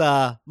is,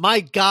 my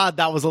God,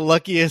 that was a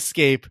lucky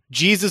escape.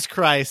 Jesus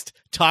Christ,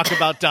 talk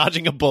about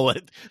dodging a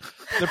bullet.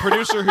 The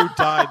producer who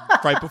died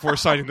right before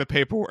signing the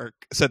paperwork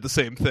said the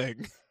same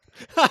thing.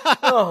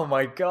 oh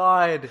my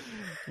God.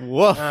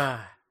 Woof.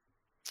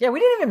 Yeah, we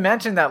didn't even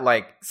mention that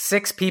like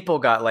 6 people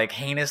got like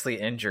heinously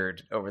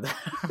injured over the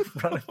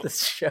run of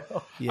this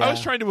show. Yeah. I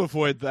was trying to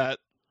avoid that.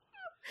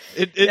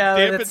 It Yeah,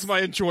 dampens that's-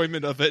 my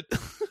enjoyment of it.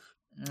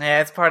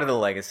 Yeah, it's part of the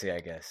legacy, I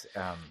guess.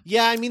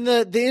 Yeah, I mean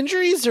the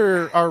injuries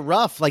are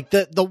rough. Like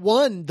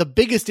the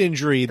biggest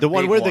injury, the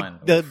one big where one.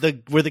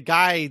 where the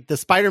guy, the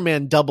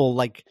Spider-Man double,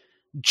 like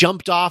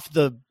jumped off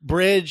the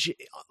bridge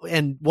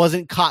and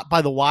wasn't caught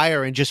by the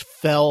wire and just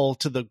fell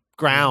to the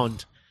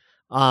ground,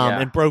 Yeah.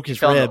 and broke He his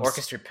fell in ribs. the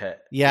orchestra pit.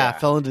 Yeah,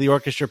 fell into the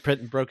orchestra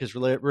pit and broke his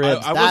ribs.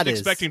 I wasn't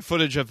expecting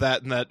footage of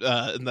that in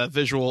that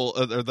visual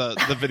or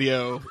the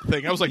video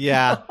thing. I was like,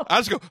 Yeah. I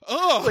was go,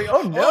 oh, Like,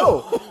 oh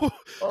no!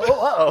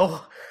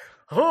 Oh,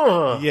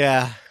 oh,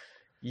 Yeah,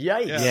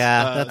 yikes!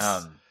 yeah,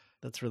 Uh,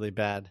 that's really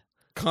bad.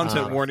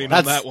 content warning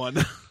on that's- that one.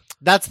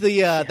 That's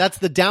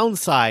the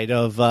downside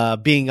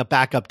of being a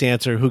backup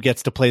dancer who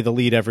gets to play the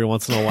lead every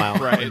once in a while,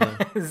 Right.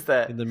 Is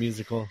that? in the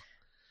musical.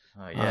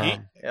 Oh yeah.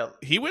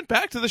 He went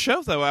back to the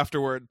show though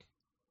afterward.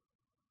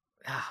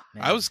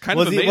 Man. I was kind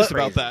Was of he- amazed what-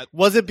 about that.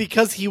 Was it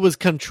because he was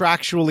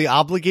contractually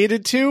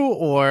obligated to,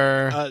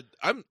 or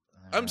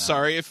I'm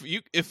sorry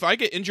if I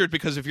get injured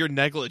because of your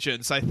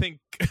negligence. I think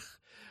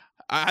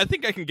I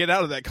can get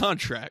out of that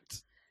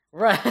contract.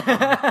 right.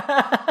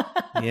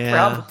 Yeah.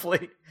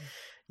 Probably.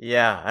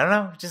 Yeah, I don't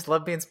know. Just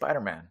love being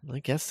Spider-Man. I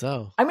guess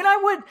so. I mean, I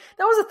would.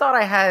 That was a thought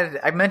I had.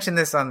 I mentioned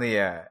this on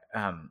the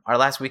our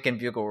last Weekend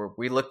Bugle, where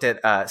we looked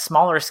at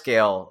smaller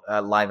scale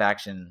live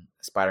action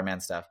Spider-Man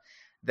stuff.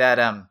 That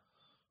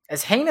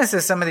as heinous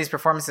as some of these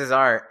performances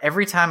are,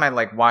 every time I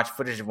like watch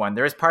footage of one,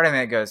 there is part of me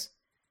that goes,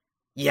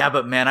 "Yeah,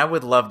 but man, I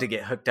would love to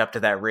get hooked up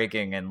to that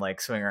rigging and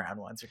like swing around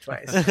once or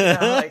twice." You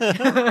know,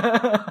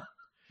 like-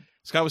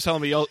 Scott was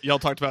telling me y'all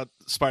talked about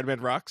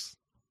Spider-Man Rocks.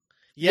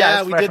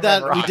 Yeah, we did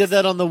that. Rocks. We did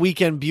that on the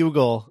Weekend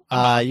Bugle.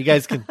 You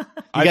guys can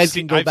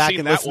go back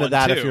and listen to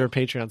that too. if you're a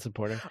Patreon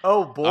supporter.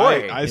 Oh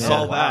boy, I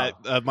saw Wow.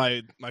 that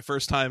my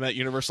first time at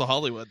Universal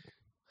Hollywood.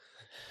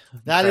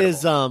 That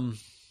is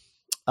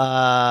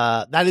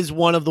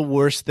one of the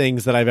worst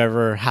things that I've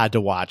ever had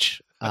to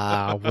watch.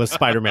 Was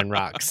Spider-Man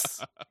Rocks.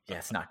 Yeah,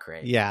 it's not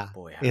great. Yeah,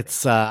 boy,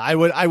 it's I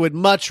would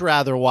much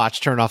rather watch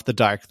Turn Off the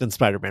Dark than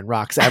Spider-Man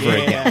Rocks ever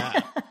again.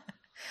 Yeah.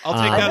 I'll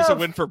take that as a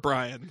win for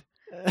Brian.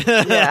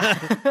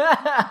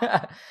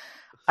 Yeah.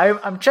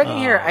 I'm checking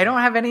here. I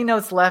don't have any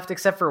notes left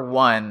except for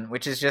one,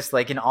 which is just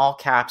like in all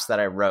caps that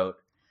I wrote.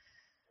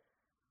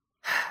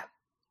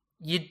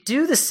 You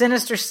do the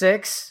Sinister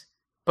Six,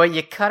 but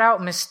you cut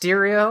out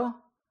Mysterio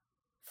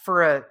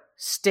for a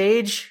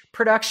stage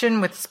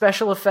production with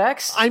special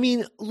effects. I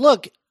mean,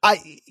 look,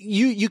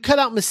 you cut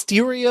out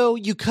Mysterio,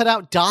 you cut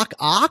out Doc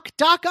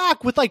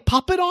Ock with like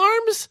puppet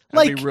arms,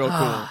 That'd be real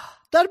cool.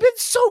 That'd have been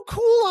so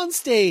cool on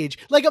stage.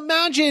 Like,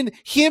 imagine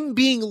him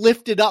being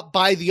lifted up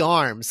by the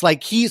arms.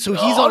 Like he's on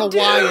a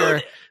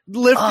wire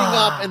lifting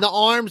up, and the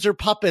arms are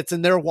puppets,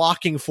 and they're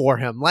walking for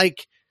him.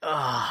 Like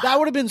that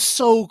would have been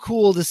so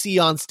cool to see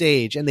on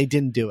stage, and they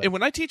didn't do it. And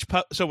when I teach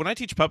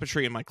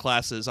puppetry in my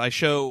classes, I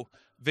show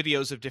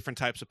videos of different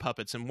types of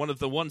puppets, and one of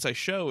the ones I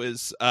show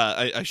is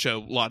I show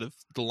a lot of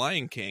The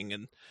Lion King,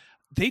 and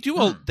they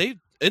do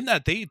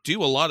they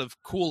do a lot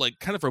of cool, like,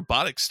 kind of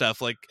robotic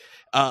stuff. Like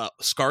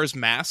Scar's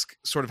mask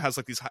sort of has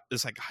like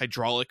this like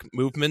hydraulic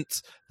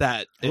movement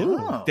that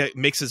that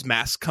makes his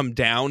mask come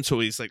down, so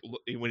he's like,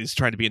 when he's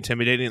trying to be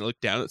intimidating and look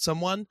down at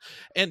someone,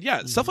 and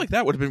stuff like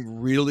that would have been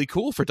really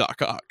cool for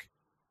Doc Ock.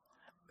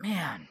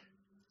 Man,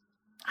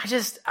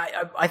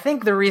 I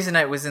think the reason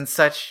it was in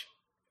such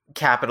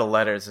capital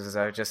letters is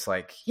I was just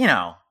like,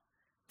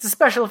 it's a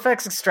special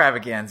effects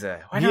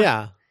extravaganza. Why not?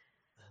 Yeah.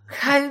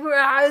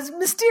 It's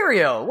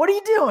Mysterio. What are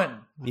you doing?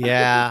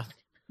 Yeah.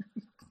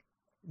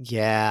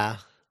 Yeah.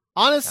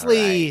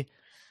 Honestly,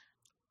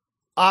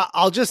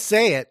 I'll just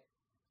say it.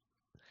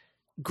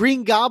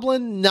 Green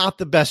Goblin, not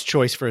the best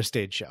choice for a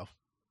stage show.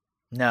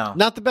 No.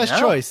 Not the best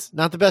choice.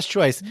 Not the best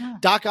choice. No.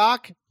 Doc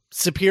Ock,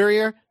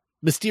 superior.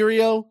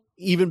 Mysterio,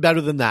 even better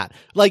than that.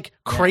 Like,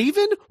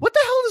 Kraven? What the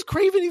hell is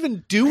Kraven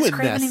even doing What's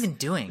Kraven this? even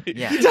doing?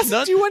 Yeah. He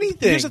doesn't do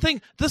anything. Here's the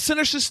thing: the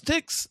Sinister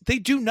Six, they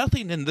do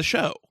nothing in the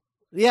show.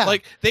 Yeah.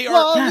 Like, they are.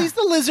 Well, at least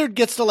the lizard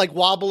gets to like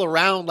wobble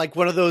around like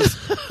one of those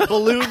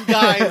balloon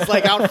guys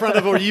like out front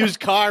of a used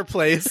car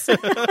place.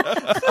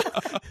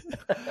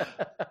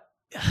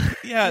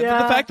 Yeah, but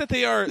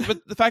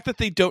the fact that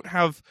they don't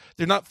have,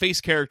 they're not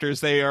face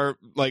characters. They are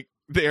like,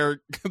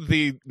 they're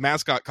the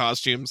mascot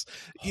costumes.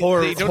 They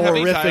don't have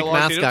any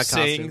dialogue. They don't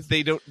sing. Costumes.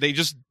 They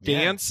just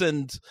dance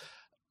and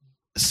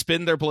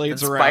spin their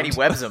blades and around. Spidey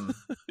webs them.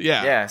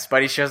 Yeah.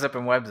 Spidey shows up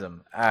and webs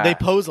them. They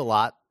pose a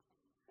lot.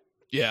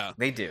 Yeah,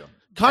 they do.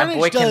 Carnage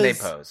and boy, does, can they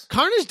pose.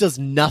 Carnage does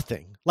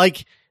nothing.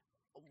 Like,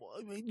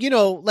 like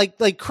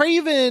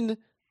Kraven.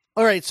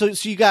 All right, so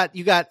you got.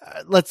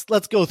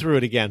 Let's go through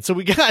it again. So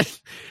we got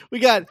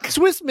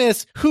Swiss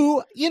Miss,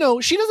 who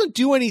she doesn't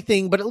do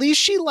anything, but at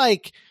least she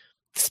like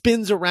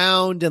spins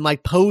around and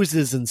like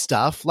poses and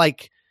stuff.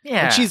 Like,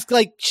 Yeah. and she's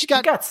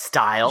got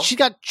style. She's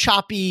got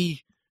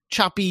choppy,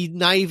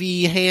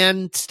 knivey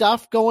hand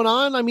stuff going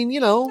on. I mean,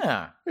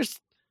 there's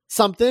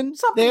something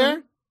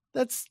there.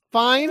 That's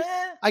fine,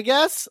 I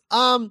guess.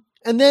 And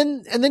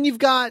then you've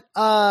got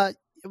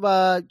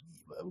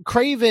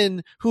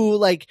Kraven, who,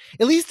 like,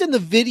 at least in the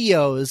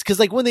videos, because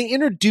like when they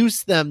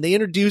introduce them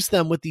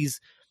with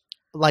these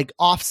like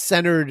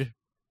off-centered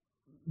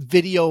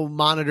video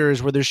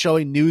monitors where they're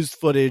showing news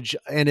footage,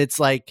 and it's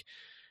like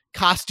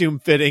costume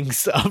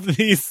fittings of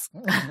these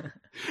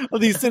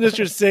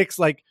Sinister Six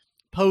like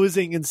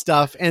posing and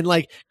stuff, and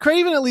like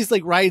Kraven at least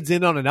like rides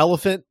in on an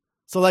elephant.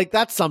 So, like,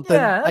 that's something,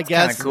 I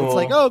guess. Cool. It's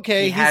like,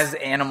 okay. He has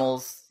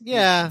animals.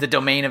 Yeah. The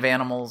domain of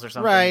animals or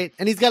something. Right.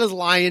 And he's got his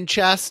lion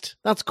chest.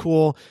 That's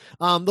cool.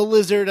 The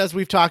lizard, as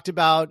we've talked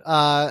about,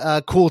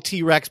 a cool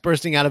T-Rex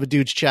bursting out of a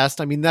dude's chest.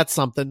 I mean, that's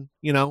something,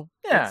 Yeah.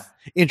 It's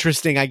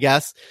interesting, I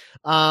guess.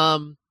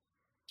 Swarm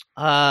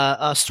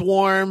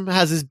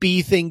has his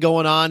bee thing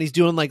going on. He's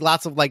doing, like,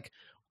 lots of, like,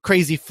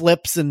 crazy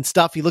flips and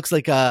stuff. He looks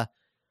like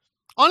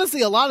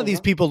honestly, a lot of these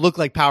people look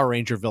like Power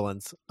Ranger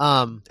villains.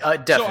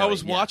 Definitely. So I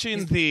was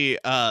watching the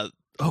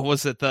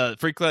was it the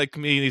Freaklight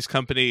Communities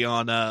Company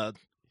on oh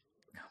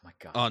my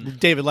god, on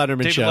David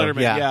Letterman show.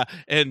 Yeah.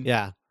 And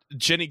yeah.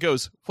 Jenny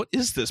goes, "What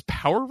is this,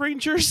 Power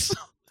Rangers?"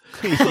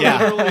 Yeah.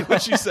 Literally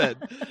what she said.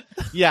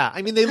 Yeah,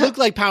 I mean, they look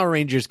like Power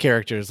Rangers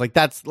characters. Like,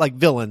 that's like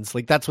villains.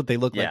 Like, that's what they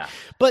look like.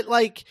 But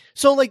like,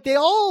 so like they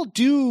all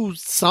do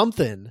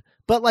something,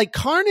 but like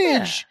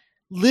Carnage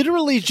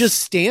literally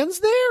just stands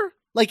there.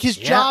 Like, his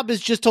job is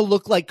just to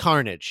look like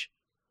Carnage.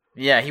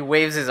 Yeah, he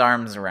waves his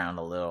arms around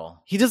a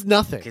little. He does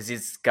nothing. Because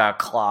he's got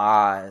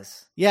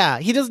claws. Yeah,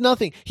 he does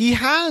nothing. He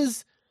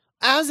has,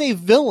 as a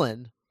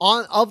villain,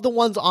 of the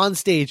ones on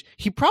stage,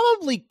 he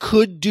probably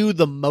could do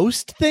the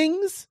most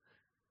things.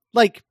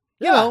 Like,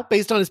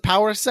 based on his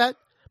power set.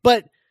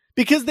 But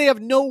because they have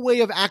no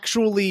way of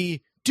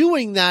actually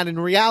doing that in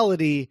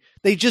reality.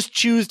 They just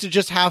choose to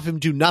just have him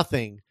do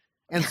nothing.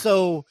 And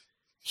so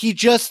he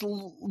just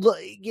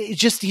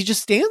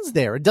stands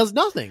there and does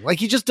nothing. Like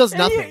he just does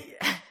nothing.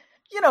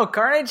 You know,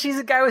 Carnage, he's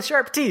a guy with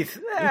sharp teeth.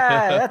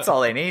 That's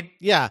all they need.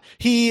 Yeah.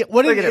 He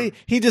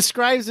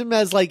describes him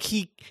as like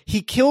he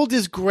killed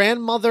his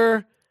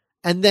grandmother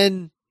and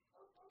then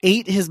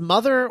ate his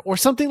mother or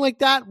something like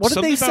that. What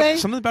did they say?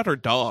 Something about her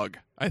dog,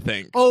 I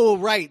think. Oh,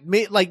 right.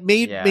 Made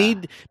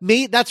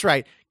that's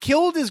right.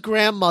 Killed his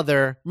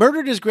grandmother,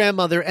 murdered his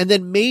grandmother, and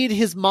then made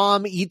his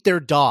mom eat their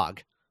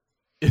dog.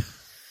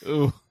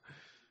 Ooh.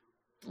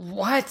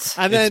 What?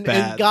 And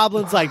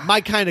Goblin's like,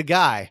 my kind of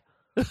guy.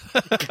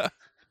 That's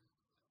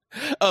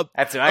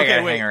what I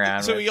gotta hang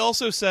around So with. he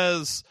also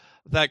says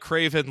that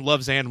Kraven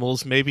loves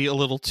animals maybe a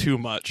little too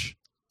much.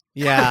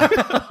 Yeah.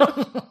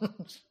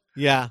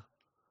 Yeah.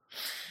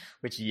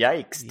 Which,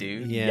 yikes,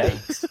 dude. Yeah.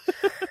 Yikes.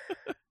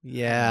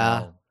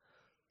 Yeah. Wow.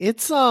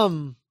 It's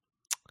What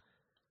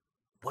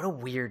a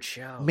weird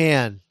show.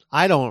 man,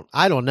 I don't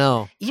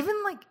know.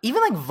 Even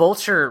like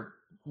Vulture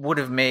would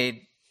have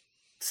made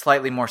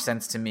slightly more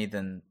sense to me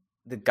than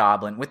the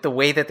Goblin with the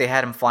way that they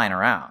had him flying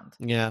around.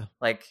 Yeah.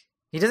 Like,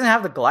 he doesn't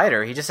have the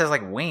glider. He just has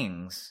like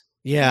wings.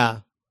 Yeah.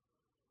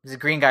 He's a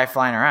green guy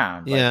flying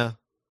around. Like, Yeah.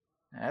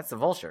 That's the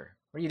Vulture.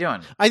 What are you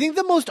doing? I think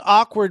the most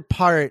awkward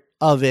part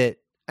of it,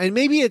 and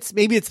maybe it's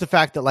the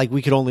fact that like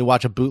we could only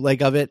watch a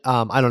bootleg of it.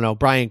 I don't know.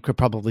 Brian could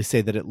probably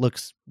say that it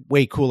looks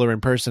way cooler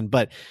in person,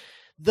 but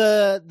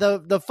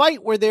the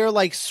fight where they're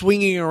like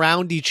swinging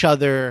around each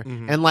other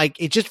and like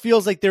it just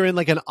feels like they're in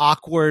like an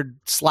awkward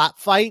slap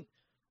fight.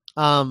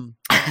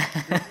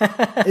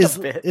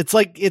 It's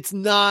like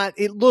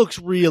it looks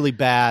really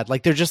bad.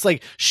 Like they're just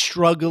like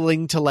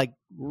struggling to like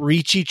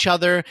reach each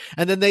other,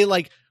 and then they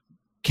like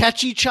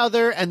catch each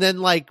other and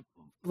then like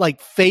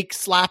fake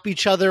slap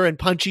each other and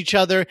punch each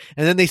other,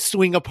 and then they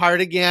swing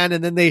apart again,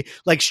 and then they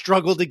like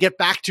struggle to get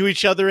back to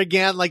each other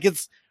again. Like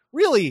it's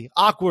really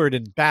awkward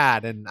and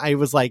bad. And I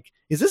was like,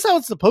 is this how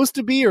it's supposed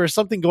to be, or is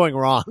something going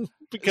wrong?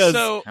 Because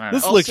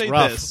this I'll looks say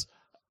rough. this.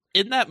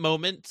 In that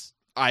moment,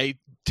 I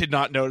did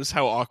not notice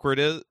how awkward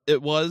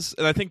it was,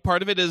 and I think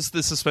part of it is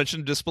the suspension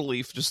of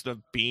disbelief just of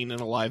being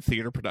in a live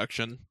theater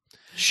production.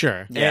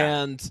 Sure.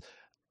 Yeah.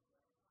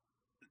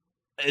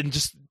 And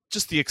just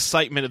the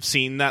excitement of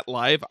seeing that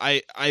live,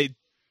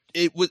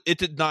 it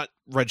did not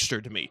register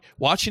to me.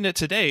 Watching it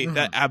today,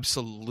 that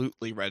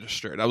absolutely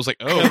registered. I was like,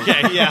 oh,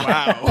 okay,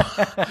 yeah,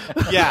 wow.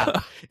 Yeah.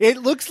 It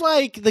looks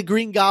like the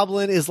Green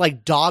Goblin is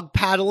like dog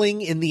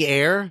paddling in the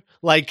air,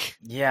 like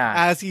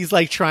as he's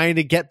like trying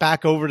to get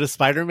back over to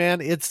Spider-Man.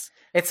 It's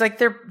like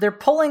they're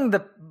pulling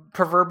the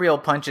proverbial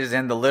punches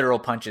and the literal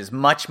punches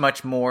much,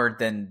 much more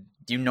than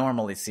you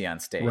normally see on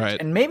stage. Right.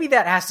 And maybe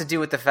that has to do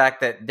with the fact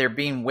that they're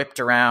being whipped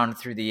around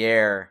through the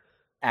air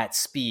at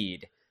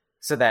speed,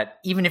 so that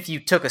even if you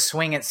took a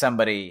swing at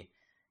somebody,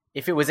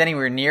 if it was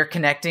anywhere near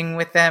connecting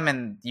with them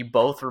and you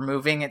both were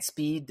moving at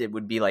speed, it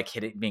would be like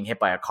being hit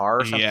by a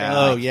car or something. Yeah.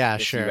 Oh, Like, yeah,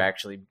 if sure. You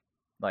actually,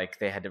 like,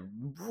 they had to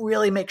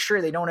really make sure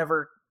they don't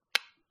ever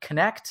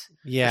connect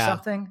or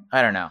something.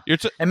 I don't know.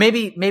 And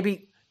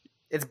maybe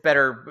it's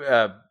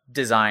better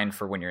designed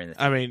for when you're in the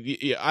theater. I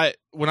mean,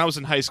 when I was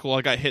in high school,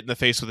 I got hit in the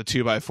face with a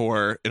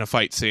 2x4 in a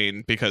fight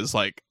scene because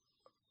like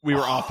we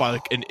were off by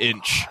like an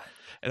inch,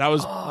 and I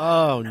was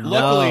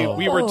luckily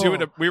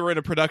we were in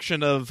a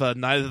production of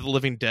Night of the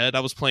Living Dead. I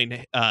was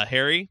playing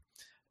Harry,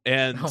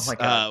 and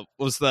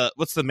what's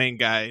the main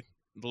guy,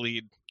 the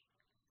lead?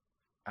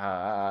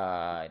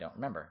 I don't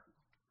remember.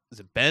 Is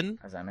it Ben?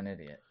 Because I'm an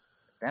idiot.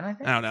 Ben, I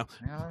think. I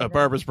don't know.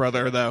 Barbara's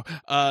brother, though.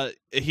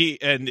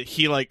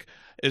 He like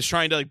is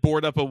trying to like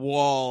board up a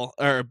wall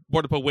or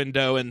board up a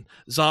window, and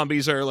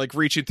zombies are like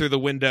reaching through the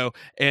window,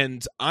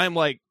 and I'm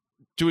like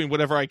doing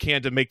whatever I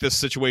can to make this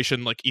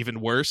situation like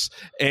even worse.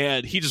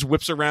 And he just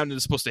whips around and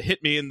is supposed to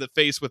hit me in the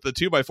face with the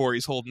 2x4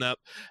 he's holding up.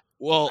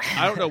 Well,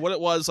 I don't know what it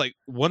was. Like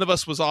one of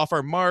us was off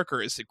our mark, or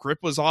his grip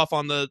was off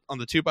on the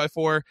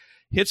 2x4.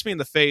 Hits me in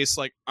the face.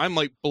 Like I'm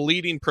like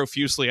bleeding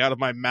profusely out of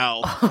my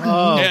mouth.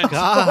 Oh, and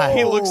God.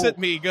 He looks at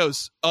me,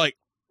 goes like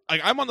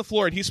I'm on the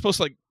floor, and he's supposed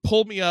to like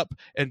pull me up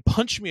and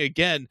punch me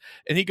again.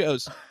 And he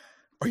goes,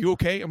 "Are you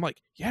okay?" I'm like,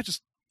 "Yeah,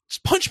 just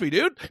punch me,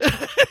 dude."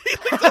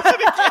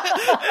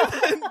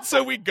 And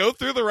so we go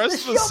through the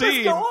rest of the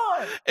scene,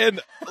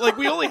 and like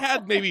we only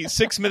had maybe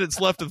 6 minutes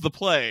left of the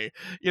play.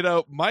 You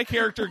know, my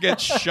character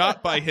gets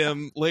shot by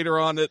him later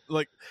on. It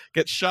like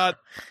gets shot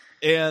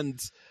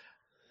and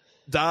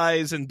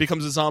dies and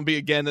becomes a zombie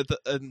again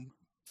in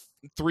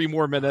 3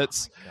 more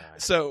minutes.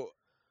 So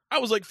I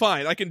was like,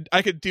 fine,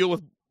 I could deal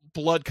with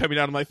blood coming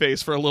out of my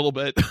face for a little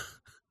bit.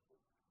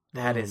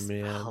 That is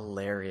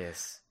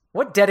hilarious.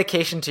 What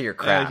dedication to your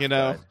craft, you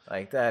know, bud.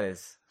 Like that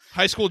is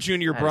high school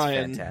junior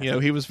Brian. fantastic. You know,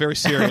 he was very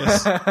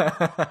serious.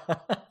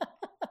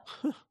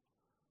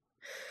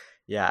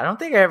 Yeah, I don't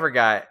think I ever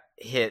got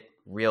hit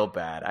real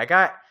bad.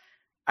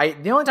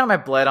 The only time I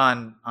bled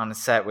on a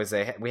set was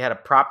we had a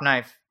prop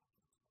knife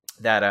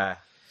that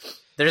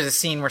there's a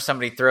scene where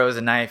somebody throws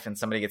a knife and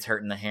somebody gets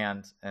hurt in the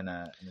hand in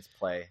this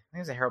play. I think it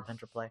was a Harold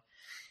Pinter play.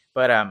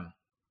 But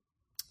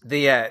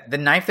the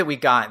knife that we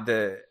got,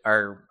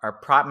 our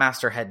prop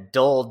master had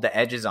dulled the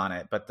edges on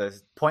it, but the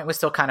point was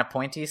still kind of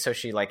pointy, so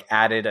she like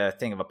added a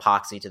thing of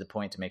epoxy to the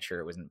point to make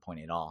sure it wasn't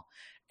pointy at all.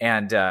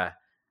 And the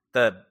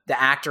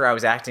actor I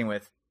was acting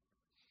with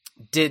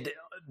did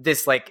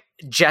this like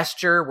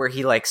gesture where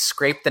he like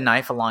scraped the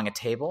knife along a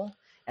table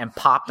and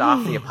popped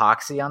off the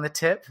epoxy on the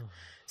tip.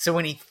 So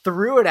when he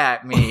threw it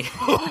at me,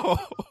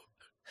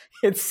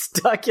 it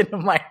stuck into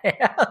my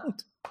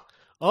hand.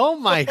 Oh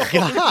my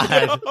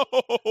God.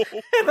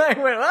 And I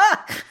went,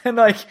 ah! And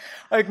like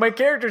my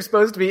character's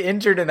supposed to be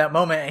injured in that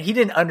moment, and he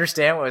didn't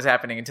understand what was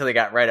happening until he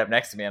got right up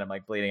next to me and I'm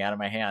like bleeding out of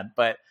my hand.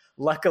 But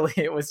luckily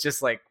it was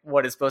just like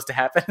what is supposed to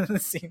happen in the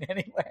scene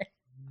anyway.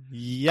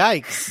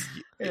 Yikes.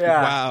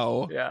 Yeah.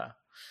 Wow. Yeah.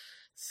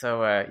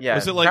 So yeah.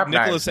 Was it like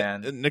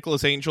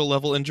Nicholas Angel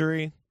level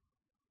injury?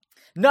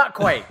 Not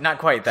quite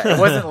that. It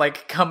wasn't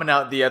like coming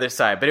out the other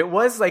side, but it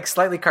was like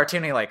slightly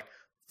cartoony, like,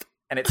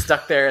 and it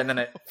stuck there and then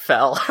it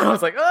fell. I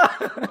was like,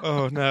 oh.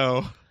 Oh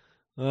no.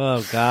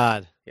 Oh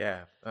God.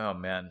 Yeah. Oh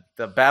man.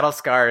 The battle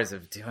scars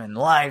of doing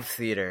live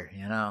theater,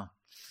 you know.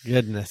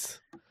 Goodness.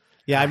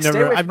 Yeah, I've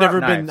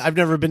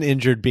never been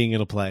injured being in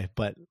a play,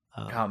 but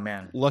oh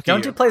man. Lucky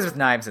Don't do plays with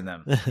knives in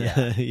them.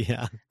 Yeah.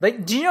 Yeah.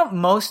 Like, do you know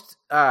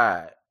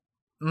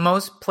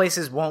most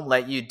places won't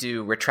let you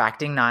do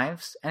retracting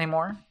knives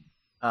anymore?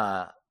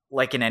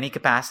 Like in any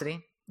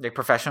capacity, like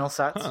professional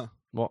sets. Huh.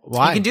 Well,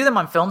 why? You can do them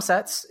on film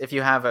sets if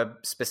you have a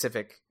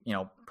specific,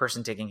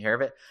 person taking care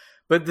of it.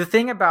 But the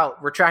thing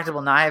about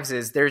retractable knives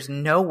is there's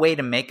no way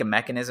to make a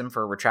mechanism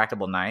for a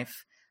retractable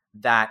knife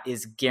that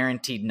is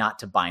guaranteed not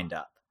to bind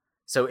up.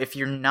 So if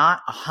you're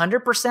not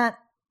 100%,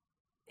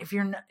 if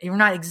you're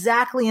not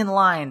exactly in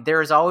line,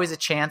 there is always a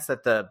chance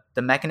that the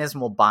mechanism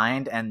will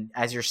bind, and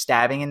as you're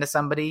stabbing into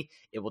somebody,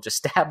 it will just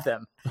stab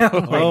them.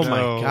 Oh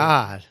my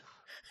God.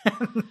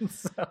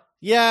 So,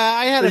 yeah,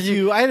 I had a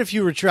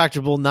few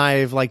retractable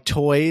knife like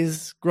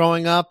toys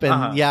growing up, and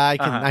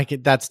I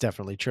can. That's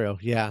definitely true.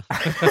 Yeah,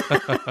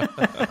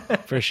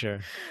 for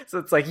sure. So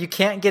it's like you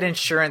can't get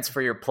insurance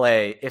for your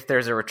play if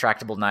there's a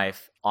retractable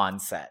knife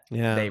on set.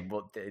 Yeah, they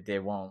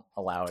won't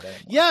allow it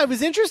anymore. Yeah, it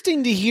was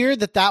interesting to hear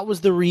that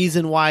was the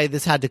reason why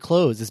this had to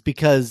close. Is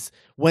because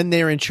when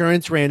their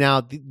insurance ran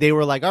out, they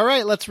were like, "All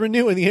right, let's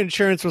renew," and the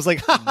insurance was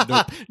like,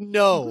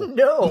 "No,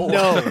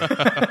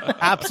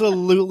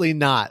 absolutely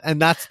not." And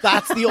that's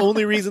the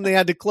only reason they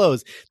had to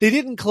close. They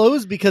didn't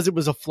close because it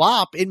was a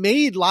flop. It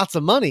made lots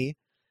of money.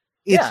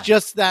 It's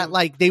just that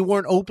like they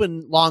weren't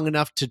open long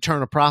enough to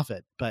turn a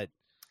profit. But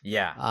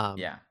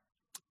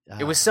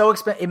it was so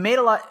expensive. It made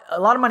a lot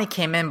of money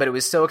came in, but it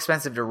was so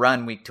expensive to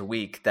run week to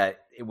week that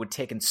it would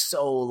taken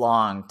so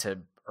long to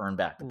earn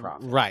back the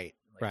profit. Right.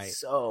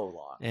 So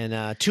long.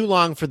 And too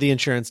long for the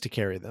insurance to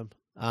carry them.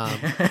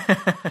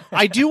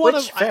 I do want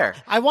to. Fair.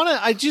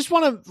 I just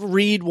want to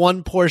read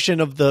one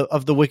portion of the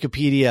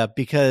Wikipedia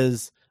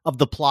because of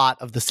the plot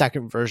of the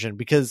second version.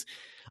 Because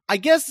I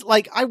guess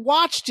like I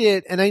watched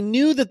it and I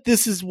knew that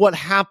this is what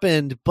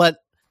happened, but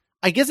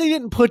I guess I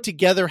didn't put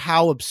together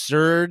how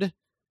absurd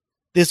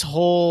this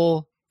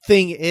whole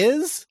thing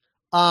is.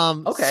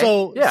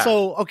 So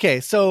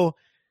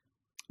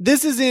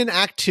this is in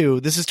Act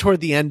 2. This is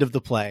toward the end of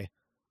the play.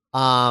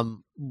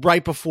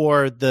 Right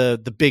before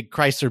the big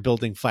Chrysler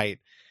Building fight.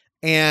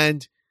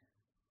 And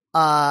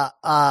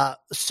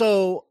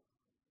so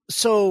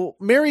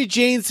Mary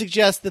Jane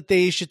suggests that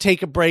they should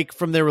take a break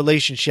from their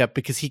relationship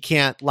because he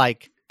can't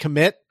like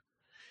commit.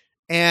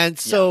 And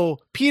so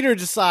Peter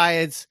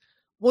decides,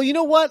 well, you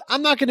know what?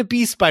 I'm not going to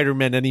be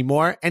Spider-Man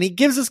anymore. And he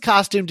gives his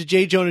costume to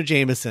J. Jonah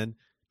Jameson,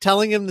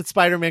 telling him that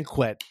Spider-Man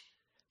quit.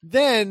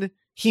 Then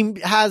he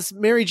has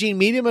Mary Jane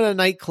meet him at a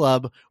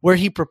nightclub where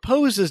he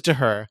proposes to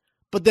her.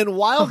 But then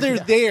while they're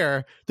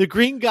there, the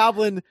Green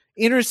Goblin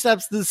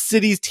intercepts the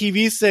city's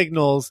TV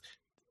signals,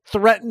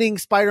 threatening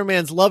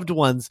Spider-Man's loved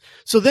ones.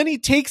 So then he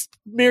takes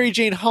Mary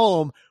Jane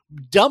home,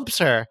 dumps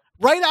her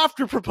right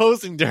after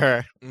proposing to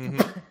her.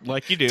 Mm-hmm.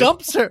 Like you do.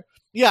 Dumps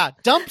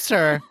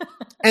her,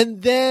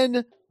 and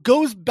then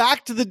goes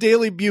back to the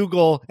Daily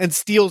Bugle and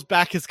steals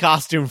back his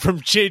costume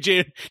from J.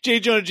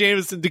 Jonah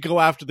Jameson to go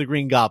after the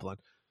Green Goblin.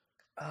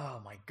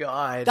 Oh my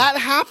God. That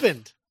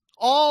happened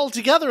all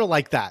together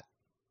like that.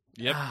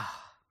 Yep.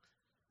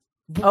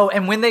 Oh,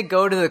 and when they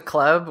go to the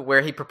club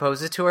where he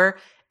proposes to her,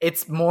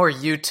 it's more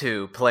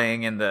U2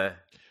 playing in the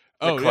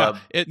club.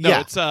 Yeah.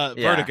 It's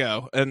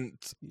Vertigo. And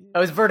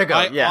it's Vertigo,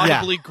 I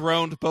audibly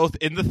groaned both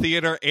in the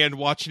theater and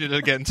watching it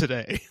again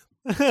today.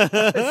 It's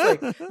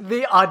like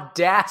the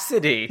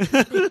audacity.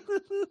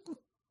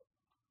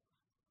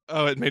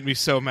 Oh, it made me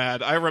so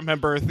mad. I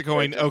remember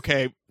going,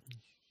 okay,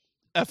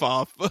 F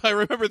off. I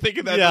remember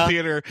thinking that in the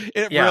theater.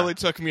 It really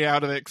took me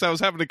out of it because I was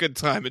having a good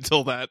time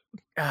until that.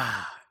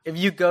 If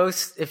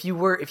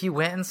you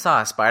went and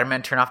saw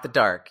Spider-Man Turn Off the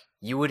Dark,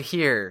 you would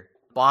hear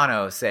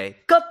Bono say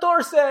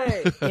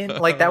 "14,"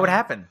 like that would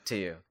happen to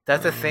you.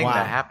 That's a thing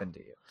that happened to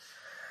you.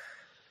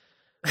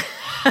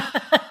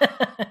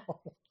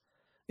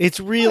 It's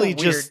really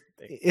What a weird just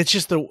thing.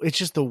 it's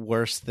just the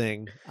worst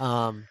thing.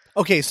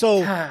 Okay,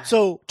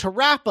 so to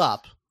wrap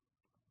up,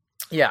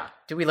 Yeah.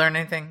 Did we learn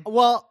anything?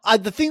 well,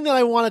 the thing that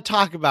I want to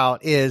talk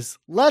about is,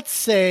 let's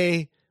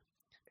say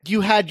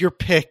you had your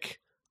pick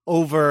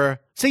over,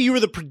 say you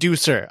were the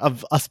producer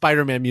of a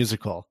Spider-Man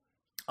musical,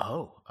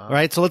 Oh.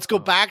 right? So let's go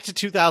back to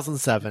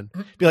 2007.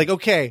 Be like,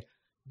 okay,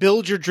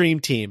 build your dream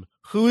team.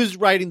 Who's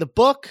writing the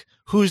book?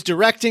 Who's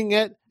directing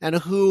it? And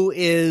who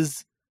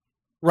is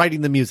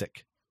writing the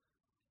music?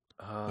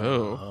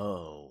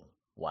 Oh.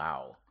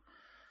 Wow.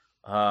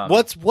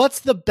 What's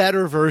the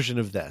better version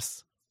of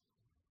this?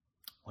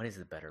 What is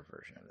the better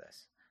version of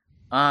this?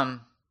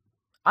 I'm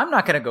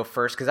not going to go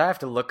first because I have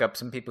to look up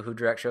some people who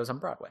direct shows on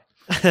Broadway.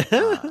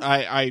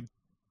 I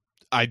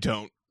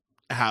don't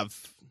have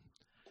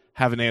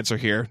an answer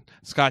here.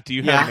 Scott, do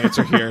you have an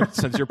answer here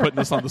since you're putting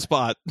this on the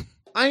spot?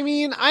 I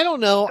mean, I don't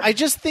know. I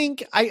just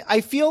think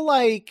I feel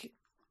like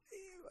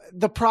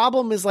the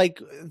problem is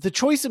like the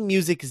choice of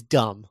music is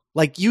dumb.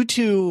 Like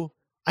U2,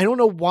 I don't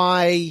know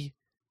why.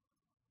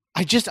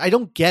 I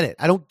don't get it.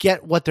 I don't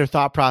get what their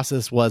thought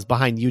process was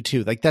behind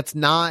U2. Like, that's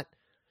not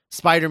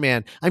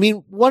Spider-Man. I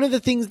mean, one of the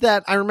things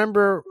that I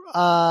remember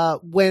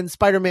when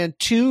Spider-Man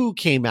 2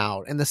 came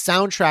out and the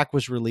soundtrack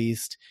was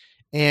released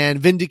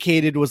and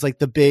Vindicated was like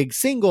the big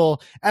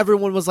single,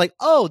 everyone was like,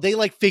 oh, they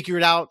like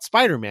figured out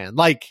Spider-Man.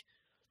 Like,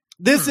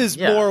 this is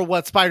more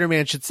what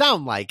Spider-Man should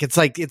sound like. It's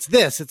like, it's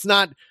this. It's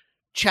not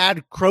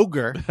Chad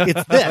Kroger.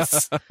 It's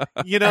this,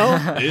 you know?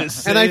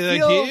 And I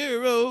feel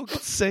hero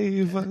could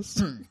save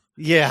us.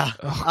 Yeah.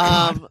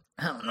 I'm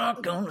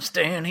not going to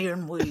stand here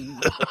and wait.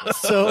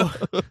 So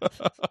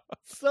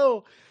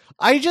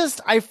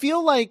I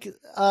feel like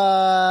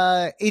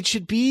it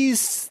should be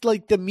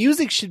like the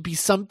music should be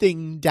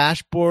something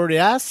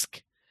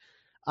Dashboard-esque.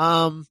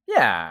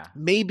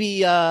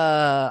 Maybe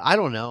I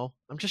don't know.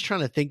 I'm just trying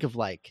to think of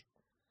like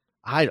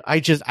I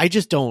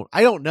just don't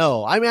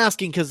know. I'm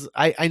asking because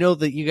I know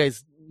that you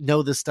guys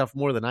know this stuff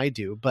more than I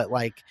do, but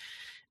like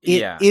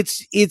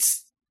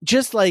it's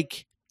just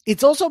like,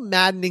 it's also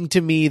maddening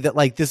to me that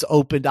like this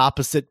opened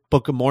opposite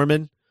Book of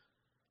Mormon.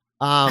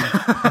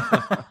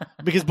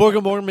 Because Book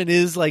of Mormon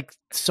is like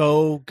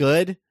so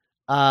good.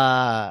 You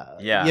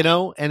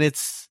know, and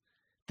this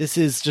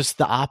is just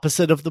the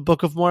opposite of the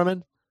Book of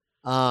Mormon.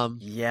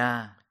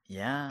 Yeah.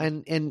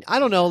 And I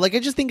don't know, like I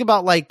just think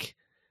about like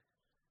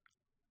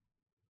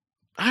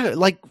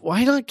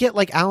why not get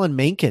like Alan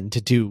Menken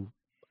to do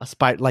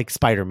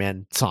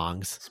Spider-Man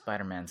songs?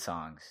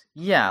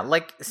 Yeah,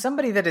 like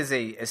somebody that is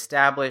a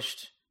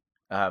established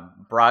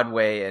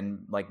Broadway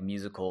and like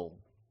musical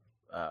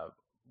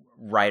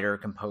writer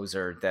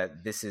composer,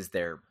 that this is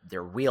their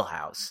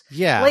wheelhouse.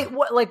 Yeah.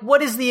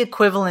 What is the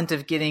equivalent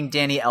of getting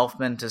Danny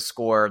Elfman to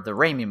score the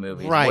Raimi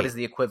movies? Right. What is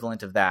the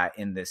equivalent of that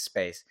in this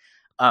space?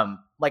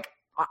 Like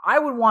I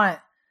would want,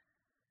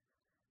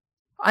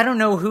 I don't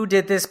know who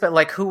did this, but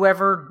like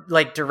whoever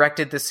like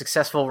directed the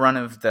successful run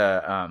of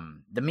the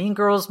Mean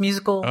Girls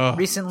musical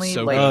recently,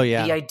 so like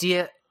good. the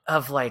idea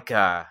of like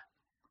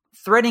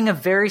threading a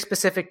very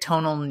specific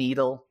tonal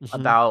needle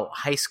about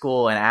high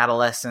school and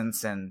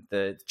adolescence and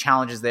the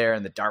challenges there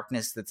and the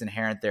darkness that's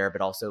inherent there,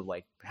 but also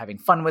like having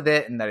fun with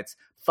it and that it's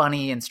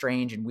funny and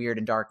strange and weird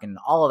and dark and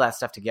all of that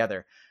stuff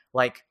together.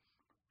 Like,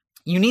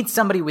 you need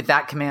somebody with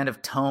that command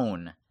of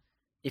tone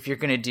if you're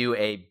going to do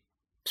a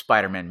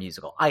Spider-Man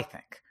musical, I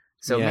think.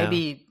 So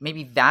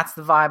maybe that's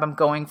the vibe I'm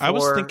going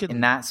for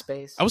in that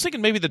space. I was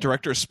thinking maybe the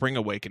director of Spring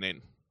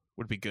Awakening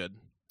would be good.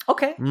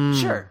 Okay,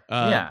 sure.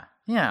 Yeah.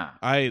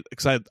 I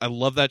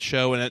love that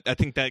show, and I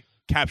think that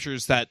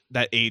captures that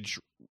age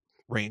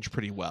range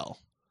pretty well.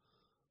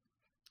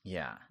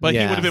 Yeah. But he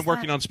would have been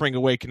working on Spring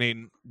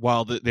Awakening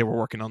while they were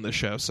working on this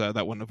show, so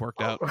that wouldn't have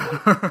worked out.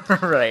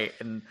 Right.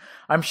 And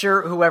I'm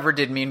sure whoever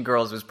did Mean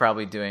Girls was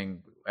probably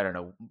doing, I don't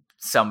know,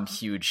 some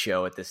huge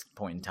show at this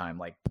point in time,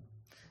 like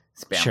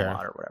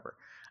Spamalot or whatever.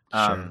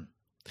 I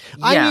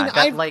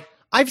mean,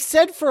 I've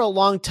said for a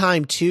long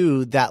time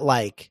too that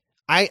like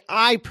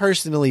I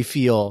personally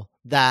feel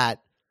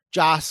that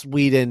Joss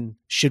Whedon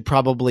should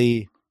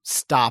probably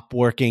stop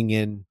working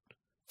in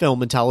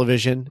film and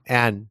television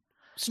and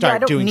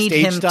start doing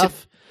stage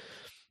stuff.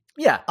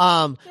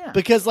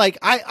 Because like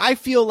I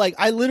feel like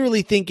I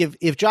literally think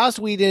if Joss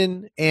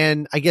Whedon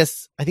and I think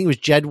it was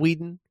Jed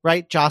Whedon,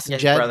 right? Joss and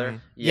Jed,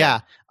 brother.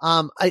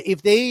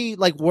 If they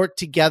like work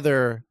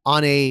together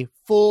on a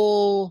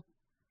full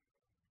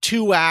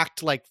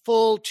 2-act, like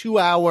full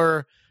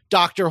 2-hour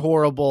Dr.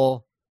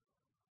 Horrible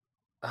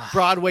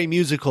Broadway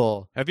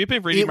musical, have you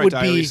been reading my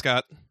diary,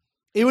 Scott?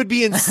 It would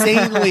be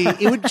insanely.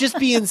 It would just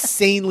be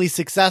insanely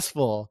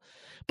successful.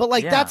 But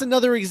like that's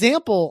another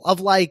example of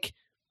like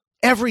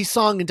every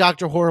song in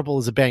Dr. Horrible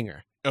is a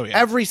banger. Oh yeah,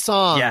 every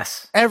song.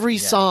 Yes,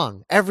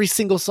 song, every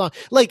single song.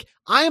 Like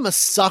I am a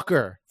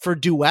sucker for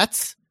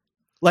duets.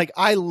 Like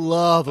I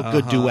love a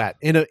good duet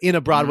in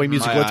a Broadway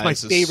musical. It's my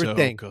favorite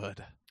thing.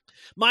 Good.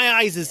 My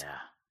Eyes is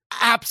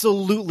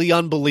absolutely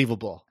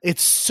unbelievable.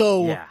 It's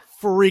so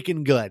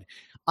freaking good.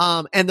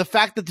 And the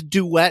fact that the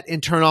duet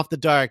in Turn Off the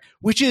Dark,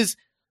 which is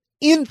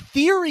in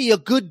theory, a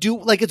good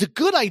like it's a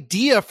good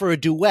idea for a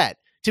duet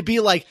to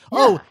be like,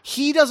 oh,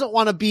 he doesn't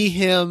want to be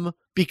him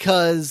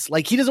because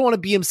like he doesn't want to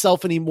be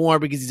himself anymore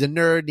because he's a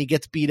nerd and he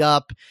gets beat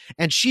up,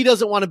 and she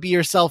doesn't want to be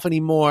herself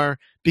anymore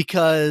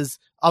because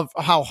of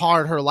how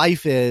hard her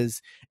life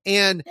is.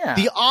 And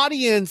the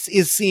audience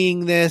is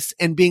seeing this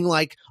and being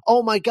like,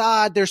 oh my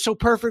God, they're so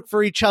perfect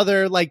for each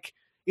other. Like,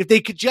 if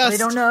they could just, they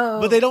don't know.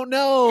 But they don't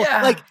know.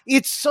 Yeah. Like,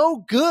 it's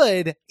so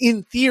good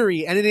in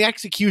theory, and in the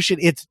execution,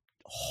 it's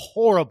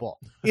horrible.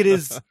 It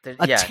is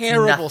a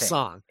terrible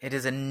song. It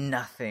is a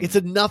nothing. It's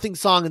a nothing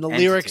song, and the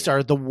lyrics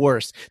are the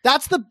worst.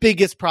 That's the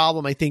biggest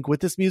problem, I think, with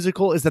this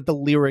musical, is that the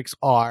lyrics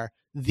are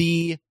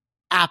the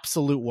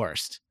absolute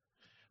worst.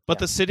 But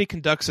the city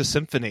conducts a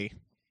symphony.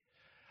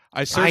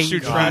 I searched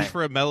through trash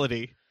for a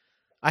melody.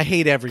 I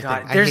hate everything.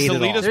 God, I hate to it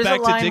lead all. us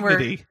back to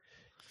dignity.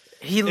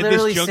 He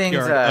literally in this sings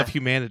junkyard of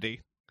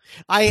humanity.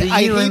 I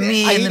hate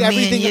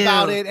everything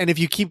about it, and if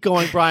you keep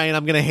going, Brian,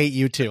 I'm going to hate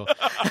you too.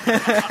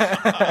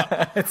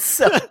 It's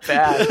so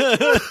bad.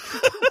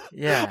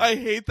 Yeah, I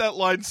hate that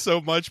line so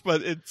much,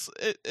 but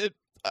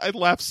I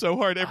laugh so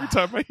hard every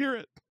time I hear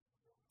it.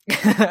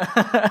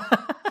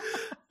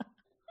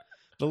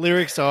 The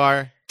lyrics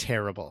are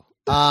terrible.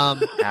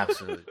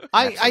 Absolutely.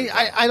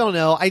 I don't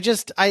know.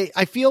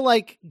 I feel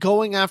like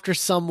going after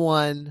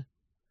someone.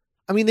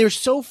 I mean, they're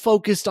so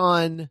focused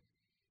on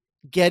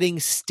getting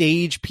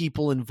stage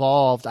people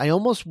involved. I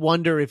almost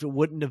wonder if it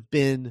wouldn't have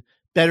been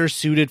better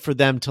suited for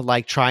them to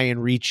like try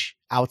and reach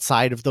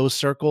outside of those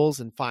circles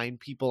and find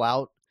people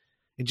out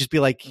and just be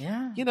like,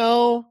 you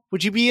know,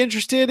 would you be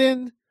interested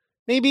in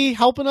maybe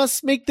helping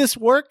us make this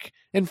work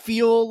and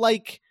feel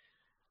like,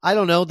 I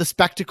don't know, the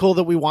spectacle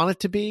that we want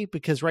it to be,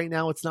 because right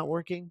now it's not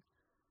working.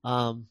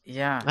 I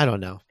don't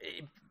know.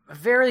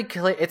 Very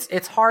clear.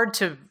 It's hard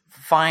to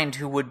find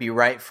who would be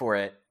right for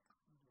it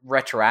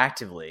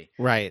retroactively,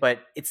 right? But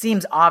it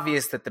seems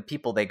obvious that the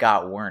people they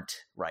got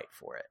weren't right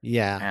for it.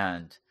 Yeah,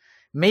 and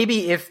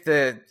maybe if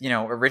the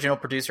original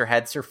producer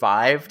had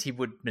survived, he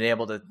would have been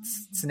able to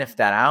sniff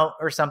that out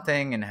or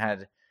something, and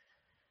had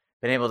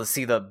been able to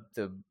see the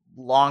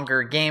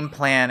longer game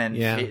plan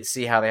and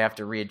see how they have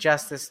to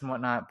readjust this and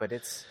whatnot. But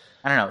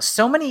I don't know.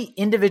 So many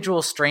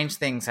individual strange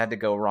things had to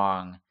go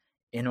wrong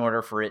in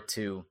order for it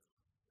to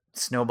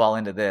snowball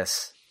into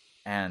this,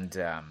 and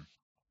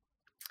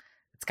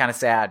it's kind of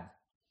sad.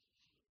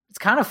 It's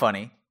kind of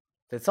funny,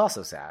 but it's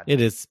also sad. It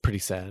is pretty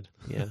sad.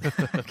 Yeah.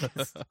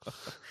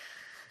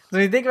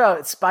 When you think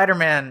about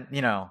Spider-Man,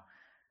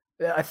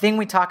 a thing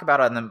we talk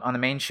about on the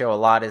main show a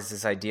lot is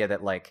this idea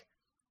that like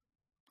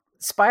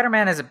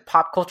Spider-Man as a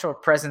pop cultural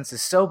presence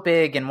is so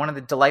big, and one of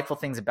the delightful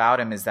things about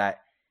him is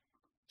that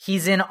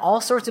he's in all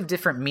sorts of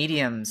different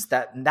mediums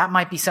that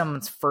might be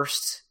someone's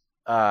first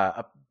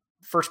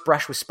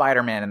brush with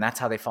Spider-Man, and that's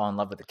how they fall in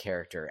love with the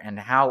character, and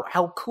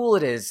how cool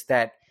it is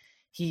that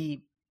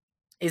he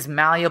is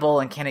malleable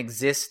and can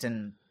exist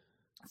and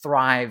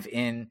thrive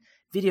in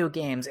video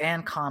games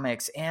and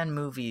comics and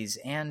movies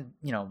and,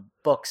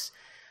 books.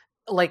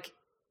 Like,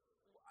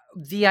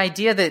 the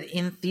idea that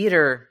in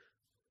theater,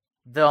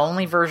 the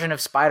only version of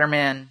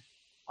Spider-Man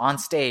on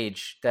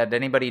stage that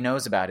anybody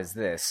knows about is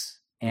this.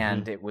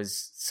 And it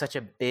was such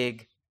a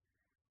big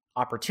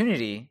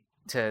opportunity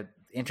to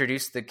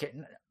introduce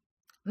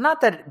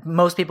not that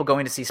most people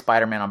going to see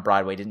Spider-Man on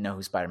Broadway didn't know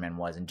who Spider-Man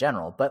was in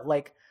general, but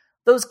like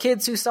those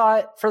kids who saw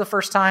it for the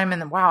first time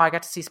and then, wow, I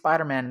got to see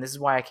Spider-Man and this is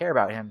why I care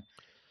about him.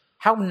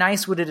 How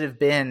nice would it have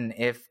been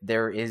if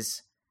there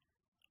is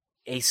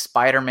a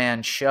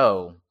Spider-Man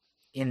show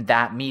in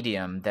that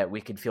medium that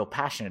we could feel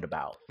passionate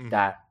about,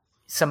 that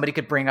somebody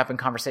could bring up in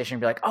conversation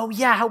and be like, oh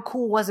yeah, how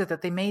cool was it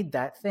that they made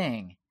that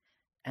thing?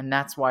 And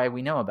that's why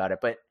we know about it.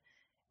 But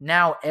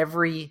now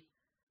every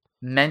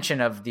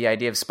mention of the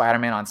idea of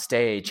Spider-Man on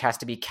stage has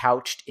to be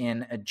couched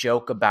in a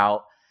joke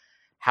about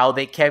how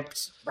they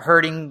kept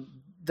hurting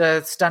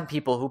the stunt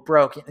people who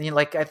broke.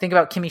 Like, I think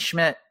about Kimmy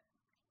Schmidt.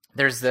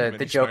 There's the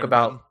joke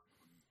about,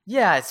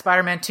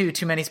 Spider-Man 2,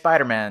 too many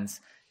Spider-Mans.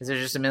 Because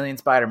there's just a million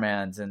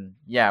Spider-Mans. And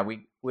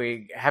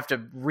we have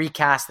to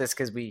recast this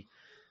because we,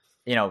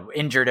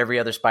 injured every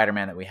other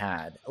Spider-Man that we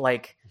had.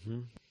 Like,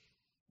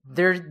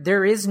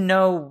 there is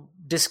no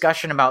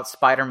discussion about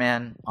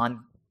Spider-Man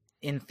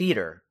in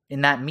theater,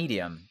 in that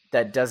medium,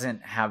 that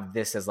doesn't have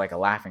this as like a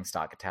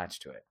laughingstock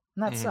attached to it.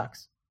 And that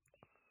sucks.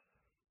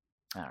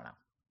 I don't know.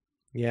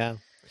 Yeah.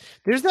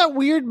 There's that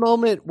weird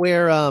moment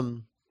where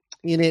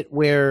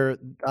where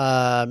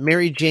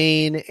Mary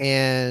Jane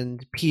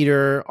and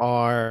Peter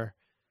are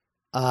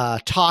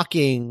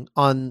talking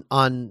on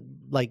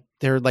like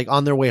they're like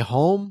on their way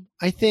home,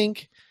 I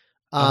think.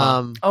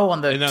 On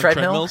the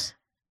treadmills?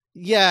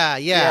 Yeah.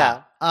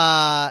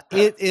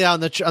 It on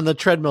the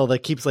treadmill that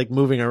keeps like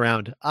moving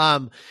around.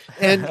 And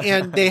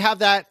they have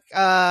that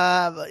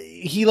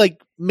he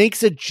like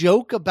makes a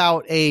joke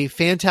about a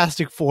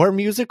Fantastic Four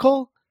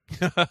musical.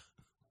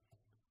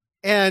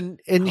 And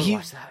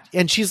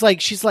she's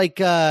like she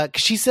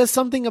says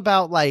something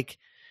about like,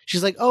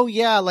 she's like, oh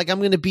yeah, like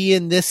I'm gonna be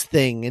in this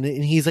thing, and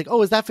he's like,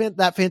 oh, is that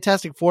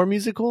Fantastic Four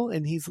musical?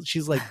 And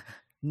she's like,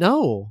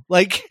 no,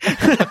 like, and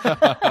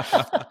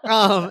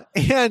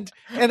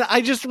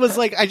I just was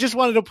like, I just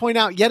wanted to point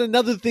out yet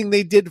another thing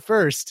they did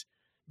first.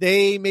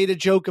 They made a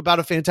joke about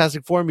a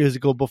Fantastic Four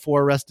musical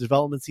before Arrested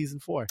Development season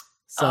 4.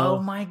 So,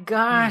 oh my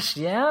gosh.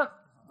 Yeah.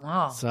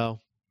 Wow. so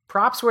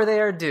Props where they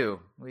are due.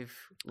 We've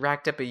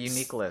racked up a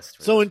unique list.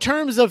 for So this. in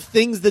terms of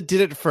things that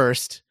did it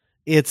first,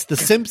 it's The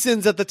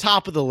Simpsons at the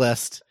top of the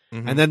list.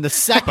 Mhm. And then the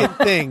second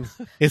thing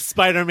is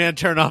Spider-Man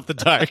Turn Off the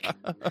Dark.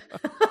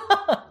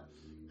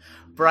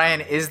 Brian,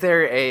 is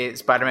there a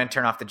Spider-Man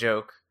turn off the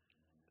dark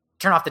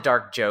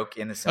joke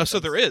in the Simpsons? Oh, so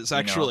there is Do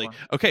you know actually. of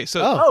one? Okay,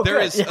 so Oh, there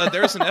good. is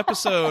there's an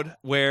episode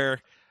where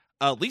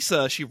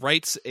Lisa she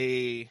writes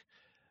a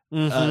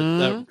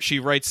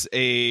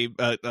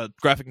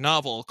graphic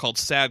novel called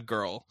Sad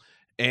Girl,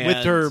 and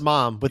with her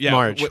mom, with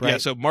Marge, right? Yeah,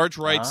 so Marge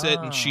writes it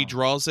and she Oh.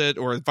 draws it,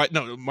 or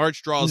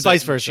Marge draws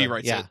Vice it, versa, and she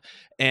writes yeah. it,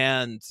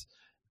 and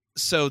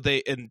so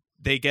they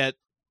get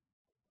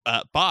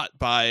bought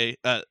for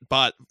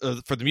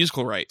the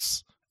musical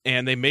rights,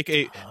 and they make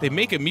a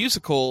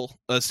musical,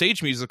 a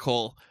stage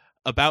musical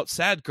about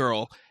Sad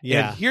Girl.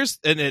 Yeah.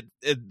 And it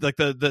like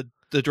the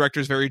director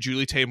is very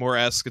Julie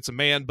Taymor-esque. It's a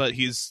man, but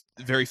he's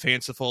very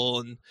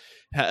fanciful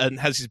and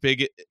has these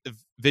big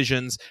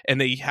visions, and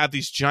they have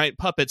these giant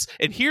puppets.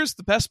 And here's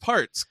the best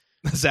part,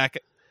 Zach.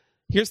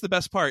 Here's the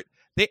best part.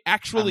 They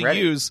actually I'm ready.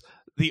 use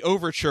the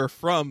overture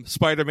from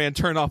Spider-Man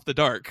Turn Off the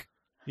Dark.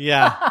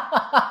 Yeah.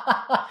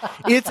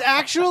 It's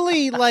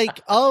actually like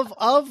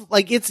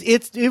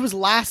it was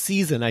last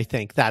season, I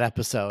think, that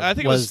episode. I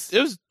think it was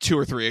 2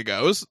 or 3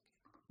 ago.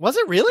 Was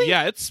it really?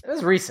 Yeah, it's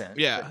recent.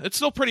 it's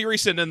still pretty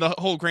recent in the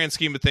whole grand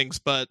scheme of things,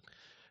 but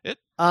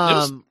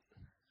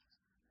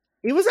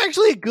It was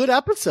actually a good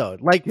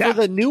episode. Like Yeah.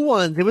 for the new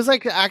ones, it was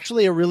like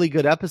actually a really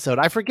good episode.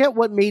 I forget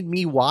what made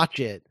me watch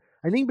it.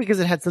 I think because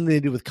it had something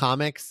to do with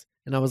comics,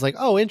 and I was like,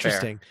 "Oh,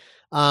 interesting."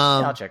 Yeah,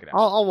 I'll check it out.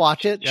 I'll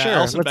watch it. yeah, Sure.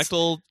 Alison Let's-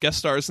 Bechtel guest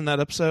stars in that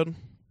episode.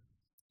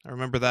 I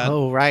remember that.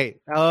 Oh right.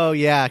 Oh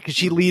yeah, because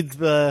she leads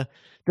the.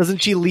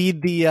 Doesn't she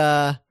lead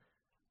the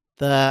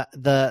what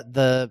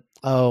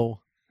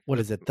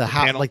is it? The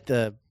panel?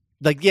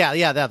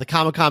 the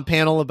Comic-Con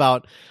panel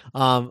about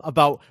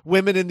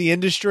women in the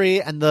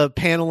industry, and the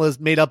panel is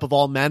made up of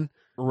all men.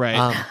 Right.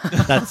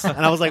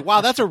 And I was like, wow,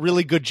 that's a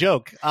really good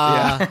joke.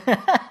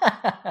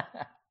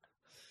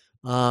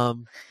 What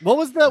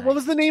was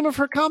the name of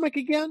her comic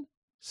again?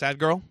 Sad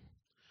Girl.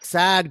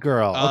 Sad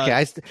Girl. Okay, I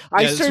yeah, this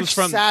was searched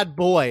from- Sad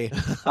Boy.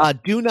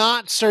 Do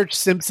not search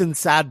Simpson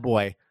Sad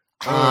Boy.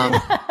 So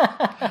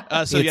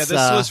yeah, It's,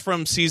 this was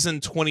from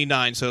season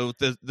 29. So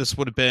this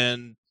would have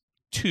been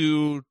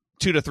 2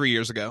 to 3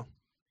 years ago.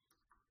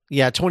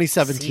 Yeah,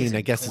 2017, Season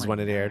I guess, is when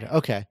it 29. aired.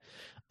 Okay.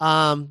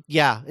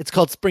 Yeah, it's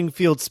called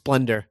Springfield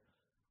Splendor.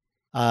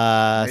 Maybe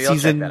I'll check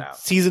Season that out.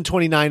 season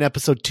 29,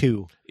 episode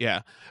 2.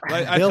 Yeah, I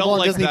Available felt on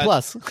like Disney that.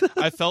 Plus.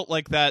 I felt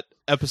like that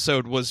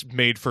episode was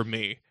made for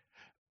me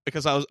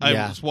because I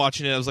Yeah. was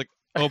watching it. I was like,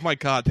 oh my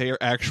god, they are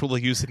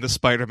actually using the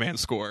Spider-Man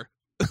score.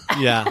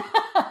 Yeah.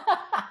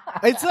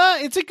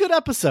 It's a good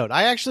episode.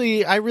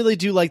 I really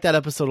do like that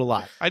episode a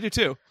lot. I do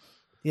too.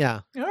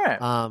 Yeah. All right.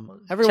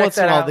 Every Check once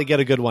in a that while out. they get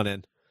a good one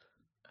in.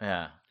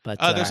 Yeah. But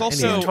There's anyway.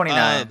 also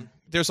 29.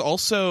 there's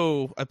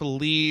also, I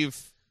believe,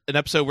 an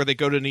episode where they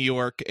go to New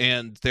York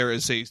and there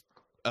is a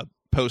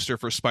poster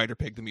for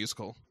Spider-Pig the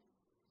musical.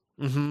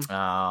 Mhm.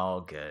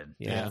 Oh, good.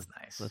 Yeah. That's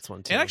nice. That's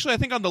one too. And actually, I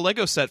think on the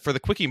Lego set for the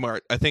Quickie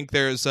Mart, I think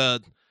there's a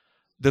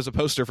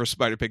poster for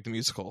Spider-Pig the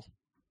musical.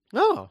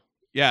 Oh.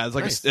 Yeah, it's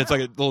like Nice. it's like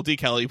a little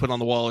decal you put on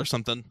the wall or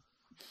something.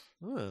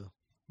 Oh,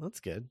 that's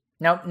good.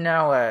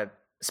 No.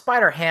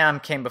 Spider-Ham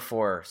came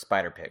before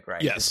Spider-Pig,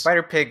 right? Yes.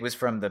 Spider-Pig was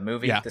from the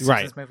movie, Yeah. the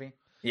Simpsons movie.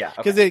 Yeah. Okay.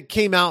 Because it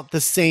came out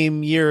the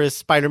same year as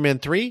Spider-Man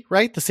 3,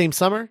 right? The same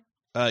summer?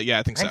 Yeah,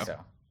 I think I so. think so.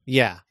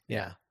 Yeah.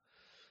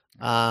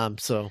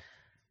 So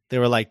they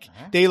were like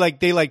Uh-huh.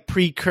 they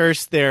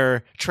precursed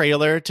their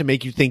trailer to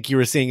make you think you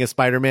were seeing a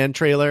Spider-Man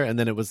trailer, and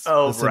then it was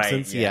Oh, The right,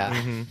 Simpsons. yeah.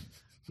 Mhm.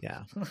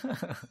 Yeah.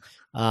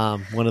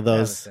 One of Yeah, The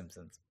those.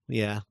 Simpsons.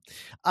 Yeah.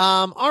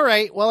 All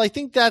right. Well, I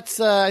think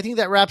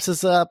that wraps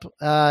us up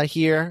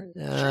here.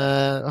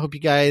 I hope you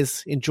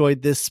guys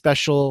enjoyed this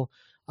special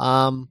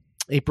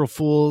April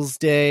Fool's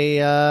Day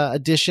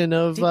edition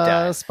of Deep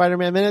dive.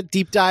 Spider-Man Minute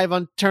deep dive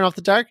on Turn Off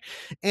the Dark.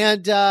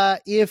 And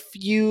if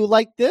you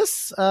like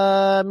this,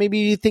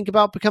 maybe think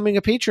about becoming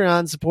a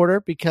Patreon supporter,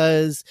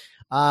 because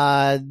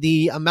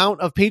the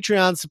amount of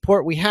Patreon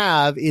support we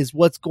have is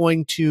what's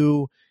going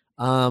to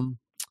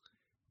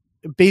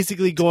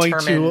basically going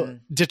to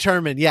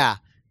determine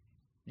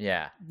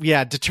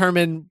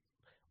determine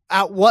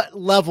at what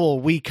level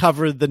we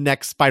cover the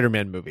next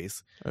Spider-Man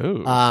movies.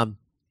 Ooh.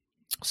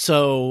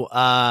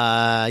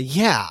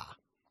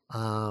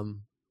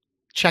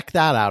 Check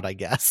that out, I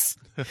guess.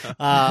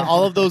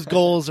 All of those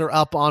goals are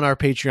up on our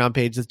Patreon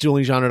page. That's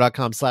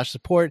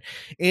duelinggenre.com/support.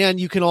 And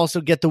you can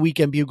also get the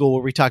Weekend Bugle,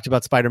 where we talked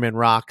about Spider-Man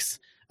Rocks,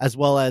 as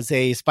well as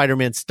a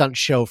Spider-Man stunt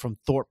show from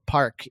Thorpe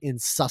Park in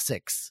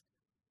Sussex,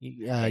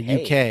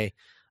 UK.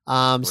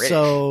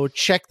 So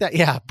check that.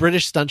 Yeah,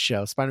 British stunt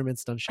show, Spider-Man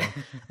stunt show.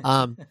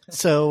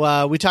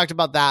 So we talked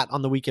about that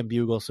on the Weekend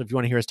Bugle. So if you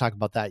want to hear us talk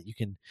about that, you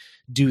can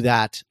do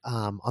that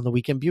on the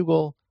Weekend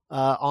Bugle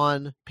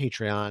on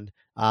Patreon.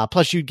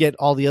 Plus, you get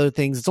all the other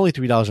things. It's only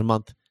 $3 a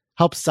month.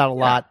 Helps us out a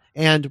lot.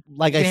 And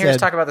like I said, hear us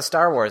talk about the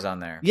Star Wars on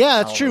there.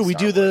 Yeah, that's true. We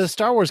do the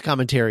Star Wars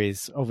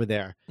commentaries over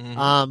there.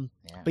 Mm-hmm.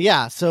 But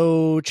yeah,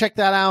 so check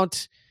that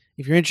out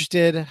if you're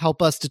interested.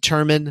 Help us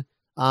determine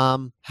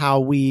how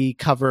we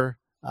cover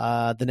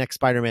the next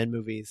Spider-Man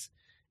movies.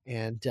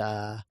 And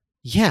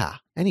yeah,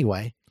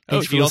 anyway.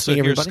 You can also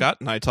hear Scott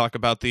and I talk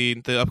about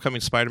the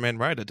upcoming Spider-Man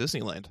ride at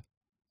Disneyland.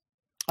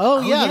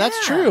 Oh yeah,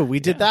 that's true. We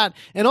did that.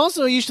 And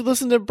also you should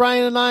listen to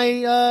Brian and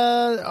I,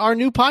 our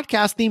new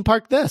podcast, Theme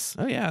Park This.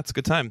 Oh yeah, it's a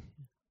good time.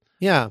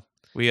 Yeah.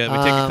 We take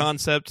a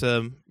concept,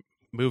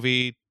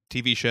 movie,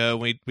 TV show,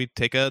 we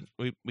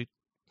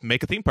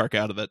make a theme park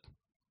out of it.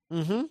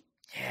 Mm-hmm.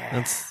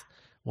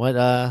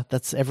 Yeah.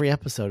 That's every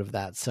episode of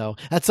that. So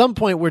at some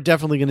point we're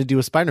definitely going to do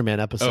a Spider-Man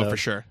episode. Oh, for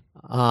sure.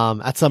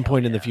 At some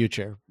point in the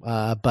future.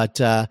 But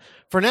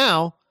for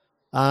now,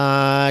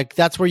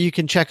 that's where you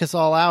can check us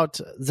all out.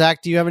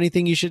 Zach, do you have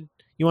anything you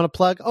want to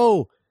plug?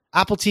 Oh,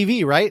 Apple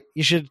TV, right?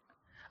 You should.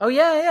 Oh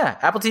yeah.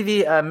 Apple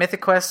TV,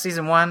 Mythic Quest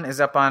Season 1 is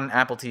up on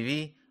Apple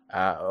TV.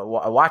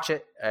 Watch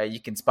it. You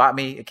can spot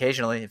me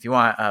occasionally if you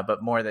want,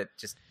 but more that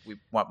just we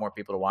want more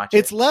people to watch it.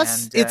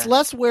 It's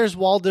less Where's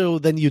Waldo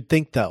than you'd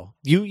think, though.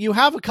 You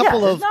have a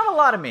couple of not a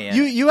lot of me.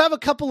 You have a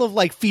couple of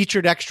like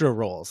featured extra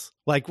roles,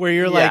 like where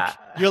you're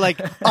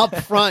like up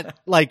front,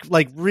 like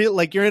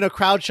you're in a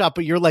crowd shot,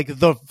 but you're like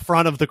the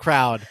front of the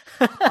crowd.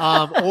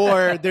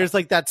 Or there's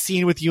like that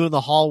scene with you in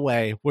the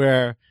hallway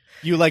where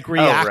you like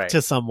react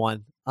to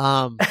someone,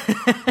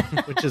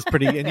 which is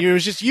pretty. And it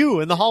was just you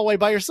in the hallway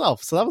by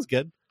yourself, so that was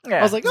good. Yeah,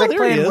 I was like,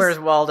 there he is. Where's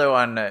Waldo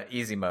on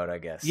easy mode, I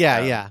guess.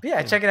 Yeah.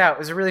 Check it out. It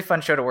was a really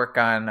fun show to work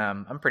on.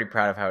 I'm pretty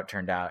proud of how it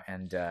turned out,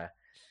 and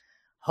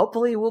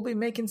hopefully we'll be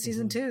making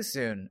season 2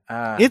 soon.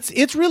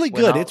 It's really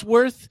good. It's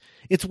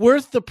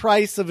worth the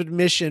price of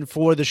admission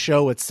for the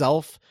show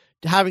itself.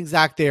 Having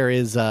Zach there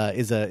is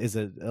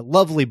a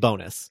lovely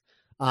bonus.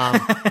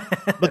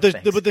 But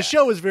the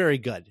show is very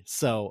good.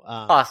 So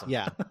awesome.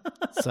 Yeah.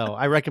 So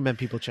I recommend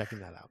people checking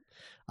that out.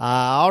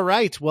 All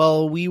right.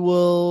 Well, we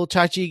will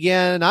talk to you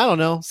again. I don't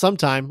know,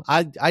 sometime.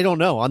 I don't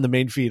know on the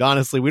main feed.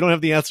 Honestly, we don't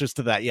have the answers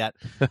to that yet.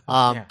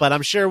 But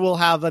I'm sure we'll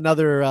have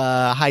another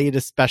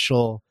hiatus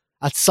special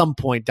at some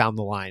point down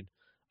the line.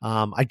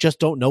 I just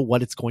don't know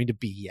what it's going to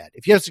be yet.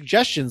 If you have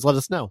suggestions, let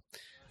us know.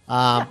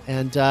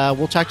 And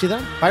we'll talk to you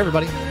then. Bye,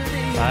 everybody.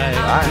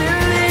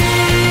 Bye.